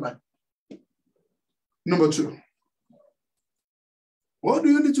shake it all right. Number 2. What do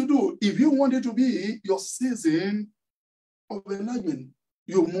you need to do if you want it to be your season of enlightenment?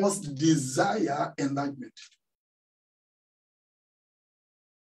 You must desire enlargement.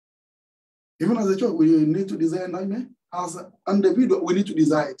 Even as a church, we need to desire enlargement. As an individual, we need to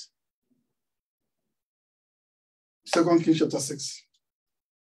desire it. 2 Kings chapter 6,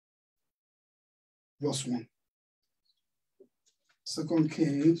 verse 1. 2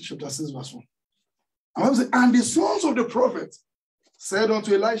 Kings chapter 6, verse 1. And the sons of the prophet said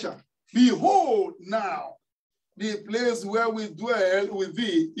unto Elisha, behold, now the place where we dwell with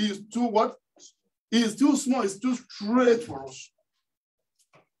thee is too what? Is too small, it's too straight for us.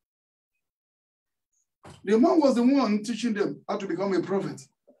 The man was the one teaching them how to become a prophet.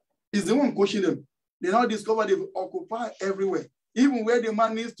 He's the one coaching them. They now discover they occupy everywhere. Even where the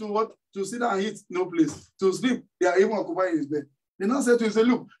man needs to what? To sit and eat, no place. To sleep, they are even occupying his bed. They now say to him,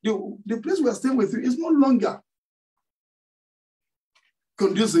 look, the place we are staying with you is no longer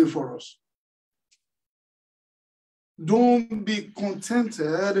conducive for us. Don't be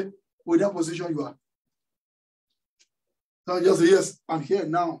contented with that position you are. Don't just say, yes, I'm here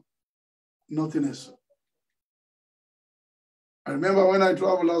now. Nothing else. I remember when I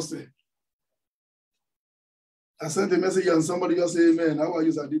traveled last day, I sent a message and somebody just said, amen, how are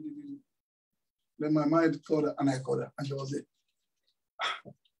you, sir? Then my mind called her and I called her and she was there.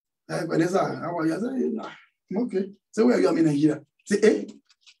 Hey, Vanessa, how are you? I said, I'm okay. Say, where are you? I'm in Nigeria. Say, hey,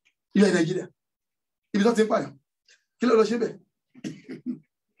 you're in Nigeria. If it's not Empire, kill a shebe.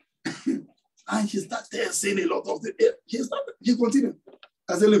 And she started saying a lot of things. She continued.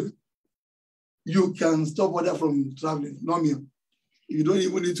 I said, look, you can stop order from traveling, not me. You don't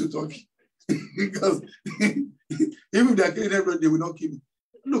even need to talk. Because even if they are killing everybody, they will not kill me.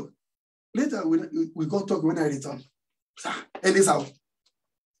 Look, later we got talk when I return. And this out.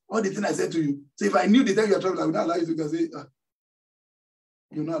 All the things I said to you. So if I knew the time you are traveling, I would not allow you to say,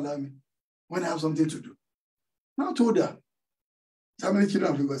 you will not allow me when I have something to do. Now I told her, how many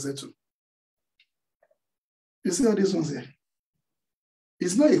children have you got said to? You see how this one said?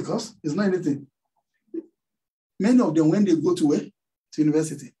 It's not a cost, it's not anything. Many of them, when they go to where? To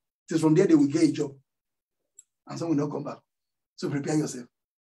university, it is from there they will get a job. And some will not come back. So prepare yourself.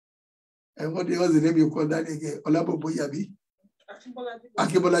 And what was the name you call that again? Olaboboyabi?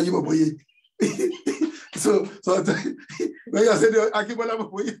 Akibolaji Boboye. So when you say Akibola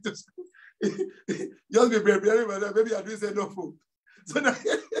Boboye, just be preparing for that. Maybe I do say no food. So now,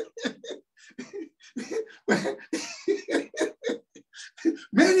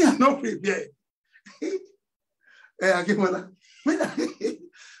 many are not prepared. Many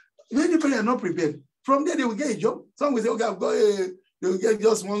people are not prepared. From there, they will get a job. Some will say, okay, I've got they will get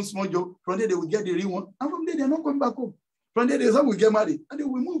just one small job. From there, they will get the real one. And from there, they are not coming back home. From there, some will get married and they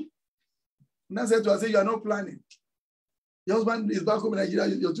will move. And that's why I say you are not planning. Your husband is back home in Nigeria,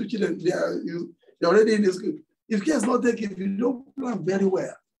 your two children, they're already in the school. If care is not taken, if you don't plan very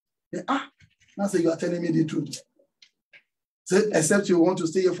well, then now say you are telling me the truth. Say, except you want to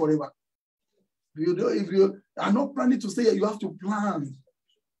stay here forever. If you are not planning to stay here, you have to plan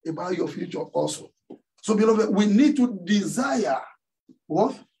about your future also. So, beloved, we need to desire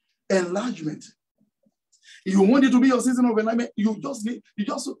what? Enlargement. If you want it to be your season of enlargement, you just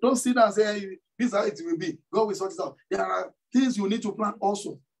don't sit down and say, hey, this is how it will be. God will sort this out. There are things you need to plan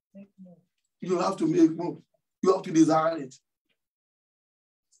also. You have to make move. You have to desire it.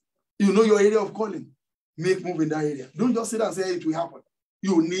 You know your area of calling. Make move in that area. Don't just sit down and say, hey, it will happen.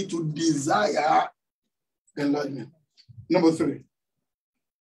 You need to desire enlargement. Number 3.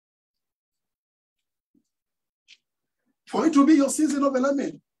 For it to be your season of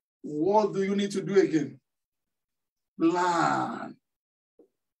enlargement, what do you need to do again? Plan.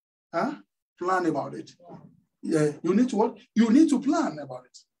 Plan about it. Yeah, you need to what? You need to plan about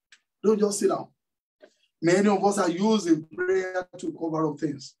it. Don't just sit down. Many of us are using prayer to cover up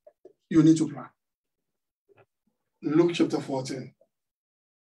things. You need to plan. Luke chapter 14.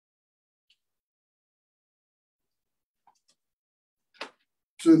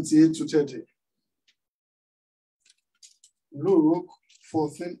 (28 to 30). Luke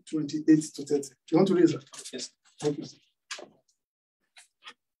 14, 28 to 30. You want to read that? Yes. Okay.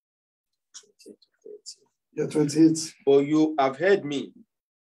 Yeah, 28. For you have heard me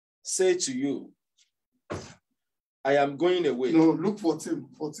say to you, I am going away. No, Luke 14.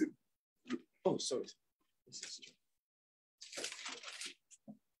 Oh, sorry.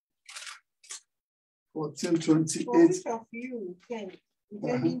 14:28. For which of you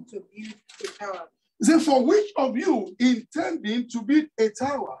intending to build a tower? He said, for which of you intending to build a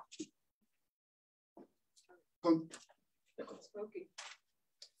tower? Okay.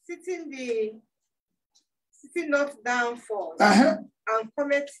 Sitting not down first, and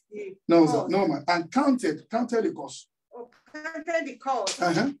commit the no, man. And counted the cost. Oh, counted the cost,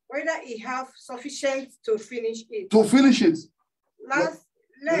 whether he have sufficient to finish it. To finish it. Less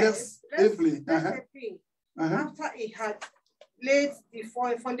after he had laid the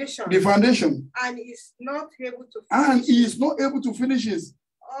foundation. The foundation. And is not able to finish and he is not able to finish it.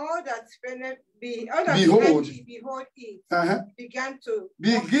 All that behold it began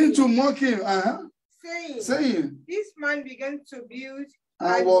begin to mock him, saying, this man began to build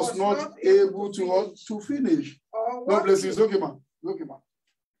and was not able to finish. God bless you. It's okay, man. Okay, man.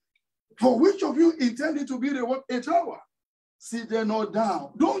 For which of you intended to build a tower? Sit there not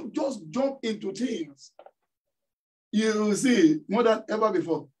down. Don't just jump into things. You see, more than ever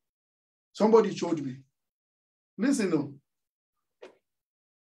before. Somebody showed me. Listen, no.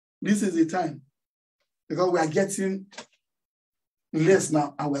 This is the time. Because we are getting less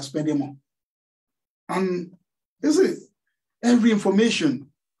now and we are spending more. And you see, every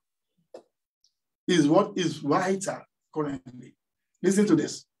information is what is vital currently. Listen to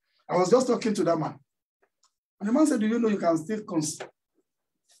this. I was just talking to that man. And the man said, do you know you can still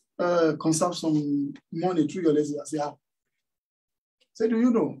conserve some money through your lazy? I said, how? I said, do you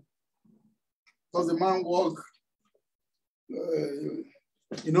know? Because the man work,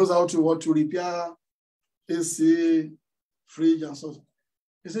 he knows how to repair AC, fridge, and so.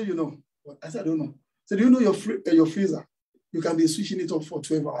 He said, you know. I said, I don't know. He said, do you know your freezer? You can be switching it up for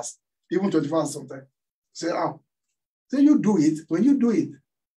 12 hours, even 24 hours sometimes. I said, how? So you do it. When you do it,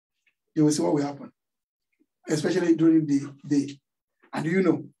 you will see what will happen, especially during the day. And do you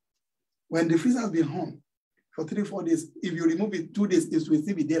know, when the freezer has been on for 3-4 days, if you remove it 2 days, it will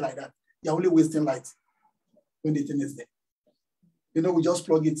still be there like that. You're only wasting light when the thing is there. You know, we just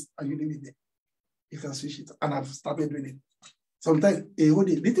plug it and you leave it there. You can switch it. And I've started doing it. Sometimes a whole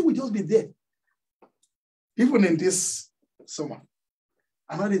day, the thing will just be there. Even in this summer.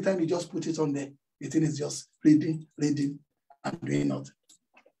 Another time you just put it on there, the thing is just reading, and doing nothing.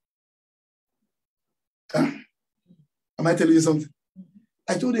 Am I telling you something?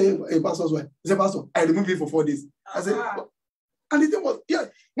 I told a pastor's wife, he said, Pastor, I removed it for 4 days. I said, and the thing was, yeah,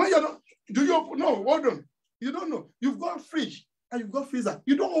 when you're not, do you open? No, hold on. You don't know. You've got a fridge and you've got freezer.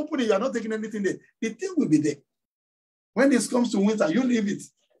 You don't open it, you're not taking anything there. The thing will be there. When this comes to winter, you leave it.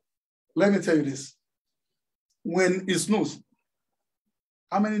 Let me tell you this. When it snows,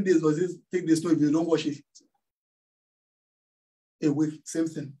 how many days does it take the snow if you don't wash it? A week, same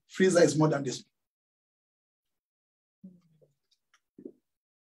thing. Freezer is more than this.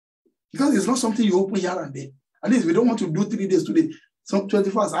 Because it's not something you open here and there. At least we don't want to do 3 days today. Some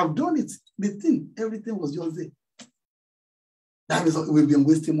 24 hours. I've done it. The thing, everything was just there. That means we've been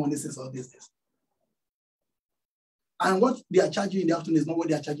wasting money since all these days. And what they are charging you in the afternoon is not what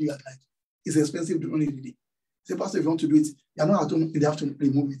they are charging you at night. It's expensive to run it in the day. Say, Pastor, if you want to do it, you're not at home in the afternoon,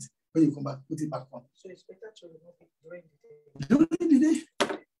 remove it. When you come back, put it back on. So it's better to remove it during the day. During the day.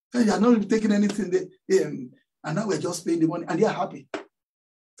 Because you are not taking anything there. And now we're just paying the money and they are happy.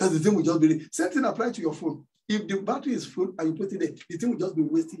 Because the thing will just be there. Same thing applies to your phone. If the battery is full and you put it there, the thing will just be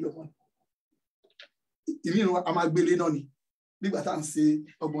wasting your money. You know what? I'm not billing on it. Big button and say,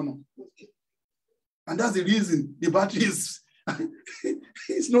 and that's the reason the battery is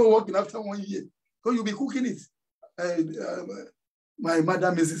it's not working after 1 year. Because you'll be cooking it. My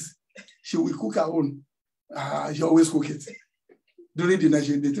mother, Mrs., she will cook her own. She always cook it. During the night,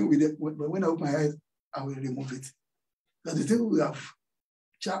 the thing will be there. But when I open my eyes, I will remove it. Because the thing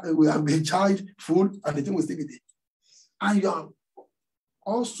we have been charged full and the thing will still be there. And you are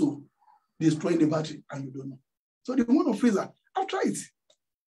also destroying the battery and you don't know. So the amount of freezer, I've tried it.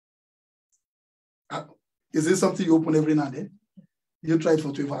 Is this something you open every now and then? You try it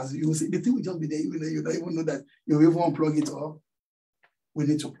for 12 hours, you will see the thing will just be there, you don't even know that you will even unplug it or we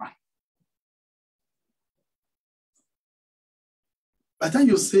need to plan. By the time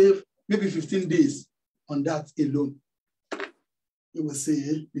you save maybe 15 days on that alone, you will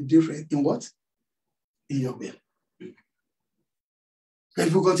see the difference in what? In your bill.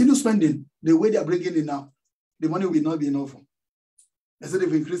 If you continue spending the way they are bringing in now, the money will not be enough. Instead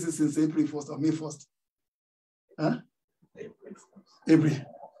of increasing since April 1st or May 1st. Huh? April.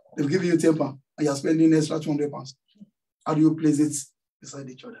 They'll give you 10 pounds and you're spending extra 200 pounds. How do you place it beside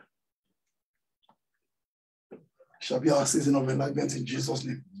each other? It shall be our season of enlightenment in Jesus'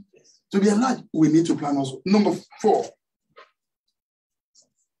 name. To be enlarged, we need to plan also. Number 4.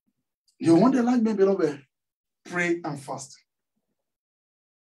 You want enlightenment, beloved? Pray and fast.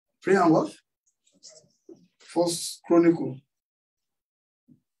 Pray and what? First Chronicle,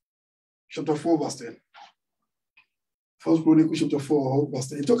 chapter 4, verse 10. First Chronicle, chapter 4, verse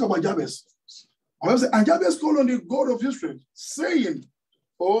 10. You talk about Jabez. And Jabez called on the God of Israel, saying,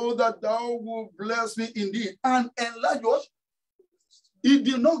 oh, that thou wilt bless me indeed, and enlarge what? He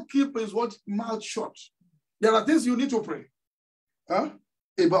did not keep his what mouth shut. There are things you need to pray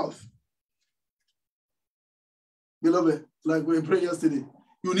about. Beloved, like we prayed yesterday,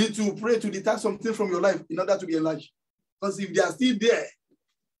 you need to pray to detach something from your life in order to be enlarged. Because if they are still there,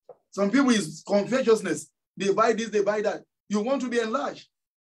 some people is covetousness. They buy this, they buy that. You want to be enlarged.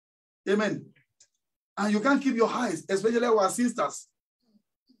 Amen. And you can't keep your eyes, especially our sisters.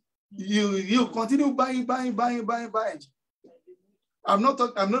 You continue buying. I'm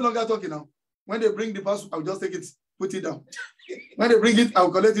no longer talking now. When they bring the parcel, I'll just take it, put it down. When they bring it,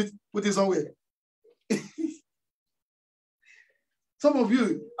 I'll collect it, put it somewhere. Some of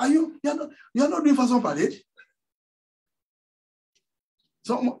you, you're not doing fashion parade?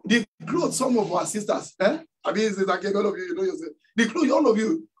 The clothes, some of our sisters, I mean, it's like all of you, you know yourself. The clothes, all of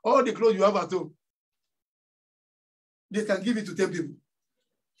you, all the clothes you have at home, they can give it to 10 people.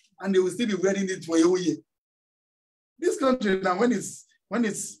 And they will still be wearing it for a whole year. This country now, when it's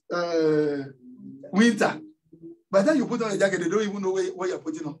winter, by the time you put on a jacket, they don't even know what you're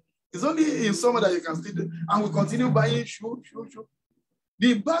putting on. It's only in summer that you can still do. And we continue buying shoe.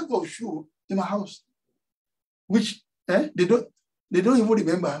 The bag of shoe in my house, which they don't even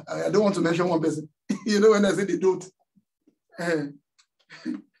remember. I don't want to mention one person. You know, when I say they don't.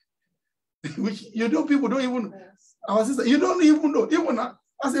 Which people don't even, our sister, you don't even know. Even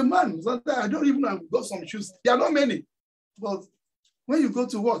as a man, sometimes I don't even know I've got some shoes. There are not many. But when you go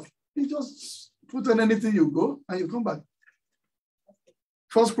to work, you just put on anything, you go and you come back.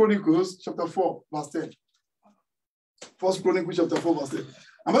 1 Chronicles chapter 4, verse 10. 1 Chronicles chapter 4, verse 10.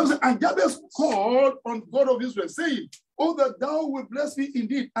 And Bible says, and Jabez called on God of Israel, saying, oh, that thou wilt bless me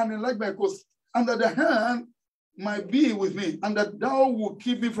indeed and enlarge my coast, and that the hand might be with me, and that thou wilt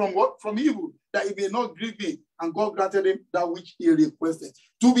keep me from what? From evil, that it may not grieve me. And God granted him that which he requested.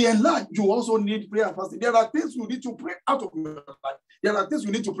 To be enlarged, you also need prayer and fasting. There are things you need to pray out of your life. There are things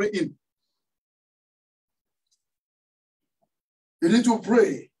you need to pray in. You need to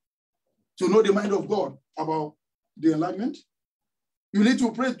pray to know the mind of God about the enlightenment. You need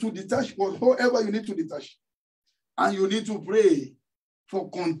to pray to detach whatever you need to detach. And you need to pray for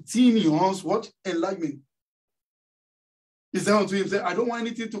continuous what? Enlightenment. He said unto him, I don't want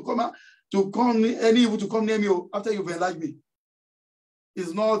anything to come out, any evil to come near me after you've enlarged me.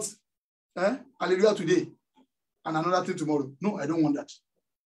 It's not hallelujah today and another thing tomorrow. No, I don't want that.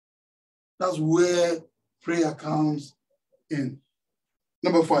 That's where prayer comes in.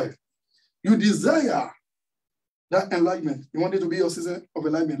 Number 5, you desire that enlightenment. You want it to be your season of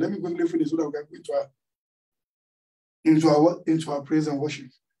enlightenment. Let me quickly finish so that we can go into our praise and worship.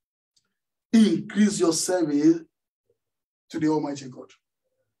 Increase your service to the Almighty God.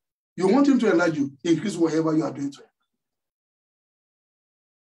 You want him to enlarge you, increase whatever you are doing to him.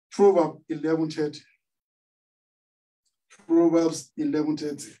 Proverbs 11:30. Proverbs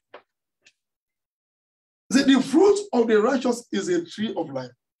 11:30. The fruit of the righteous is a tree of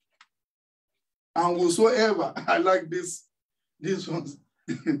life. And whosoever, I like this ones.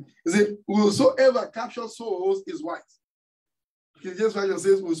 Whosoever captures souls is wise. King James Version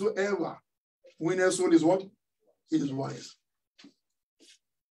says, whosoever winneth a soul is what? Is wise.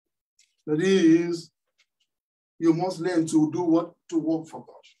 That is, you must learn to do what? To work for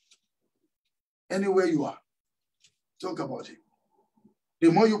God. Anywhere you are, talk about it.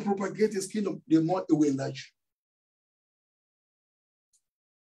 The more you propagate his kingdom, the more it will enlarge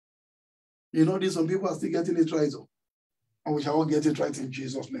you. You know, some people are still getting it right, and we shall all get it right in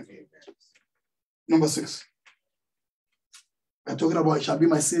Jesus' name. Number 6. We're talking about it shall be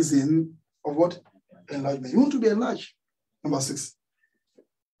my season of what? Enlargement. You want to be enlarged? Number 6.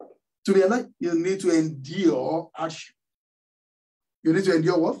 To be enlarged, you need to endure hardship. You need to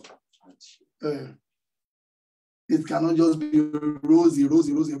endure what? It cannot just be rosy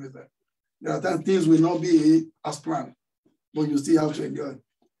everything. There are times things will not be as planned, but you still have to endure it.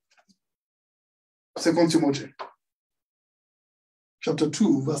 2 Timothy chapter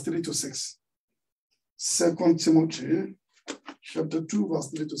 2, verse 3 to 6. 2 Timothy chapter 2, verse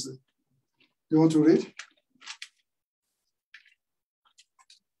 3 to 6. You want to read?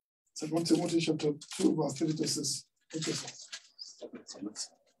 2 Timothy chapter 2, verse 3 to 6.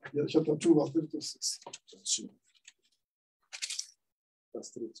 Yeah, chapter 2, verse 3 to 6. Verse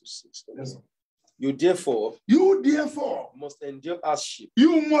 3 to 6. Yes. You therefore must endure hardship.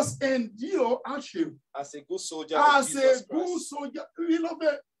 You must endure hardship. As a good soldier. As a good soldier.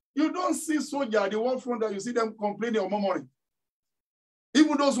 You don't see soldier at the war front that you see them complaining or murmuring.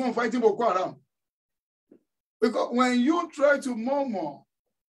 Even those who are fighting Boko Haram. Because when you try to murmur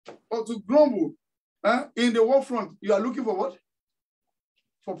or to grumble in the war front, you are looking for what?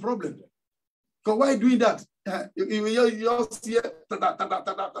 For problem. Because why doing that? You just hear,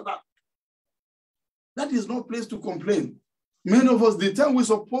 that is not place to complain. Many of us, the time we're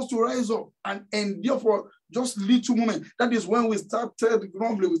supposed to rise up and endure for just little moment, that is when we started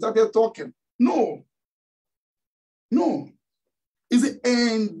grumbling, we started talking. No. It's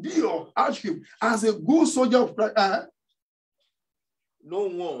endure hardship as a good soldier of Christ. No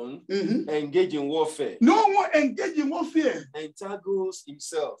one engage in warfare. No one engage in warfare. Entangles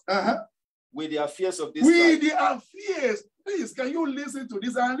himself with the affairs of this life. With the affairs. Please, can you listen to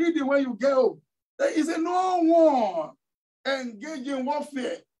this and read it when you get home? There is no one engage in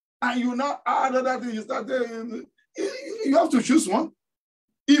warfare. And you now add other things. You have to choose one.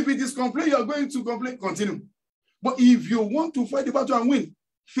 If it is complaint, you are going to complain, continue. But if you want to fight the battle and win,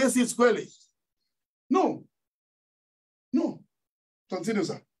 face it squarely. No. Continue,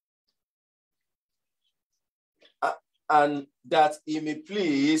 sir. And that he may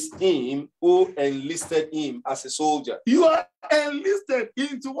please him who enlisted him as a soldier. You are enlisted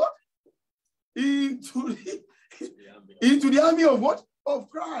into what? Into the army of what? Of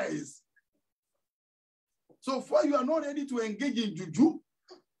Christ. So far, you are not ready to engage in juju.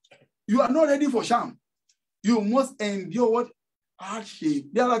 You are not ready for sham. You must endure what? Hardship.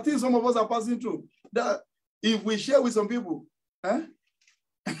 There are things some of us are passing through that if we share with some people, they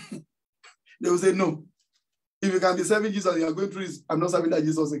will say, no. If you can be serving Jesus, you are going through this. I'm not serving that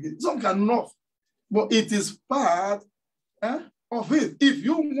Jesus again. Some cannot. But it is part of it. If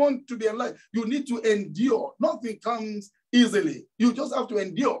you want to be alive, you need to endure. Nothing comes easily. You just have to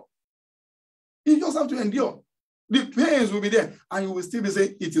endure. You just have to endure. The pains will be there, and you will still be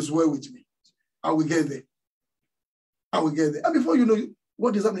saying, it is well with me. I will get there. I will get there. And before you know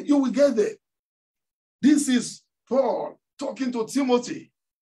what is happening, you will get there. This is Paul talking to Timothy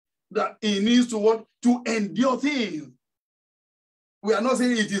that he needs to what? To endure things. We are not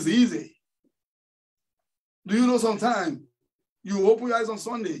saying it is easy. Do you know sometimes you open your eyes on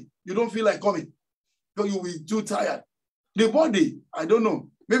Sunday, you don't feel like coming because you will be too tired. The body, I don't know.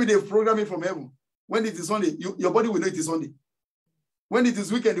 Maybe they program it from heaven. When it is Sunday, your body will know it is Sunday. When it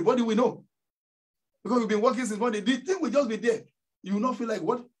is weekend, the body will know. Because you've been working since Monday. The thing will just be there. You will not feel like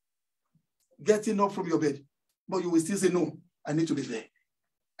what? Getting up from your bed. But you will still say, no, I need to be there.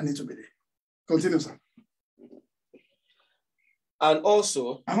 I need to be there. Continue, sir. And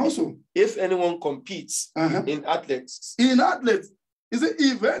also, if anyone competes in athletics. In athletics, he said,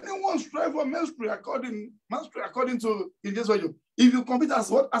 if anyone strive for mastery according to in this way, if you compete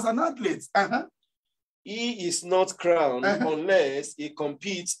as what? As an athlete, he is not crowned unless he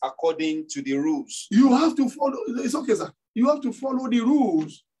competes according to the rules. You have to follow. It's okay, sir. You have to follow the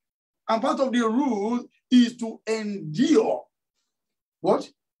rules. And part of the rule is to endure what?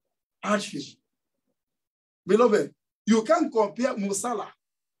 Hardship. Beloved, you can't compare Musala.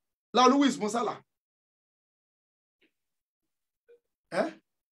 Now, who is Musala? The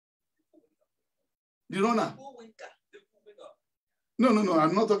runner. No.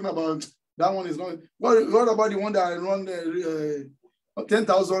 I'm not talking about that one. Is not. What about the one that run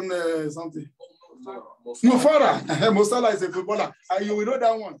 10,000 something? Mufara. Musala is a footballer. And you will know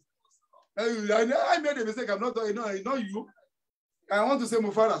that one. I made a mistake. I'm not you. I want to say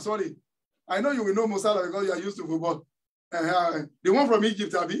Mufara. Sorry. I know you will know Musala because you are used to football. The one from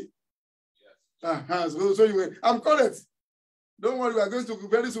Egypt, Abi? Yes. So you will. I'm correct. Don't worry, we are going to,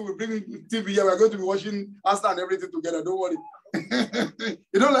 very soon we'll bring TV here. We are going to be watching Asta and everything together. Don't worry.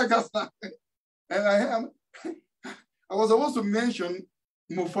 You don't like Asta? And I was supposed to mention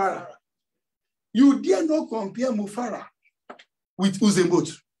Mufara. You dare not compare Mufara with Usain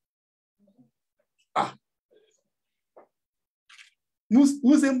Bolt.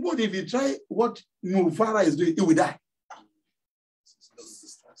 Usain Bolt, if you try what Mufara is doing, he will die.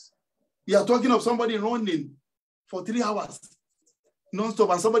 You are talking of somebody running for 3 hours non-stop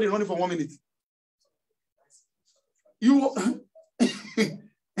and somebody running for 1 minute.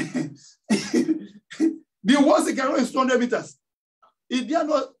 The worst he can run is 200 meters. If they are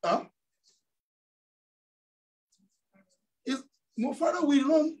not, Mufara will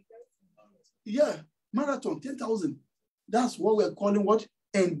run, marathon, 10,000. That's what we're calling what?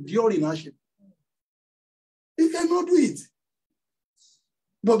 Enduring hardship. He cannot do it.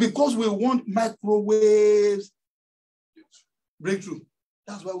 But because we want microwaves breakthrough,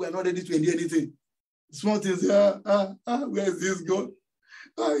 that's why we're not ready to endure anything. Small things, where is this God?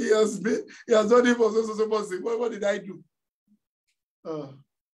 He has done it for so person. What did I do?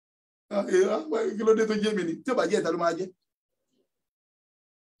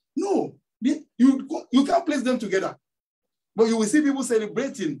 No, you can't place them together. But you will see people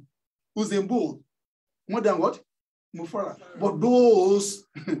celebrating Usain Bolt more than what? Mufara. But those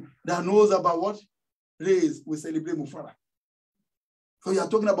that knows about what? race, we celebrate Mufara. So you are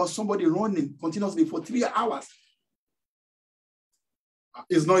talking about somebody running continuously for 3 hours.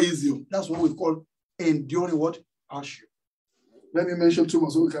 It's not easy. That's what we call enduring what? Hardship. Let me mention 2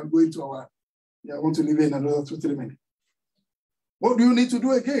 more so we can go into our, I want to leave in another 2-3 minutes. What do you need to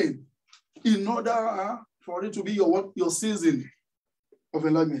do again in order for it to be your season of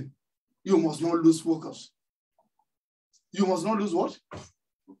enlightenment? You must not lose focus. You must not lose what?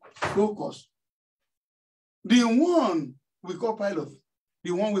 Focus. The one we call pilot,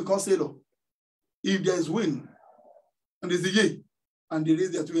 the one we call sailor, if there is wind and there's a yay, and they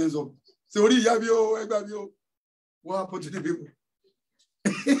raise their 2 hands up, say, what happened to the people?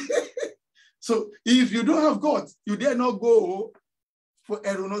 So if you don't have God, you dare not go for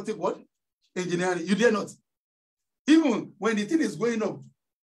aeronautic what? Engineering. You dare not. Even when the thing is going up.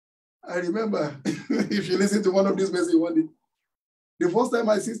 I remember, if you listen to one of these messages one day, the first time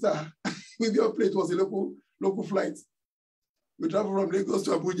my sister with your plate was a local flight. We traveled from Lagos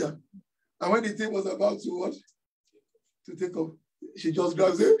to Abuja. And when the thing was about to what? To take off, she just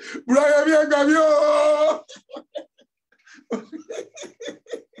grabs it. Brian,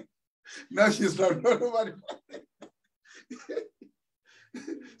 now she's traveling all over the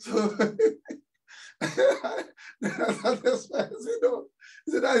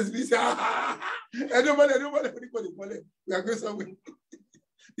So that is busy. Everybody, we are going somewhere.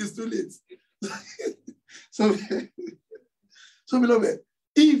 It's too late. So beloved,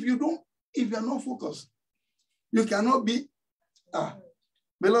 if you are not focused, you cannot be.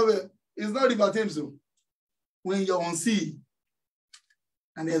 Beloved, it's not about him. So when you're on sea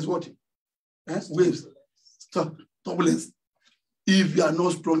and there's what? Waves, turbulence. If you are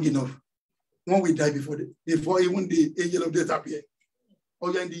not strong enough, one will die before even the angel of death appear.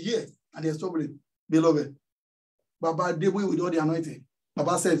 Or you're in the air and there's turbulence. Beloved, Baba did with all the anointing.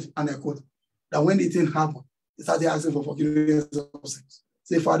 Baba said, and I quote, that when the thing happened, he started asking for forgiveness of sins.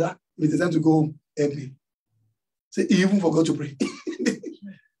 Say, Father, it is time to go home, help me. Say, he even forgot to pray.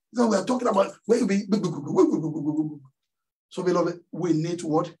 So we are talking about where you be. So, beloved, we need to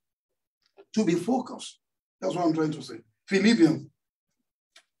what? To be focused. That's what I'm trying to say. Philippians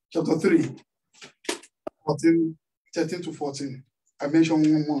chapter 3, 13 to 14. I mentioned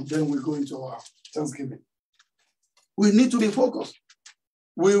one more, then we go into our Thanksgiving. We need to be focused.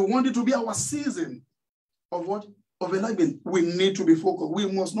 We want it to be our season of what? Of enlightenment. We need to be focused.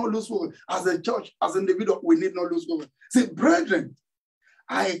 We must not lose focus. As a church, as an individual, we need not lose focus. Say, brethren,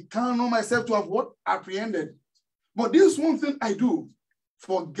 I can't know myself to have what? Apprehended. But this one thing I do,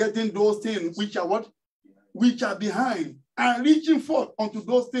 forgetting those things which are what? Which are behind, and reaching forth unto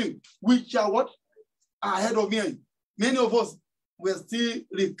those things which are what? Ahead of me. Many of us were still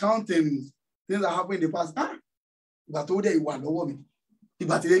recounting things that happened in the past.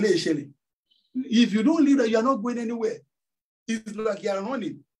 If you don't leave that, you are not going anywhere. It's like you are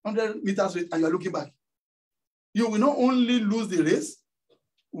running 100 meters and you are looking back. You will not only lose the race,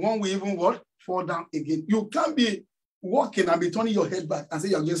 one will even what? Fall down again. You can't be walking and be turning your head back and say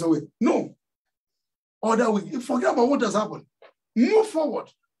you are going somewhere. No. Or that we forget about what has happened. Move forward.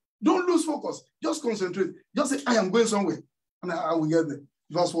 Don't lose focus. Just concentrate. Just say, I am going somewhere. And I will get there.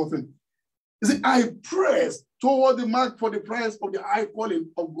 Verse 14. You see, I press toward the mark for the prize of the high calling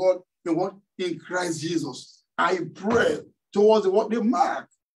of God in what? In Christ Jesus. I pray towards the what? The mark.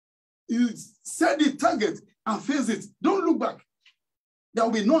 You set the target and face it. Don't look back. There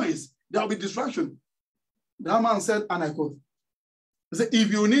will be noise. There will be distraction. That man said, and I quote, he said,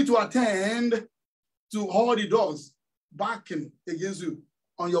 if you need to attend to all the doors backing against you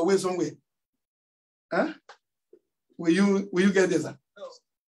on your way somewhere, will you get this? No.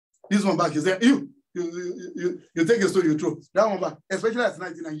 This one back, he said, you take a story, you throw. That one back, especially at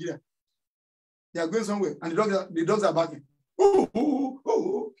night in Nigeria. They are going somewhere, and the dogs are backing.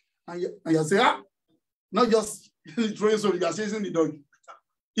 And you say, not just throwing story, you are chasing the dog.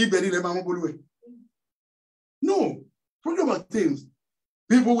 No, forget about things.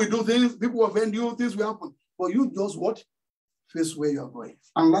 People will do things, people will offend you, things will happen. But you just what? Face where you are going.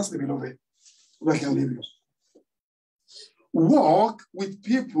 And lastly, beloved, where I can leave you. Walk with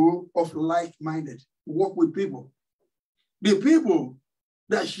people of like-minded. Walk with people. The people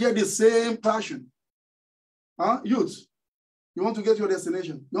that share the same passion. Youth, you want to get your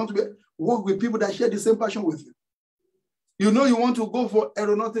destination. You want to work with people that share the same passion with you. You know you want to go for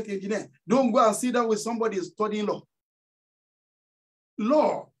aeronautic engineer. Don't go and sit down with somebody studying law.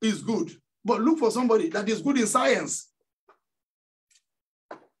 Law is good, but look for somebody that is good in science.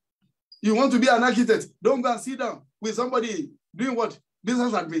 You want to be an architect. Don't go and sit down with somebody doing what?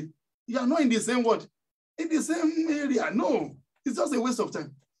 Business admin. You are not in the same what? In the same area. No, it's just a waste of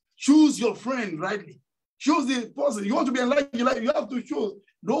time. Choose your friend rightly. Choose the person. You want to be enlarged in life, you have to choose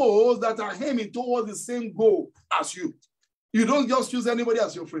those that are aiming towards the same goal as you. You don't just choose anybody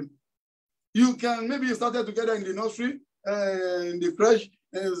as your friend. You can, maybe you started together in the nursery, in the crèche,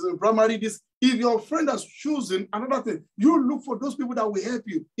 primary, this. If your friend has chosen another thing, you look for those people that will help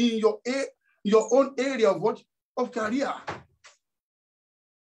you in your own area of what? Of career.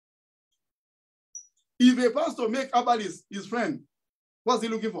 If a pastor make herbalist his friend, what's he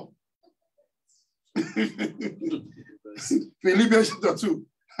looking for? Philippians chapter 2.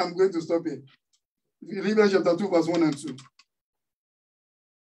 I'm going to stop here. Philippians chapter 2, verse 1 and 2.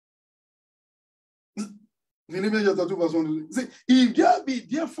 Philippians chapter 2, verse 1 and 2. See, if there be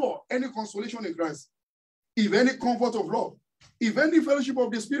therefore any consolation in Christ, if any comfort of love, if any fellowship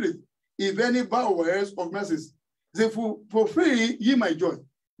of the Spirit, if any bowels of mercies, say, fulfill ye my joy,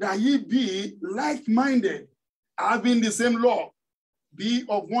 that ye be like-minded, having the same love, be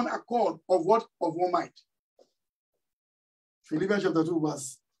of one accord, of what? Of one mind. Philippians chapter 2,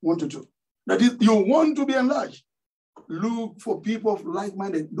 verse 1 to 2. That is, you want to be enlarged. Look for people of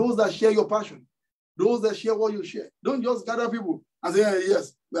like-minded, those that share your passion, those that share what you share. Don't just gather people and say, hey,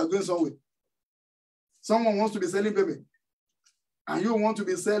 yes, we are going somewhere. Someone wants to be selling paper, and you want to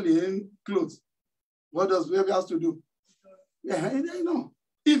be selling clothes. What does paper has to do? Yeah, you know.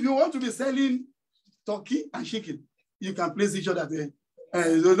 If you want to be selling turkey and chicken, you can place each other there.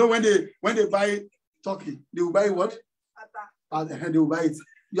 You know, when they buy turkey, they will buy what? They will buy it.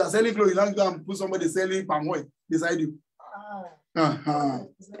 You are selling clothes, you don't go and put somebody selling palm oil beside you.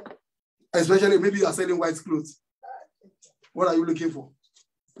 Especially maybe you are selling white clothes. What are you looking for?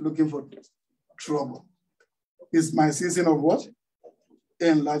 Looking for trouble. It's my season of what?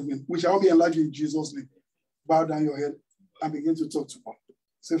 Enlargement. We shall be enlarged in Jesus' name. Bow down your head and begin to talk to God.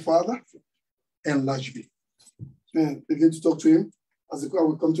 Say, Father, enlarge me. And begin to talk to him as the choir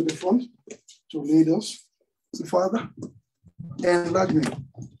will come to the front to lead us. Say, Father, enlarge me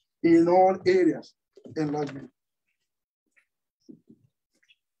in all areas. Enlarge me.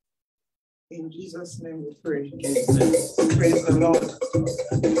 In Jesus' name we pray. Praise the Lord.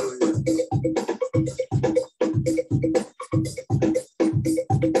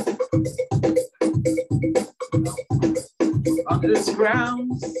 On this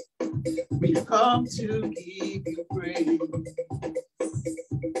ground, we've come to give you praise.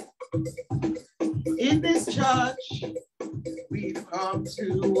 In this church, we've come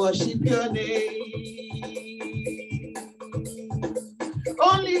to worship your name.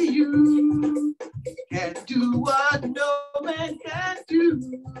 Only you can do what no man can do.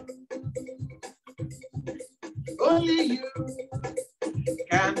 Only you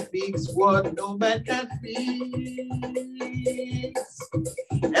can fix what no man can fix.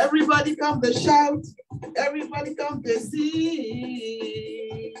 Everybody come to shout. Everybody come to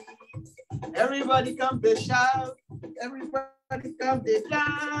sing. Everybody come to shout. Everybody come to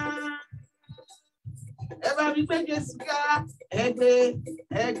dance. Everybody gbé Jésù ga, ẹgbẹ́,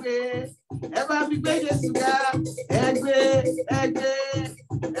 ẹgbẹ́. Everybody gbé Jésù ga, ẹgbẹ́, ẹgbẹ́.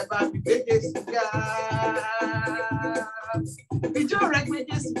 Everybody gbé Jésù ga. Ìjọ rẹ̀ gbé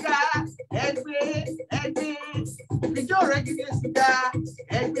Jésù ga, ẹgbẹ́, ẹgbẹ́. Ìjọ rẹ̀ gbé Jésù ga,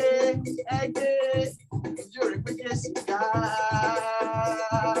 ẹgbẹ́, ẹgbẹ́. Ìjọ rẹ̀ gbé Jésù ga.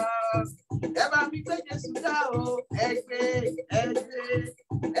 Everybody gbé Jésù ga, o, ẹgbẹ́, ẹgbẹ́.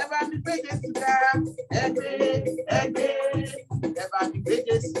 Everybody gbé Jésù ga, ẹgbẹ́, ẹgbẹ́. Everybody gbé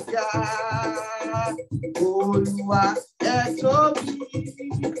Jésù ga. Olúwa ẹ tóbi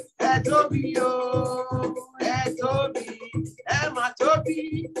o, ẹ tóbi, ẹ mà tóbi.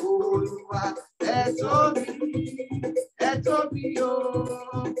 Olúwa ẹ tóbi o,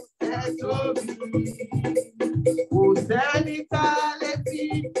 ẹ tóbi. Kò sẹ́ni tá lè fi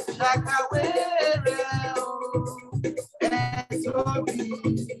ṣàkàwé rẹ̀ o, ẹ tóbi.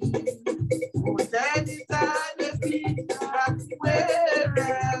 Kò sẹ́ni tá lè fi ṣàkàwé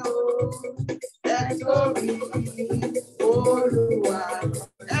rẹ̀ o, ẹ tóbi. Olúwa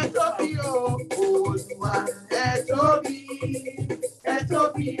ẹ tóbi o, Olúwa ẹ tóbi o, ẹ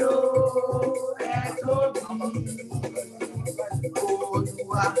tóbi.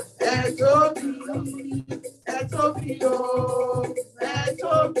 Olúwa ẹ tóbi o, ẹ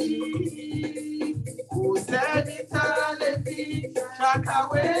tóbi. Kò sẹ́ni tá lè fi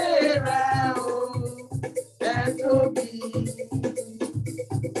ṣàkàwé rẹ̀ o, ẹ tóbi.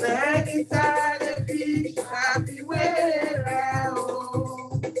 Sẹ́ni tá lè fi ṣàfiwé rẹ̀ o,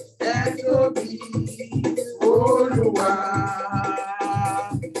 ẹ tóbi. Olúwa,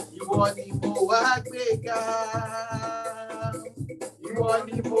 ìwọ ni mo wá gbéga, ìwọ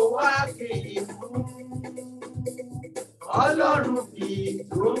ni mo wá fìyìn fún. Ọlọ́run mi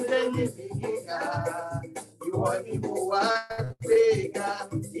tó ń gbé níbi gíga,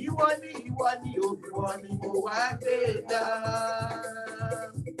 ìwọ ni mo wá gbé ga.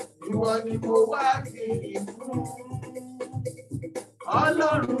 Ìwọ ni mo wá fi fún.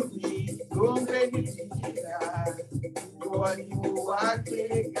 Ọlọ́run mi ló ń gbé ní ìyá. Ìwọ ni mo wá gbé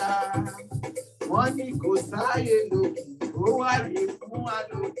ga. Wọ́n ní kò sáyé lókè, ó wáyé fún wa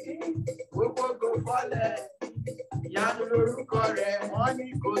lókè. Gbogbo fọ́lẹ̀, ìyanu lórúkọ rẹ̀. Wọ́n ní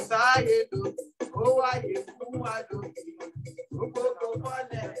kò sáyé lókè, ó wáyé fún wa lókè. Gbogbo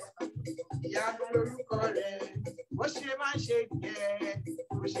fọ́lẹ̀, ìyanu lórúkọ rẹ̀. Bó ṣe máa ń ṣe nìyẹn,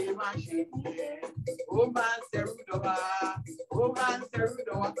 bó ṣe máa ń ṣe nìyẹn. Ó máa ń ṣẹrú dọ̀wà, ó máa ń ṣẹrú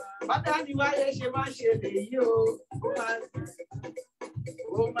dọ̀wà. Bàtà ni wáyé ṣe máa ń ṣe lèyí o. Ó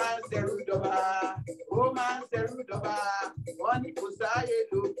máa ń ṣẹrú dọ̀wà, ó máa ń ṣẹrú dọ̀wà. Wọ́n ní kò sáyé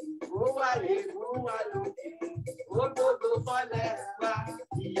lókè, ó wáyé fún wa lókè. Ó gbogbo fọ́lẹ̀ wa,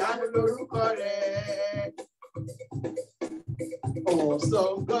 ìyanu lórúkọ rẹ̀.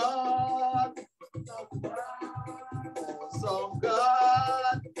 Awesome God, awesome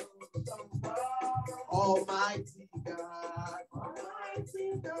God, Almighty God,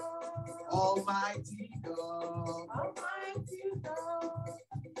 Almighty God, Almighty God, Almighty God.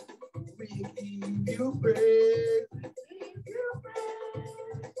 We give you praise, we give you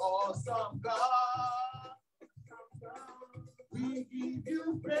praise. Awesome God, we give you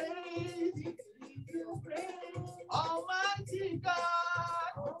praise, we give you praise. Almighty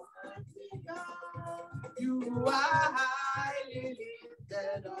God, Almighty God, you are highly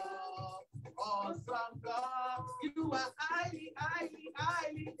lifted up. Awesome God, you are highly, highly,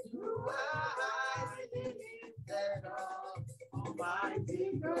 highly, you are highly lifted up. Almighty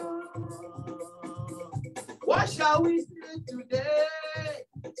God. What shall we say today?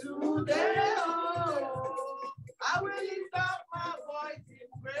 Today, oh, I will lift up my voice in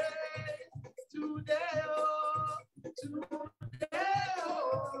praise. Today, oh, today,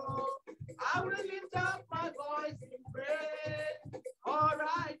 oh, I will lift up my voice in praise. All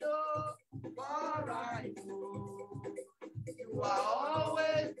I know, you are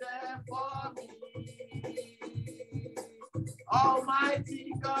always there for me.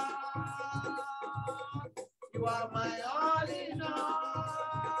 Almighty God, you are my all in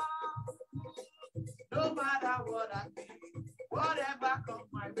all. No matter what I think, whatever comes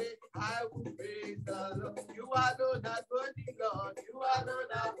my way, I will praise the Lord. You alone are worthy, Lord. You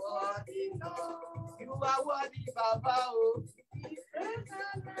alone are worthy, Lord. You are worthy, Baba. Oh.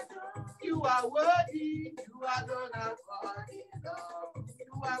 You are worthy. You alone are worthy, Lord.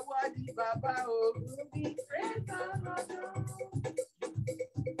 You are worthy, Baba. Oh.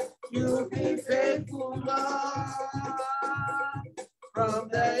 You've been faithful, Lord, from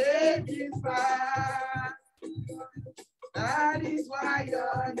the ages past. That is why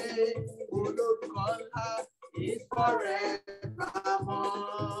your name, Olorukọla, is forevermore.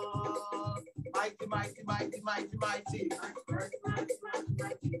 Mighty, mighty, mighty, mighty, mighty.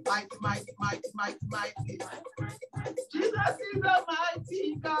 Mighty, mighty, mighty, mighty, mighty. Jesus is a mighty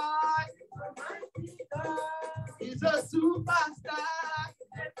God. He's a superstar.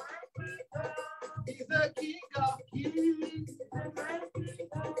 He's the King of Kings.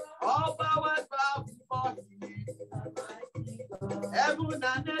 All powers bow before him. Heaven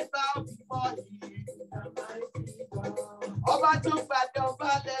and earth bow before him. Ọba tó gbàdọ̀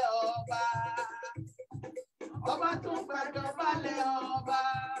balẹ̀ ọba. Ọba tó gbàdọ̀ balẹ̀ ọba.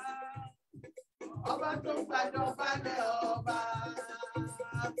 Ọba tó gbàdọ̀ balẹ̀ ọba.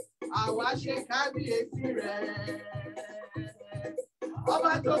 Àwa ṣe kábíyèsí rẹ̀.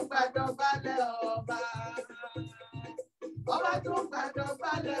 Ọba tó gbàdọ̀ balẹ̀ ọba. Ọba tó gbàdọ̀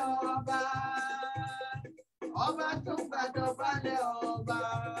balẹ̀ ọba. Ọba tó gbàdọ̀ balẹ̀ ọba.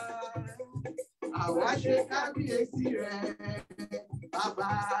 Àwa ṣe kábíyèsí rẹ̀. Bàbá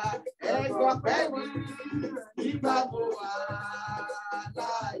ẹ̀gbọ́n pẹ́ mi nígbà mo wà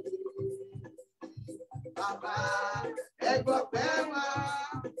láàyè. Bàbá ẹ̀gbọ́n pẹ́ wá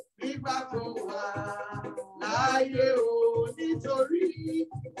nígbà mo wà láàyè o, nítorí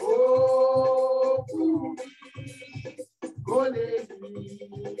òkú mi kò lè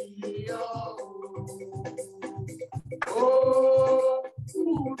yíyọ o. Òkú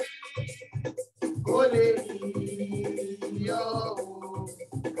mi kò lè yíyọ o.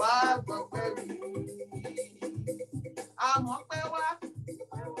 Wá gbọ́pẹ́ mi. Àmọ́ pẹ́ wá,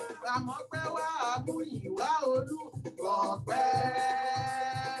 àmúyìnwá olúgbọ̀pẹ́.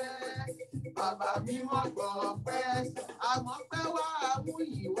 Bàbá mi mọ̀ gbọ̀pẹ́. Àmọ́ pẹ́ wá,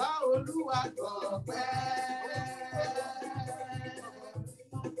 àmúyìnwá olúwa gbọ̀pẹ́.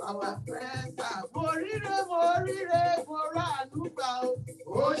 Bàbá pẹ́sà, mo ríre, mo ráàánú gbà o.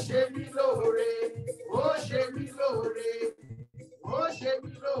 Ó ṣe mí lóore, ó ṣe mí lóore, ó ṣe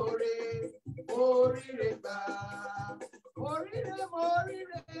mí lóore.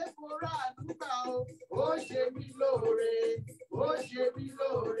 ṣe mí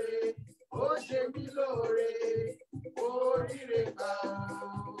lóore, ó ṣe mí lóore, oríire gbà o.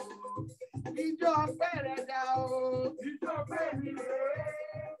 Ijó ọpẹ́ rẹ̀ dà o, ijó ọpẹ́ mi rèé.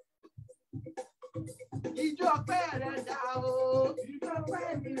 Ijó ọpẹ́ rẹ̀ dà o, ijó ọpẹ́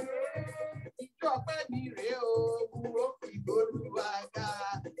mi rèé. Ijó ọpẹ́ mi rèé o, mo fi gbólúwa ga.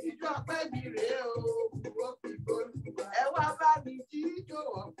 Ijó ọpẹ́ mi rèé o, mo fi gbólúwa. Ẹ wá bá mi jíjó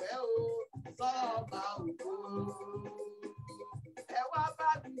ọpẹ́ o, sọ́ọ̀bà ògo. Ẹ wá bá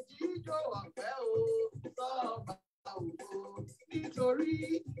mi jíjó ọpẹ́ o, sọ́ọ̀bà ògo. Nítorí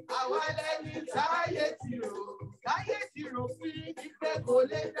àwa lẹ́ni táyé ti rò fún ìpè kò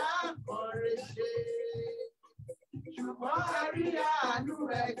lè dá nǹkan rẹ̀ ṣe. Ṣùgbọ́n a rí àánú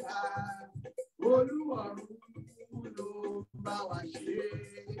rẹ̀ gbà, Olúwarun ló bá wa ṣe.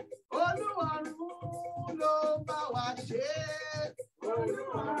 Olúwarun ló bá wa ṣe.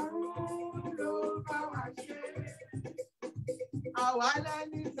 Olúwarun ló bá wa ṣe. Àwa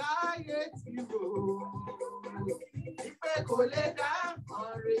lẹ́ni táyé ti rò ìpè kò lè dá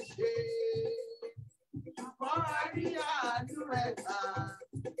nǹkan rẹ̀ ṣe. Ṣùgbọ́n a rí àánú rẹ̀ gbà,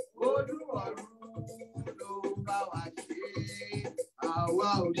 Olúwarun ló bá wa ṣe. Àwa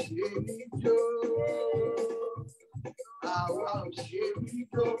ò ṣe níjó, àwa ò ṣe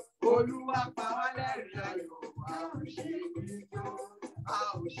níjó, Olúwa pa wá lẹ́rìn ayọ̀. A ò ṣe níjó, a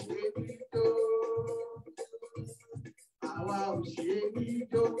ò ṣe níjó, àwa ò ṣe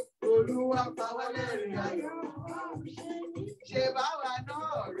níjó, Olúwa pa wá lẹ́rìn ayọ̀. A ò ṣe níjó, ṣe báwa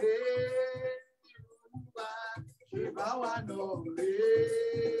náà rèé, Olúwa, ṣe báwa náà rèé,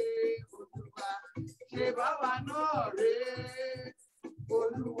 Olúwa, ṣe báwa náà rèé,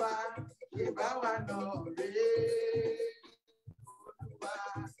 Olúwa, ṣe báwa náà rèé, Olúwa.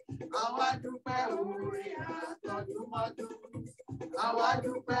 Àwa dúpẹ́ oore àtọdúnmọ́dún, àwa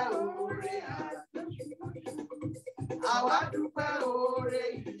dúpẹ́ oore àtọdúnmọ́dún, àwa dúpẹ́ oore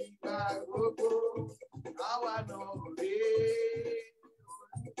ìgbà gbogbo, àwa náà rèé.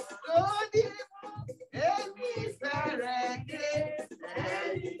 Lódì mú èmi fẹ́rẹ̀ dé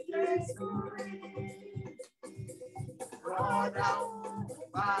lẹ́yìn Jésù rí. Rọ́dà òun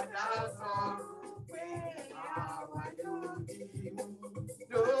padà sọ̀rọ̀ pé àwa lódì mú.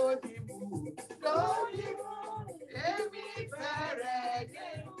 Lódì mú, èmi fẹ́rẹ̀ dé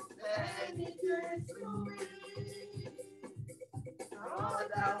lẹ́yìn Jésù rí.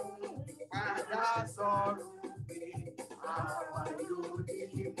 Rọ́dà òun padà sọ̀rọ̀ pé àwa lódì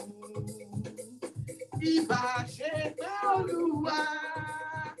mú. Ìbá ṣe pé Olúwa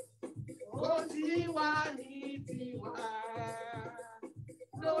ó ti wà ní tiwa,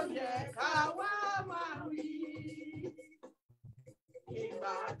 ló yẹ ká wá máa wí.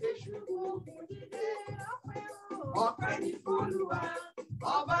 Ìgbà tẹ̀sù òkun dídé ọpẹ́ ní f'Olúwa,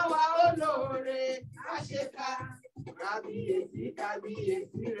 ọba wa olóore àṣekà. Kábíyèsí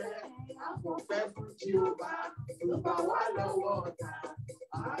kábíyèsí rẹ̀, àfọ̀pẹ́ fún Jèhófà tó bá wà lọ́wọ́ ọ̀tá.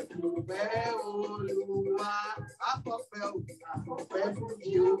 Àdúpẹ́ Olúwa, àfọ̀pẹ́ fún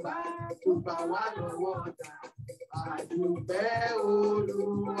Jèhófà tó bá wà lọ́wọ́ ọ̀tá. Àdúpẹ́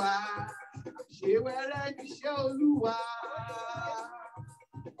Olúwa, àṣewẹ́rẹ́ níṣẹ́ Olúwa.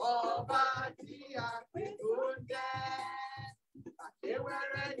 Ọba tí a pè tó ń jẹ́,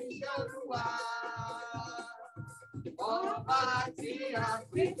 àṣewẹ́rẹ́ níṣẹ́ Olúwa. Ọba tí a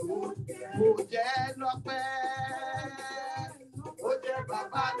pè tó ń jẹ́, mo jẹ́ lọ́pẹ́, ó jẹ́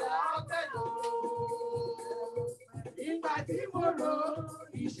bàbá lọ́pẹ́ lò. Nígbà tí mo ro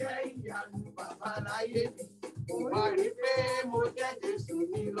iṣẹ́ ìyanu bàbá láyé mi, mo wá rí pé mo jẹ́ Jésù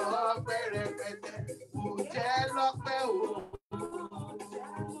mi lọ́pẹ́ rẹpẹtẹ. Mo jẹ́ lọ́pẹ́ o,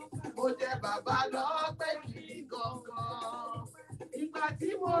 mo jẹ́ bàbá lọ́pẹ́ kìí gangan. Nígbà tí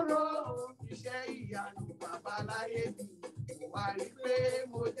mo ro iṣẹ́ ìyanu bàbá láyé mi, mo wá rí pé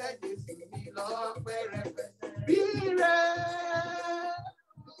mo jẹ́ Jésù mi lọ́pẹ́ rẹpẹtẹ. Bí rẹ̀,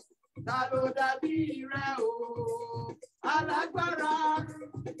 ta ló dàbí rẹ̀ o, alágbára.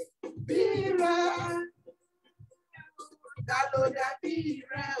 Bí rẹ̀, ta ló dàbí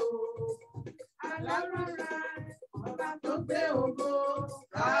rẹ̀ o, alágbára. Ọba tó gbé ògo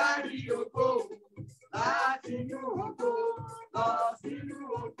kárí ògo, láti inú ògo lọ sínú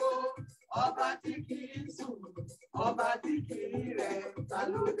ògo. Ọba tí kì í sùn, ọba tí kì í rẹ̀, ta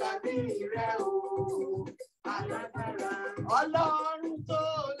ló dàbí rẹ̀ o, alágbára. Ọlọ́run tó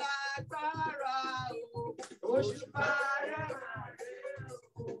lágbára o, òṣùpá rẹ̀ máa rẹ̀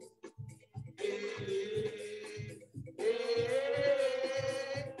o.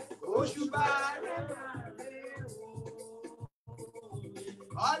 Òṣùpá rẹ̀ máa rẹ̀ o.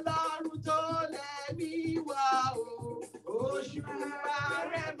 Ọlọ́run tó lẹ́mí wá o, òṣùpá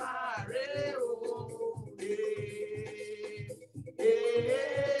rẹ̀ máa rẹ̀ o.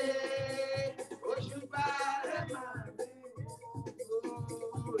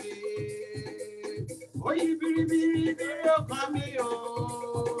 ribiribi ó kàn mí o.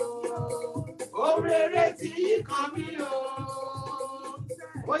 Ohun rere tí kàn mí o.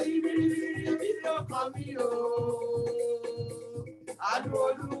 Ohun ribiribi ó kàn mí o. Àánú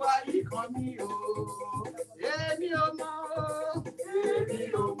Olúwa yìí kàn mí o. Èmi ò mọ̀, èmi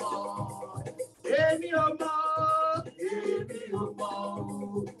ò mọ̀, èmi ò mọ̀, èmi ò mọ̀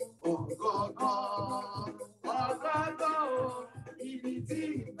o. Ọ̀gọ̀gọ̀ o, ibi tí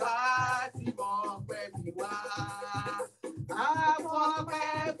ìgbà ti mọ̀ pẹ́ mi wá. Àfọ̀pẹ́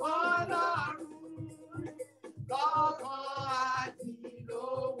fọ́lọ́run lọ́kàn àti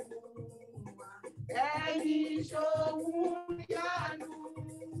lóhùn. Ẹni ṣòun yánu,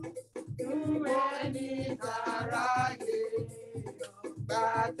 ẹni tàráyé,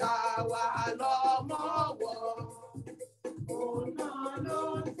 bàtà wà lọ́mọ́wọ́. Òun náà ló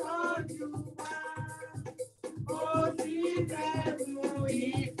ń tọ́jú wa, ó sì bẹ̀rù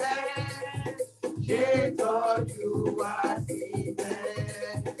ìfẹ́, ṣe tọ́jú wa síbẹ̀.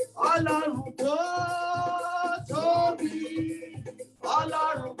 Ọlọ́run tó tóbi,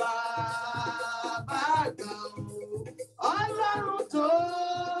 Ọlọ́run bàbá àgbà o. Ọlọ́run tó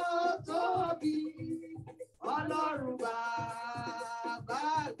tóbi, Ọlọ́run bàbá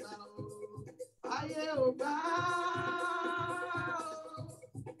àgbà o. Ayé ò bá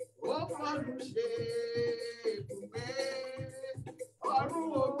ó fọ́run ṣe ibùgbé. Ọ̀run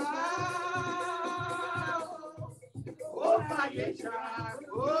ò bá ó fàyè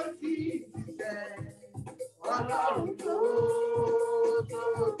ṣàkóso ìṣiṣẹ́. Ọlọ́run tó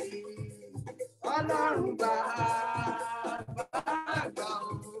tóbi, Ọlọ́run bàbá àgbà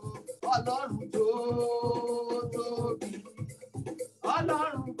o. Ọlọ́run tó tóbi,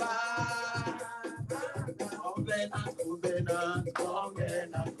 Ọlọ́run bàbá àgbà. Covenant, covenant,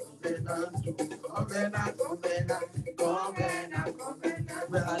 covenant, covenant, covenant, covenant, covenant.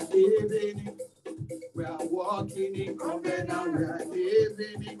 We are living in, we are walking in covenant. We are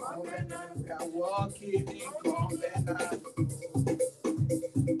living in covenant. We are walking in covenant.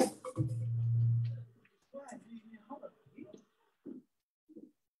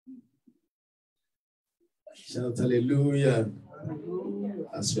 Shout hallelujah.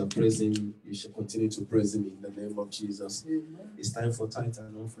 As you are praising, you shall continue to praise him in the name of Jesus. It's time for tithe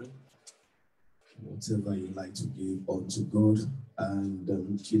and offering. Whatever you like to give unto God. And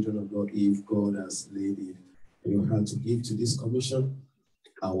children of God, if God has laid it in your heart to give to this commission,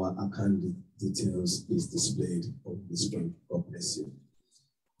 our account details is displayed on the screen. God bless you.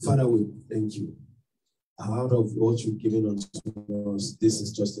 Father, we thank you. Out of what you've given unto us, this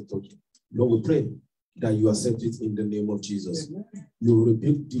is just a token. Lord, we pray that you accept it in the name of Jesus. You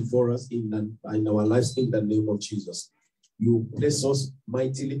rebuke devourers in our lives in the name of Jesus. You bless us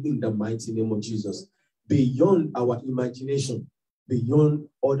mightily in the mighty name of Jesus. Beyond our imagination, beyond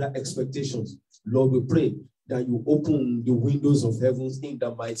other expectations, Lord, we pray that you open the windows of heavens in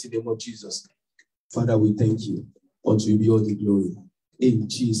the mighty name of Jesus. Father, we thank you. Unto you be all the glory. In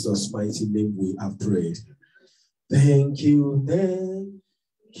Jesus' mighty name we have prayed. Thank you,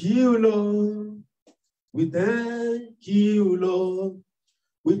 Lord. We thank you, Lord.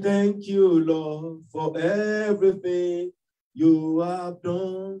 We thank you, Lord, for everything you have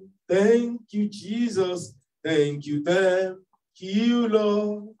done. Thank you, Jesus. Thank you,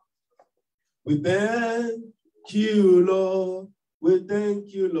 Lord. We thank you, Lord. We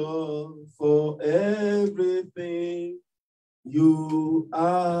thank you, Lord, for everything you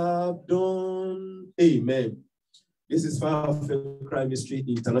have done. Amen. This is Fire of Crime Ministry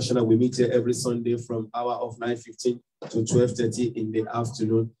International. We meet here every Sunday from hour of 9:15 to 12:30 in the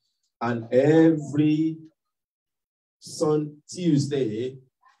afternoon. And every Tuesday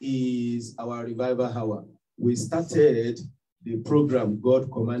is our revival hour. We started the program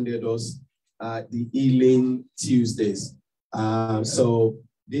God commanded us the Healing Tuesdays. So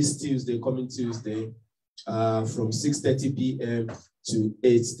this Tuesday, coming Tuesday, from 6:30 p.m. to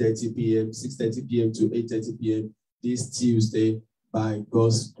 8:30 p.m., 6:30 p.m. to 8:30 p.m. this Tuesday by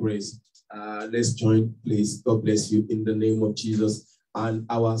God's grace. Let's join, please. God bless you in the name of Jesus. And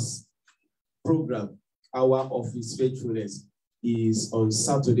our program, Hour of His Faithfulness, is on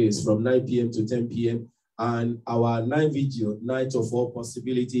Saturdays from 9 p.m. to 10 p.m. And our night vigil, Night of All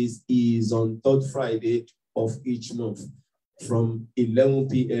Possibilities, is on third Friday of each month from 11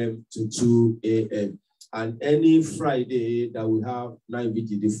 p.m. to 2 a.m. And any Friday that we have night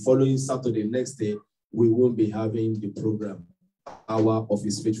vigil, the following Saturday, next day, we won't be having the program, Hour of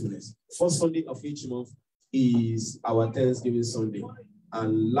His Faithfulness. First Sunday of each month is our Thanksgiving Sunday.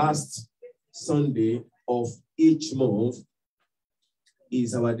 And last Sunday of each month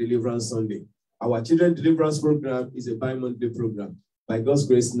is our Deliverance Sunday. Our Children Deliverance program is a bi-monthly program. By God's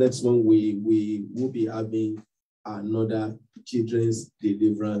grace, next one we will be having another children's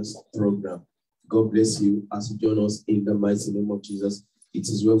deliverance program. God bless you as you join us in the mighty name of Jesus. It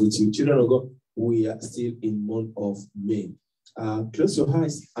is well with you. Children of God, we are still in month of May. Close your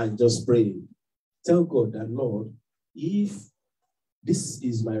eyes and just pray. Tell God that, Lord, if this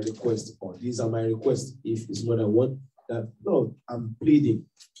is my request, or these are my requests, if it's more than one, that, Lord, I'm pleading,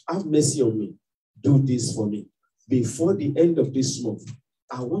 have mercy on me. Do this for me. Before the end of this month,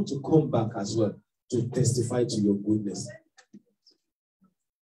 I want to come back as well to testify to your goodness.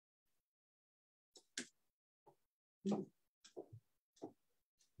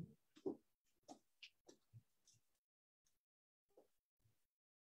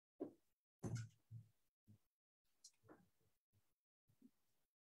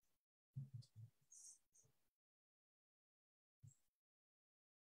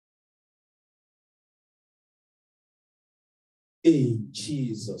 In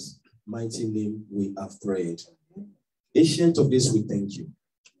Jesus' mighty name, we have prayed. Ancient of this, we thank you.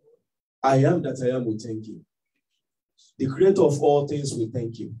 I am that I am, we thank you. The creator of all things, we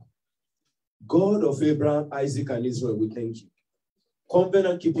thank you. God of Abraham, Isaac, and Israel, we thank you.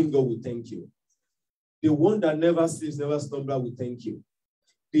 Covenant keeping God, we thank you. The one that never sleeps, never slumbers, we thank you.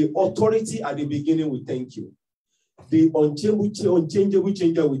 The authority at the beginning, we thank you. The unchangeable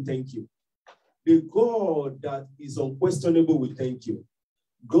changer, we thank you. The God that is unquestionable, we thank you.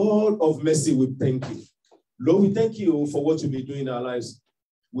 God of mercy, we thank you. Lord, we thank you for what you'll be doing in our lives.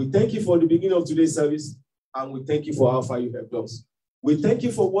 We thank you for the beginning of today's service, and we thank you for how far you helped us. We thank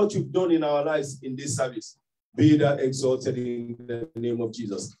you for what you've done in our lives in this service. Be that exalted in the name of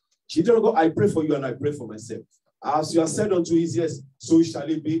Jesus. Children of God, I pray for you and I pray for myself. As you have said unto his yes, so shall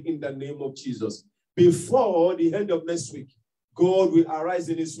it be in the name of Jesus. Before the end of next week, God will arise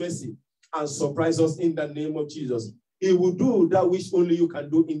in his mercy and surprise us in the name of Jesus. He will do that which only you can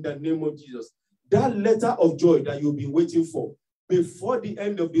do in the name of Jesus. That letter of joy that you've been waiting for, before the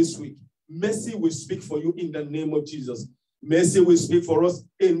end of this week, mercy will speak for you in the name of Jesus. Mercy will speak for us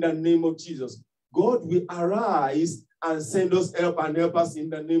in the name of Jesus. God will arise and send us help and help us in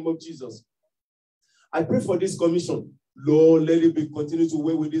the name of Jesus. I pray for this commission. Lord, let it be continue to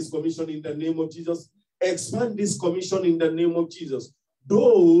work with this commission in the name of Jesus. Expand this commission in the name of Jesus.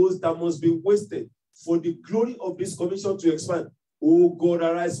 Those that must be wasted for the glory of this commission to expand. Oh God,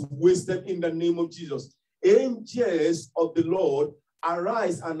 arise, waste them in the name of Jesus. Angels of the Lord,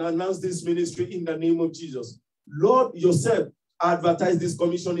 arise and announce this ministry in the name of Jesus. Lord, yourself, advertise this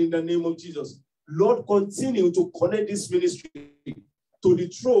commission in the name of Jesus. Lord, continue to connect this ministry to the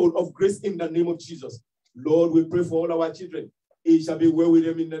throne of grace in the name of Jesus. Lord, we pray for all our children. It shall be well with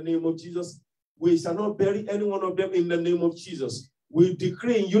them in the name of Jesus. We shall not bury any one of them in the name of Jesus. We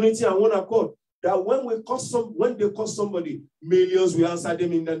decree in unity and one accord that when they call somebody, millions will answer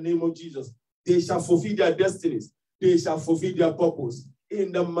them in the name of Jesus. They shall fulfill their destinies. They shall fulfill their purpose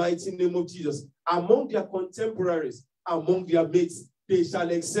in the mighty name of Jesus. Among their contemporaries, among their mates, they shall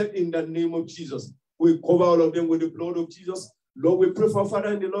excel in the name of Jesus. We cover all of them with the blood of Jesus. Lord, we pray for our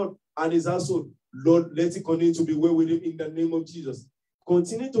Father in the Lord and his household. Lord, let it continue to be well with him in the name of Jesus.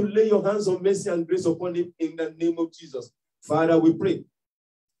 Continue to lay your hands of mercy and grace upon him in the name of Jesus. Father, we pray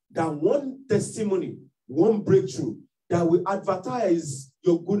that one testimony, one breakthrough that will advertise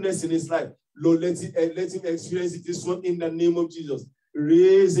your goodness in his life, Lord, let him experience it this one in the name of Jesus.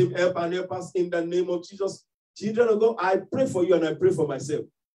 Raise him, help and help us in the name of Jesus. Children of God, I pray for you and I pray for myself.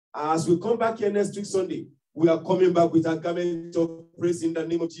 As we come back here next week Sunday, we are coming back with a garment of praise in the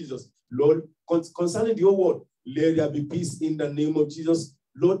name of Jesus. Lord, concerning the whole world, let there be peace in the name of Jesus.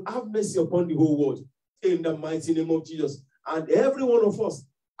 Lord, have mercy upon the whole world in the mighty name of Jesus. And every one of us,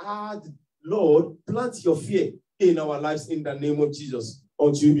 Lord, plant your fear in our lives in the name of Jesus.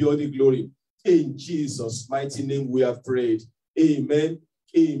 Unto you be all the glory. In Jesus' mighty name we have prayed. Amen,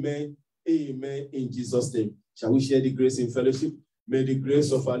 amen, amen. In Jesus' name. Shall we share the grace in fellowship? May the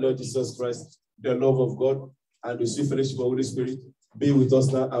grace of our Lord Jesus Christ, the love of God, and the sweet fellowship of the Holy Spirit be with us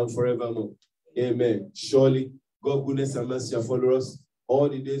now and forevermore. Amen. Surely, God's goodness and mercy shall follow us all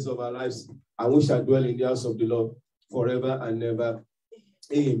the days of our lives, and we shall dwell in the house of the Lord forever and ever.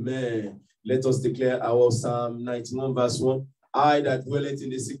 Amen. Let us declare our Psalm 91 verse 1. I that dwelleth in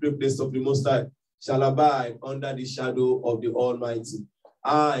the secret place of the Most High shall abide under the shadow of the Almighty.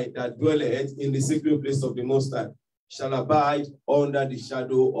 I that dwelleth in the secret place of the Most High shall abide under the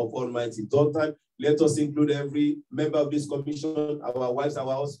shadow of Almighty. Third time, let us include every member of this commission, our wives,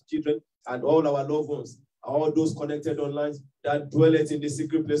 our house children, and all our loved ones, all those connected online that dwelleth in the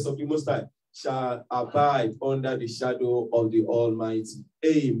secret place of the Most High shall abide under the shadow of the Almighty.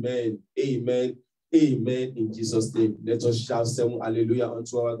 Amen. Amen. Amen. In Jesus' name. Let us shout 7 hallelujah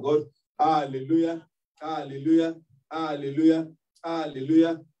unto our God. Hallelujah. Hallelujah. Hallelujah.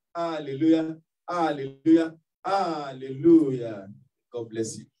 Hallelujah. Hallelujah. Hallelujah. Hallelujah. God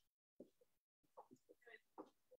bless you.